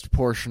roast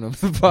portion of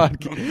the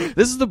podcast.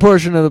 This is the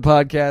portion of the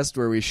podcast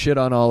where we shit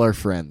on all our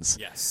friends.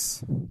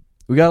 Yes.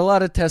 We got a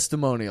lot of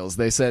testimonials.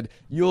 They said,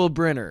 Yul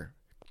Brynner,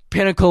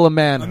 pinnacle of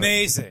manhood.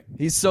 Amazing.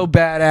 He's so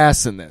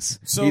badass in this.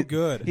 So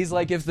good. He's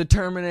like if the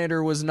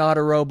Terminator was not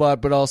a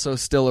robot, but also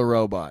still a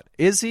robot.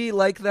 Is he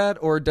like that,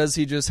 or does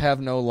he just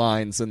have no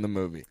lines in the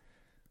movie?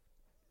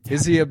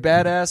 Is he a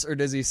badass, or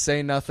does he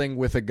say nothing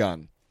with a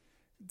gun?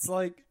 It's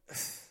like...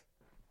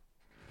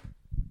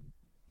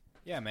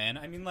 Yeah, man.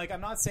 I mean, I'm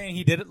not saying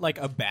he did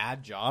a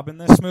bad job in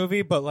this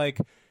movie, but,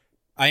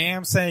 I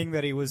am saying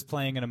that he was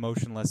playing an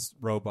emotionless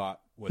robot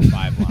with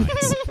 5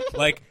 lines.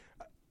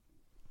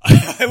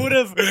 I would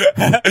have...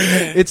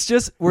 It's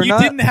just, He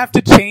didn't have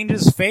to change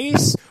his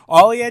face.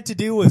 All he had to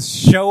do was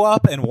show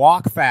up and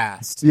walk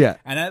fast. Yeah.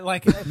 And,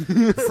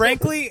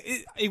 frankly,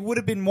 it would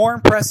have been more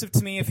impressive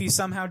to me if he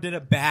somehow did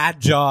a bad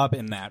job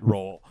in that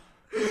role.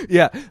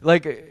 Yeah,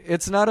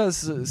 it's not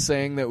us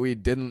saying that we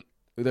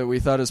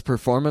thought his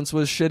performance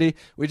was shitty.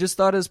 We just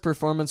thought his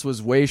performance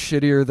was way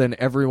shittier than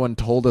everyone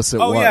told us it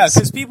was. Oh, yeah,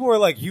 because people were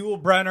like,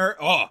 Yul Brynner,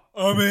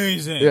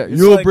 amazing. Yeah,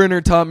 It's Yul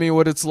Brynner taught me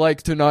what it's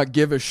like to not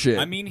give a shit.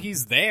 I mean,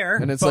 he's there.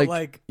 and it's but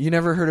like, you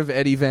never heard of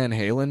Eddie Van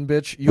Halen,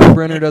 bitch? Yul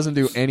Brynner doesn't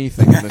do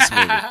anything in this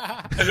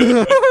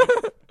movie.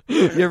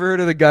 You ever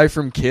heard of the guy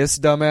from Kiss,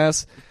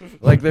 dumbass?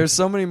 There's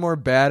so many more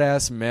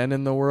badass men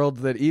in the world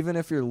that even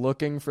if you're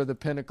looking for the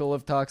pinnacle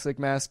of toxic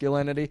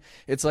masculinity,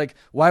 it's like,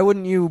 why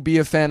wouldn't you be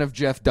a fan of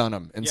Jeff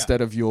Dunham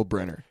instead of Yul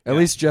Brynner? At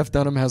least Jeff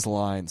Dunham has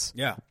lines.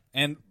 Yeah.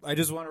 And I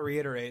just want to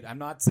reiterate, I'm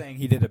not saying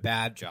he did a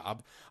bad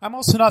job. I'm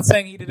also not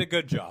saying he did a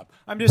good job.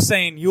 I'm just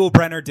saying Yul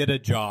Brynner did a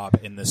job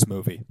in this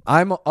movie.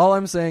 All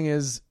I'm saying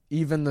is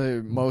even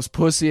the most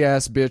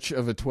pussy-ass bitch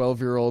of a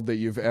 12-year-old that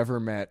you've ever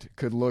met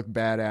could look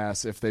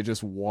badass if they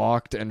just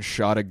walked and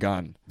shot a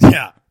gun.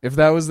 Yeah. If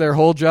that was their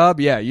whole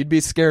job, yeah, you'd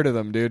be scared of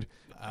them, dude.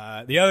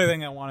 The other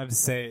thing I wanted to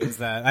say is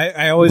that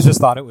I always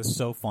just thought it was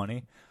so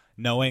funny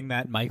knowing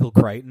that Michael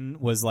Crichton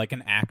was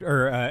an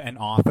actor, an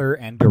author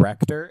and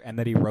director, and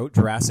that he wrote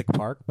Jurassic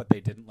Park, but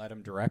they didn't let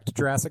him direct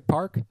Jurassic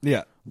Park.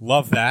 Yeah.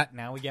 Love that.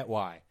 Now we get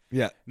why.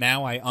 Yeah.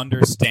 Now I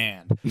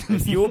understand.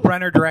 If Yul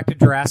Brynner directed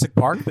Jurassic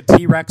Park, the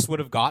T-Rex would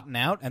have gotten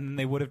out, and then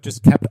they would have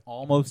just kept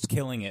almost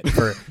killing it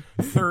for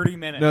 30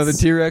 minutes. No, the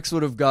T-Rex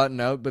would have gotten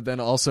out, but then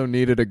also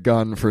needed a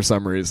gun for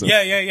some reason.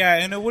 Yeah,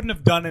 and it wouldn't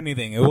have done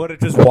anything. It would have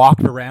just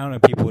walked around,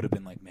 and people would have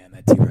been like, man,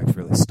 that T-Rex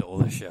really stole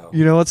the show.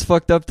 You know what's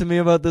fucked up to me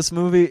about this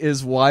movie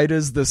is why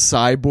does the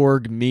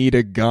cyborg need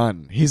a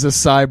gun? He's a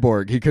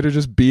cyborg. He could have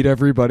just beat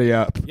everybody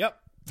up. Yep.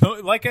 So,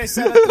 like I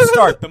said at the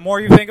start, the more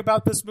you think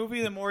about this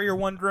movie, the more you're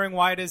wondering,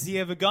 why does he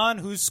have a gun?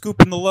 Who's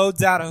scooping the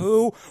loads out of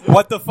who?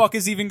 What the fuck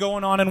is even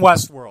going on in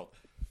Westworld?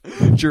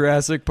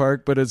 Jurassic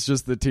Park, but it's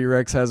just the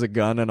T-Rex has a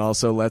gun and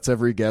also lets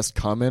every guest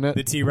come in it.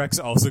 The T-Rex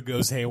also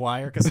goes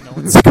haywire because no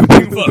one's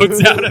scooping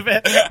loads out of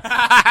it.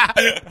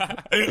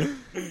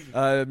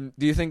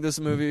 Do you think this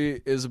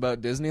movie is about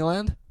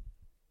Disneyland?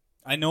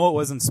 I know it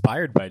was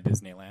inspired by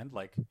Disneyland.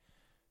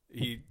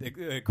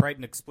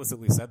 Crichton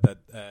explicitly said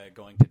that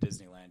going to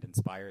Disneyland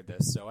inspired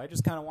this. So I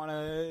just kind of want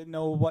to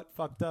know what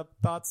fucked up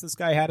thoughts this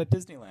guy had at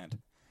Disneyland.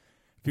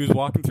 If he was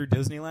walking through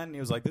Disneyland and he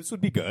was like, this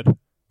would be good.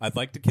 I'd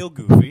like to kill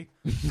Goofy.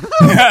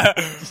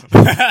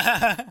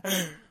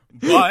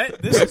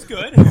 But this is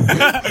good.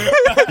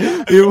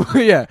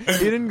 Yeah,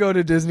 he didn't go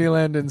to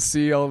Disneyland and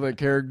see all the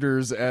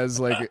characters as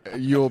like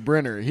Yul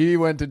Brynner. He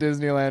went to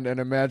Disneyland and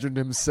imagined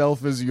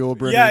himself as Yul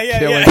Brynner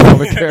killing all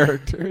the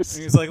characters.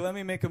 And he's like, let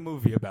me make a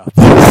movie about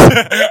this.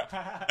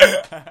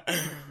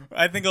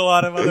 I think a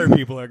lot of other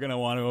people are going to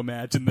want to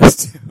imagine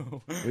this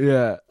too.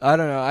 Yeah, I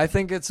don't know. I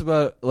think it's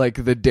about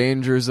like the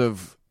dangers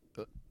of...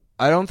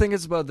 I don't think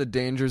it's about the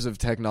dangers of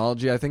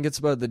technology. I think it's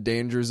about the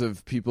dangers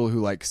of people who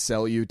like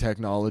sell you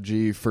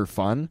technology for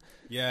fun.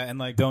 Yeah, and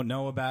like don't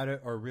know about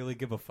it or really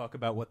give a fuck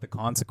about what the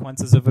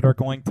consequences of it are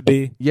going to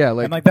be. Yeah,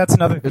 and like that's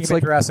another theme it's in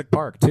like Jurassic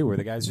Park too, where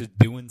the guy's just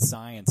doing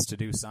science to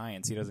do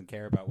science. He doesn't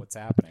care about what's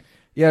happening.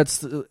 Yeah, it's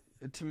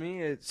to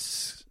me it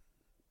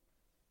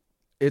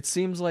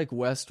seems like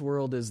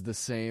Westworld is the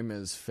same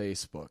as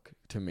Facebook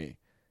to me.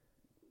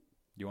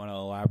 You want to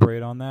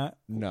elaborate on that?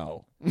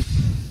 No.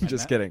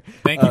 Just kidding.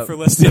 Thank you for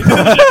listening.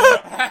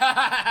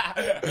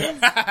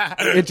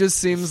 It just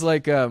seems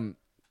like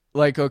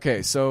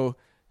okay, so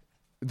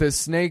the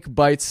snake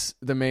bites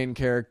the main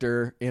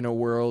character in a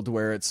world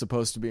where it's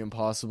supposed to be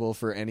impossible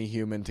for any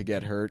human to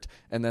get hurt,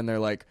 and then they're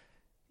like,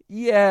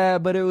 yeah,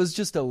 but it was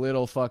just a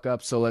little fuck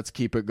up, so let's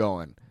keep it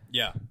going.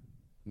 Yeah.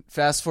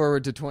 Fast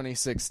forward to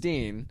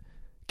 2016,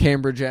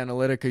 Cambridge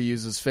Analytica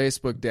uses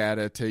Facebook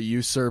data to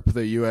usurp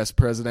the U.S.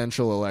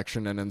 presidential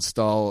election and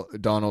install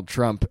Donald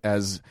Trump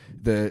as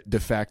the de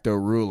facto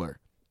ruler.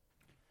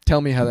 Tell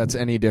me how that's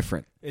any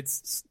different.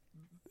 It's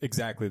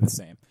exactly the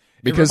same.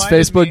 Because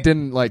Facebook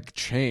didn't like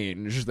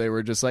change. They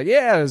were just like,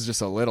 yeah, it was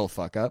just a little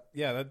fuck up.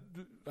 Yeah,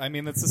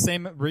 that's the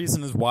same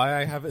reason as why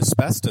I have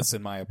asbestos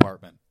in my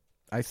apartment.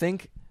 I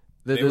think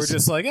that they were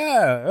just like,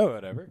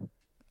 whatever.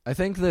 I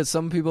think that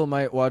some people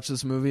might watch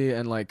this movie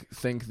and like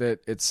think that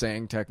it's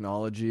saying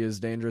technology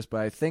is dangerous,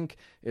 but I think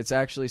it's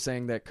actually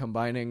saying that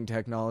combining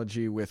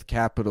technology with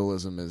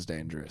capitalism is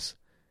dangerous.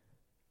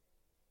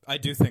 I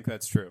do think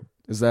that's true.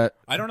 Is that...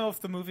 I don't know if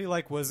the movie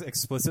like was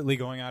explicitly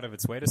going out of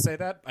its way to say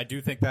that. I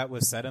do think that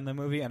was said in the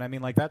movie, and I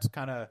mean like that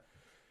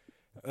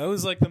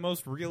was like the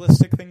most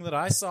realistic thing that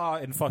I saw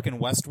in fucking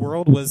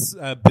Westworld was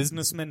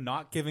businessmen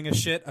not giving a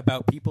shit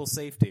about people's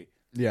safety.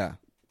 Yeah.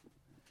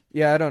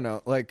 Yeah, I don't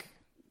know. Like...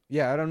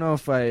 Yeah, I don't know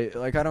if I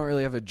don't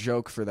really have a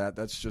joke for that.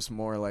 That's just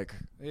more like...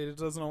 It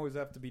doesn't always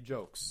have to be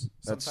jokes.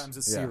 Sometimes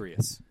it's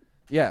serious.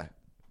 Yeah.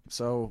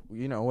 So,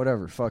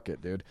 whatever. Fuck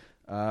it, dude.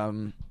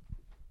 I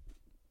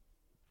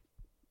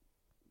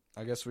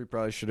guess we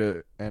probably should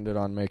have ended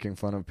on making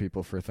fun of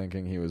people for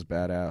thinking he was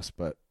badass,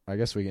 but I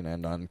guess we can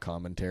end on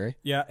commentary.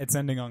 Yeah, it's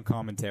ending on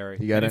commentary.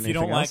 You got and if you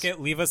don't else? like it,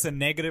 leave us a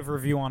negative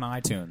review on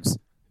iTunes.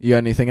 You got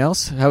anything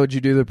else? How would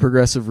you do the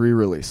progressive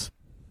re-release?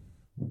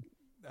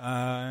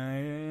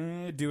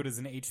 Do it as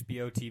an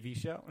HBO TV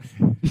show.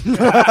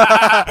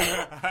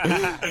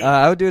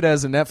 I would do it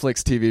as a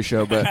Netflix TV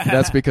show, but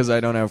that's because I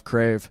don't have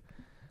Crave.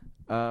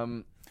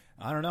 I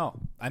don't know.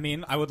 I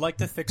mean, I would like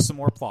to fix some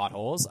more plot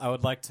holes. I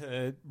would like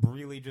to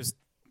really just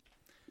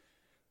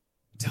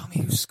tell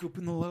me who's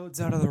scooping the loads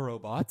out of the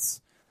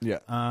robots. Yeah.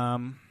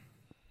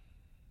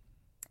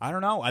 I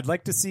don't know. I'd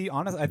like to see,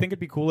 honestly, I think it'd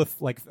be cool if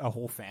like a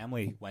whole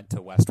family went to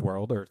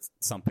Westworld or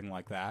something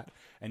like that,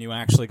 and you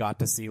actually got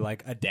to see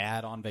like a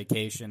dad on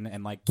vacation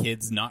and like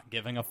kids not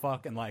giving a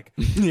fuck and like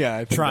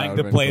trying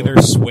to play their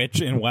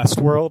Switch in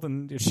Westworld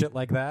and shit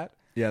like that.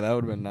 Yeah, that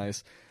would have been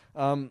nice.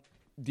 Do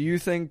you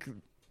think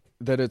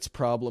that it's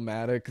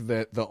problematic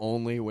that the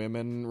only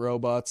women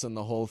robots in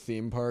the whole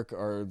theme park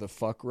are the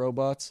fuck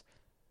robots?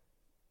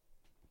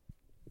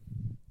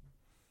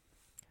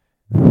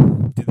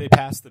 Did they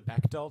pass the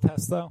Bechdel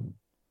test, though?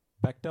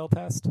 Bechdel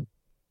test?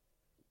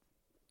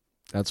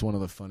 That's one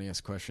of the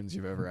funniest questions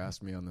you've ever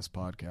asked me on this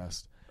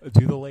podcast.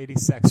 Do the lady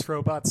sex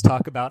robots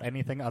talk about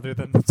anything other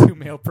than the two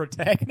male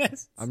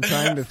protagonists? I'm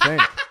trying to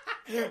think.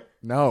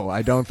 No,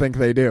 I don't think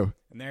they do.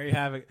 And there you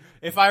have it.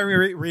 If I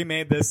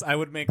remade this, I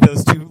would make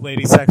those two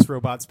lady sex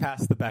robots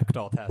pass the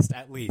Bechdel test,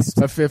 at least.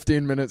 A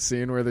 15-minute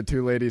scene where the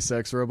two lady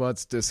sex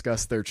robots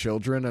discuss their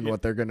children and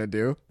what they're going to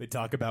do. They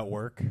talk about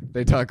work.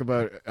 They talk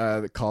about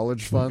the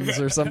college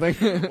funds or something.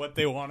 What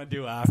they want to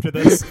do after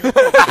this.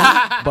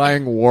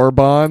 Buying war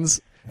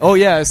bonds. Oh,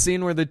 yeah, a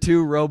scene where the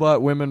two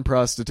robot women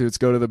prostitutes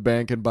go to the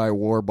bank and buy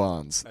war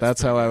bonds.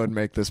 That's how I would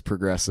make this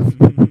progressive.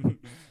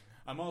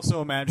 I'm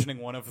also imagining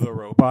one of the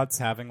robots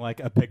having like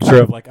a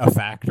picture of like a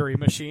factory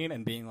machine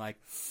and being like,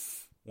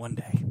 one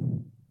day.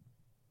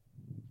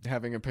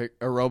 Having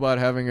a robot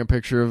having a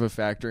picture of a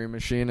factory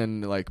machine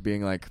and like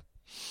being like,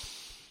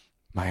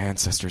 my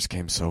ancestors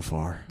came so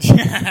far.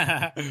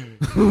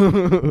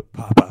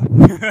 Papa.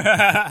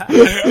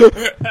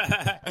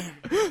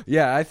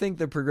 Yeah, I think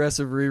the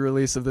progressive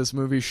re-release of this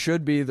movie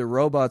should be the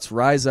robots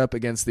rise up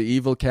against the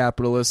evil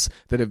capitalists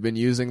that have been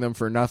using them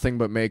for nothing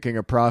but making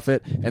a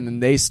profit, and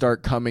then they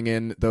start coming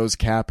in, those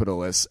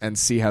capitalists, and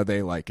see how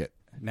they like it.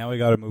 Now we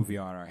got a movie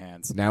on our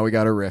hands. Now we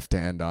got a riff to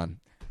end on.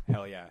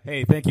 Hell yeah.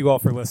 Hey, thank you all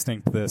for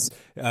listening to this.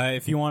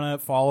 If you want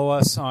to follow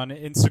us on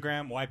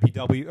Instagram,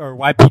 YPW or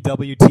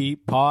YPWT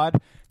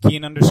Pod,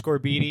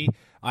 Keen_Beatty.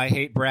 I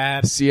hate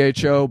Brad.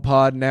 CHO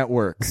Pod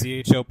Network.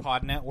 CHO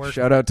Pod Network.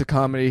 Shout out to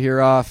Comedy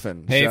Here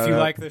Often. Hey, Shout if you out-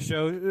 like the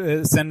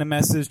show, send a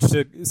message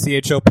to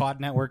CHO Pod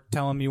Network.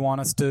 Tell them you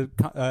want us to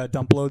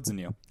dump loads in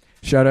you.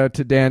 Shout out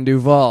to Dan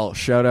Duval.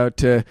 Shout out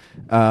to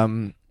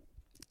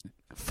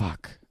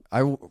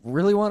I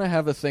really want to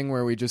have a thing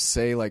where we just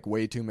say like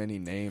way too many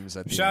names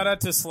at the Shout end.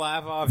 out to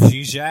Slavov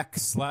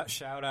Zizek.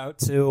 Shout out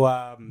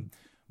to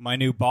my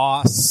new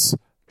boss.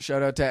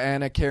 Shout out to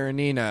Anna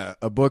Karenina,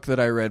 a book that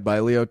I read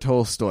by Leo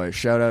Tolstoy.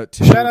 Shout out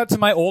to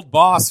my old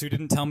boss who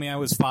didn't tell me I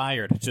was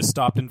fired. Just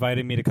stopped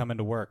inviting me to come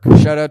into work.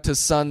 Shout out to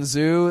Sun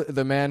Tzu,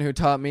 the man who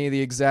taught me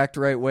the exact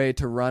right way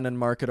to run and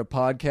market a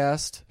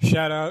podcast.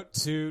 Shout out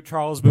to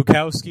Charles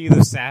Bukowski,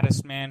 the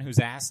saddest man whose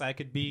ass I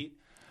could beat.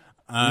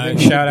 think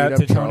you Shout could out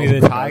beat to up Tony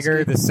Charles the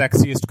Tiger, Bukowski? the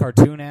sexiest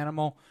cartoon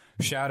animal.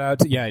 Shout out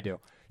to... Yeah, I do.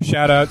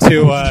 Shout out to... Do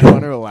you want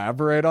to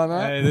elaborate on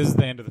that? this is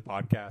the end of the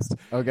podcast.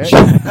 Okay.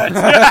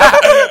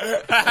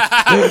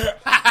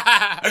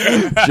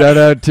 Shout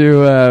out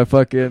to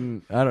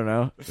fucking I don't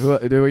know.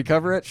 Do we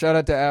cover it? Shout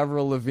out to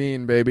Avril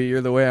Lavigne, baby.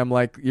 You're the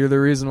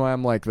reason why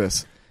I'm like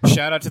this.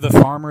 Shout out to the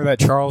farmer that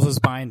Charles is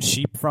buying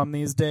sheep from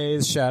these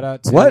days. Shout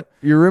out to... What?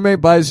 Your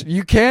roommate buys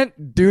you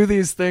can't do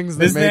these things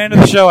that This is the make end of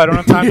the show. I don't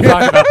have time to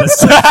talk about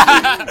this.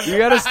 You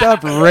gotta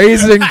stop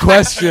raising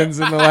questions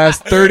in the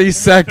last 30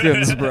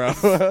 seconds, bro.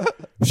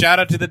 Shout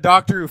out to the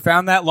doctor who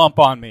found that lump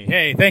on me.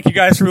 Hey, thank you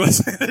guys for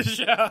listening to the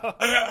show.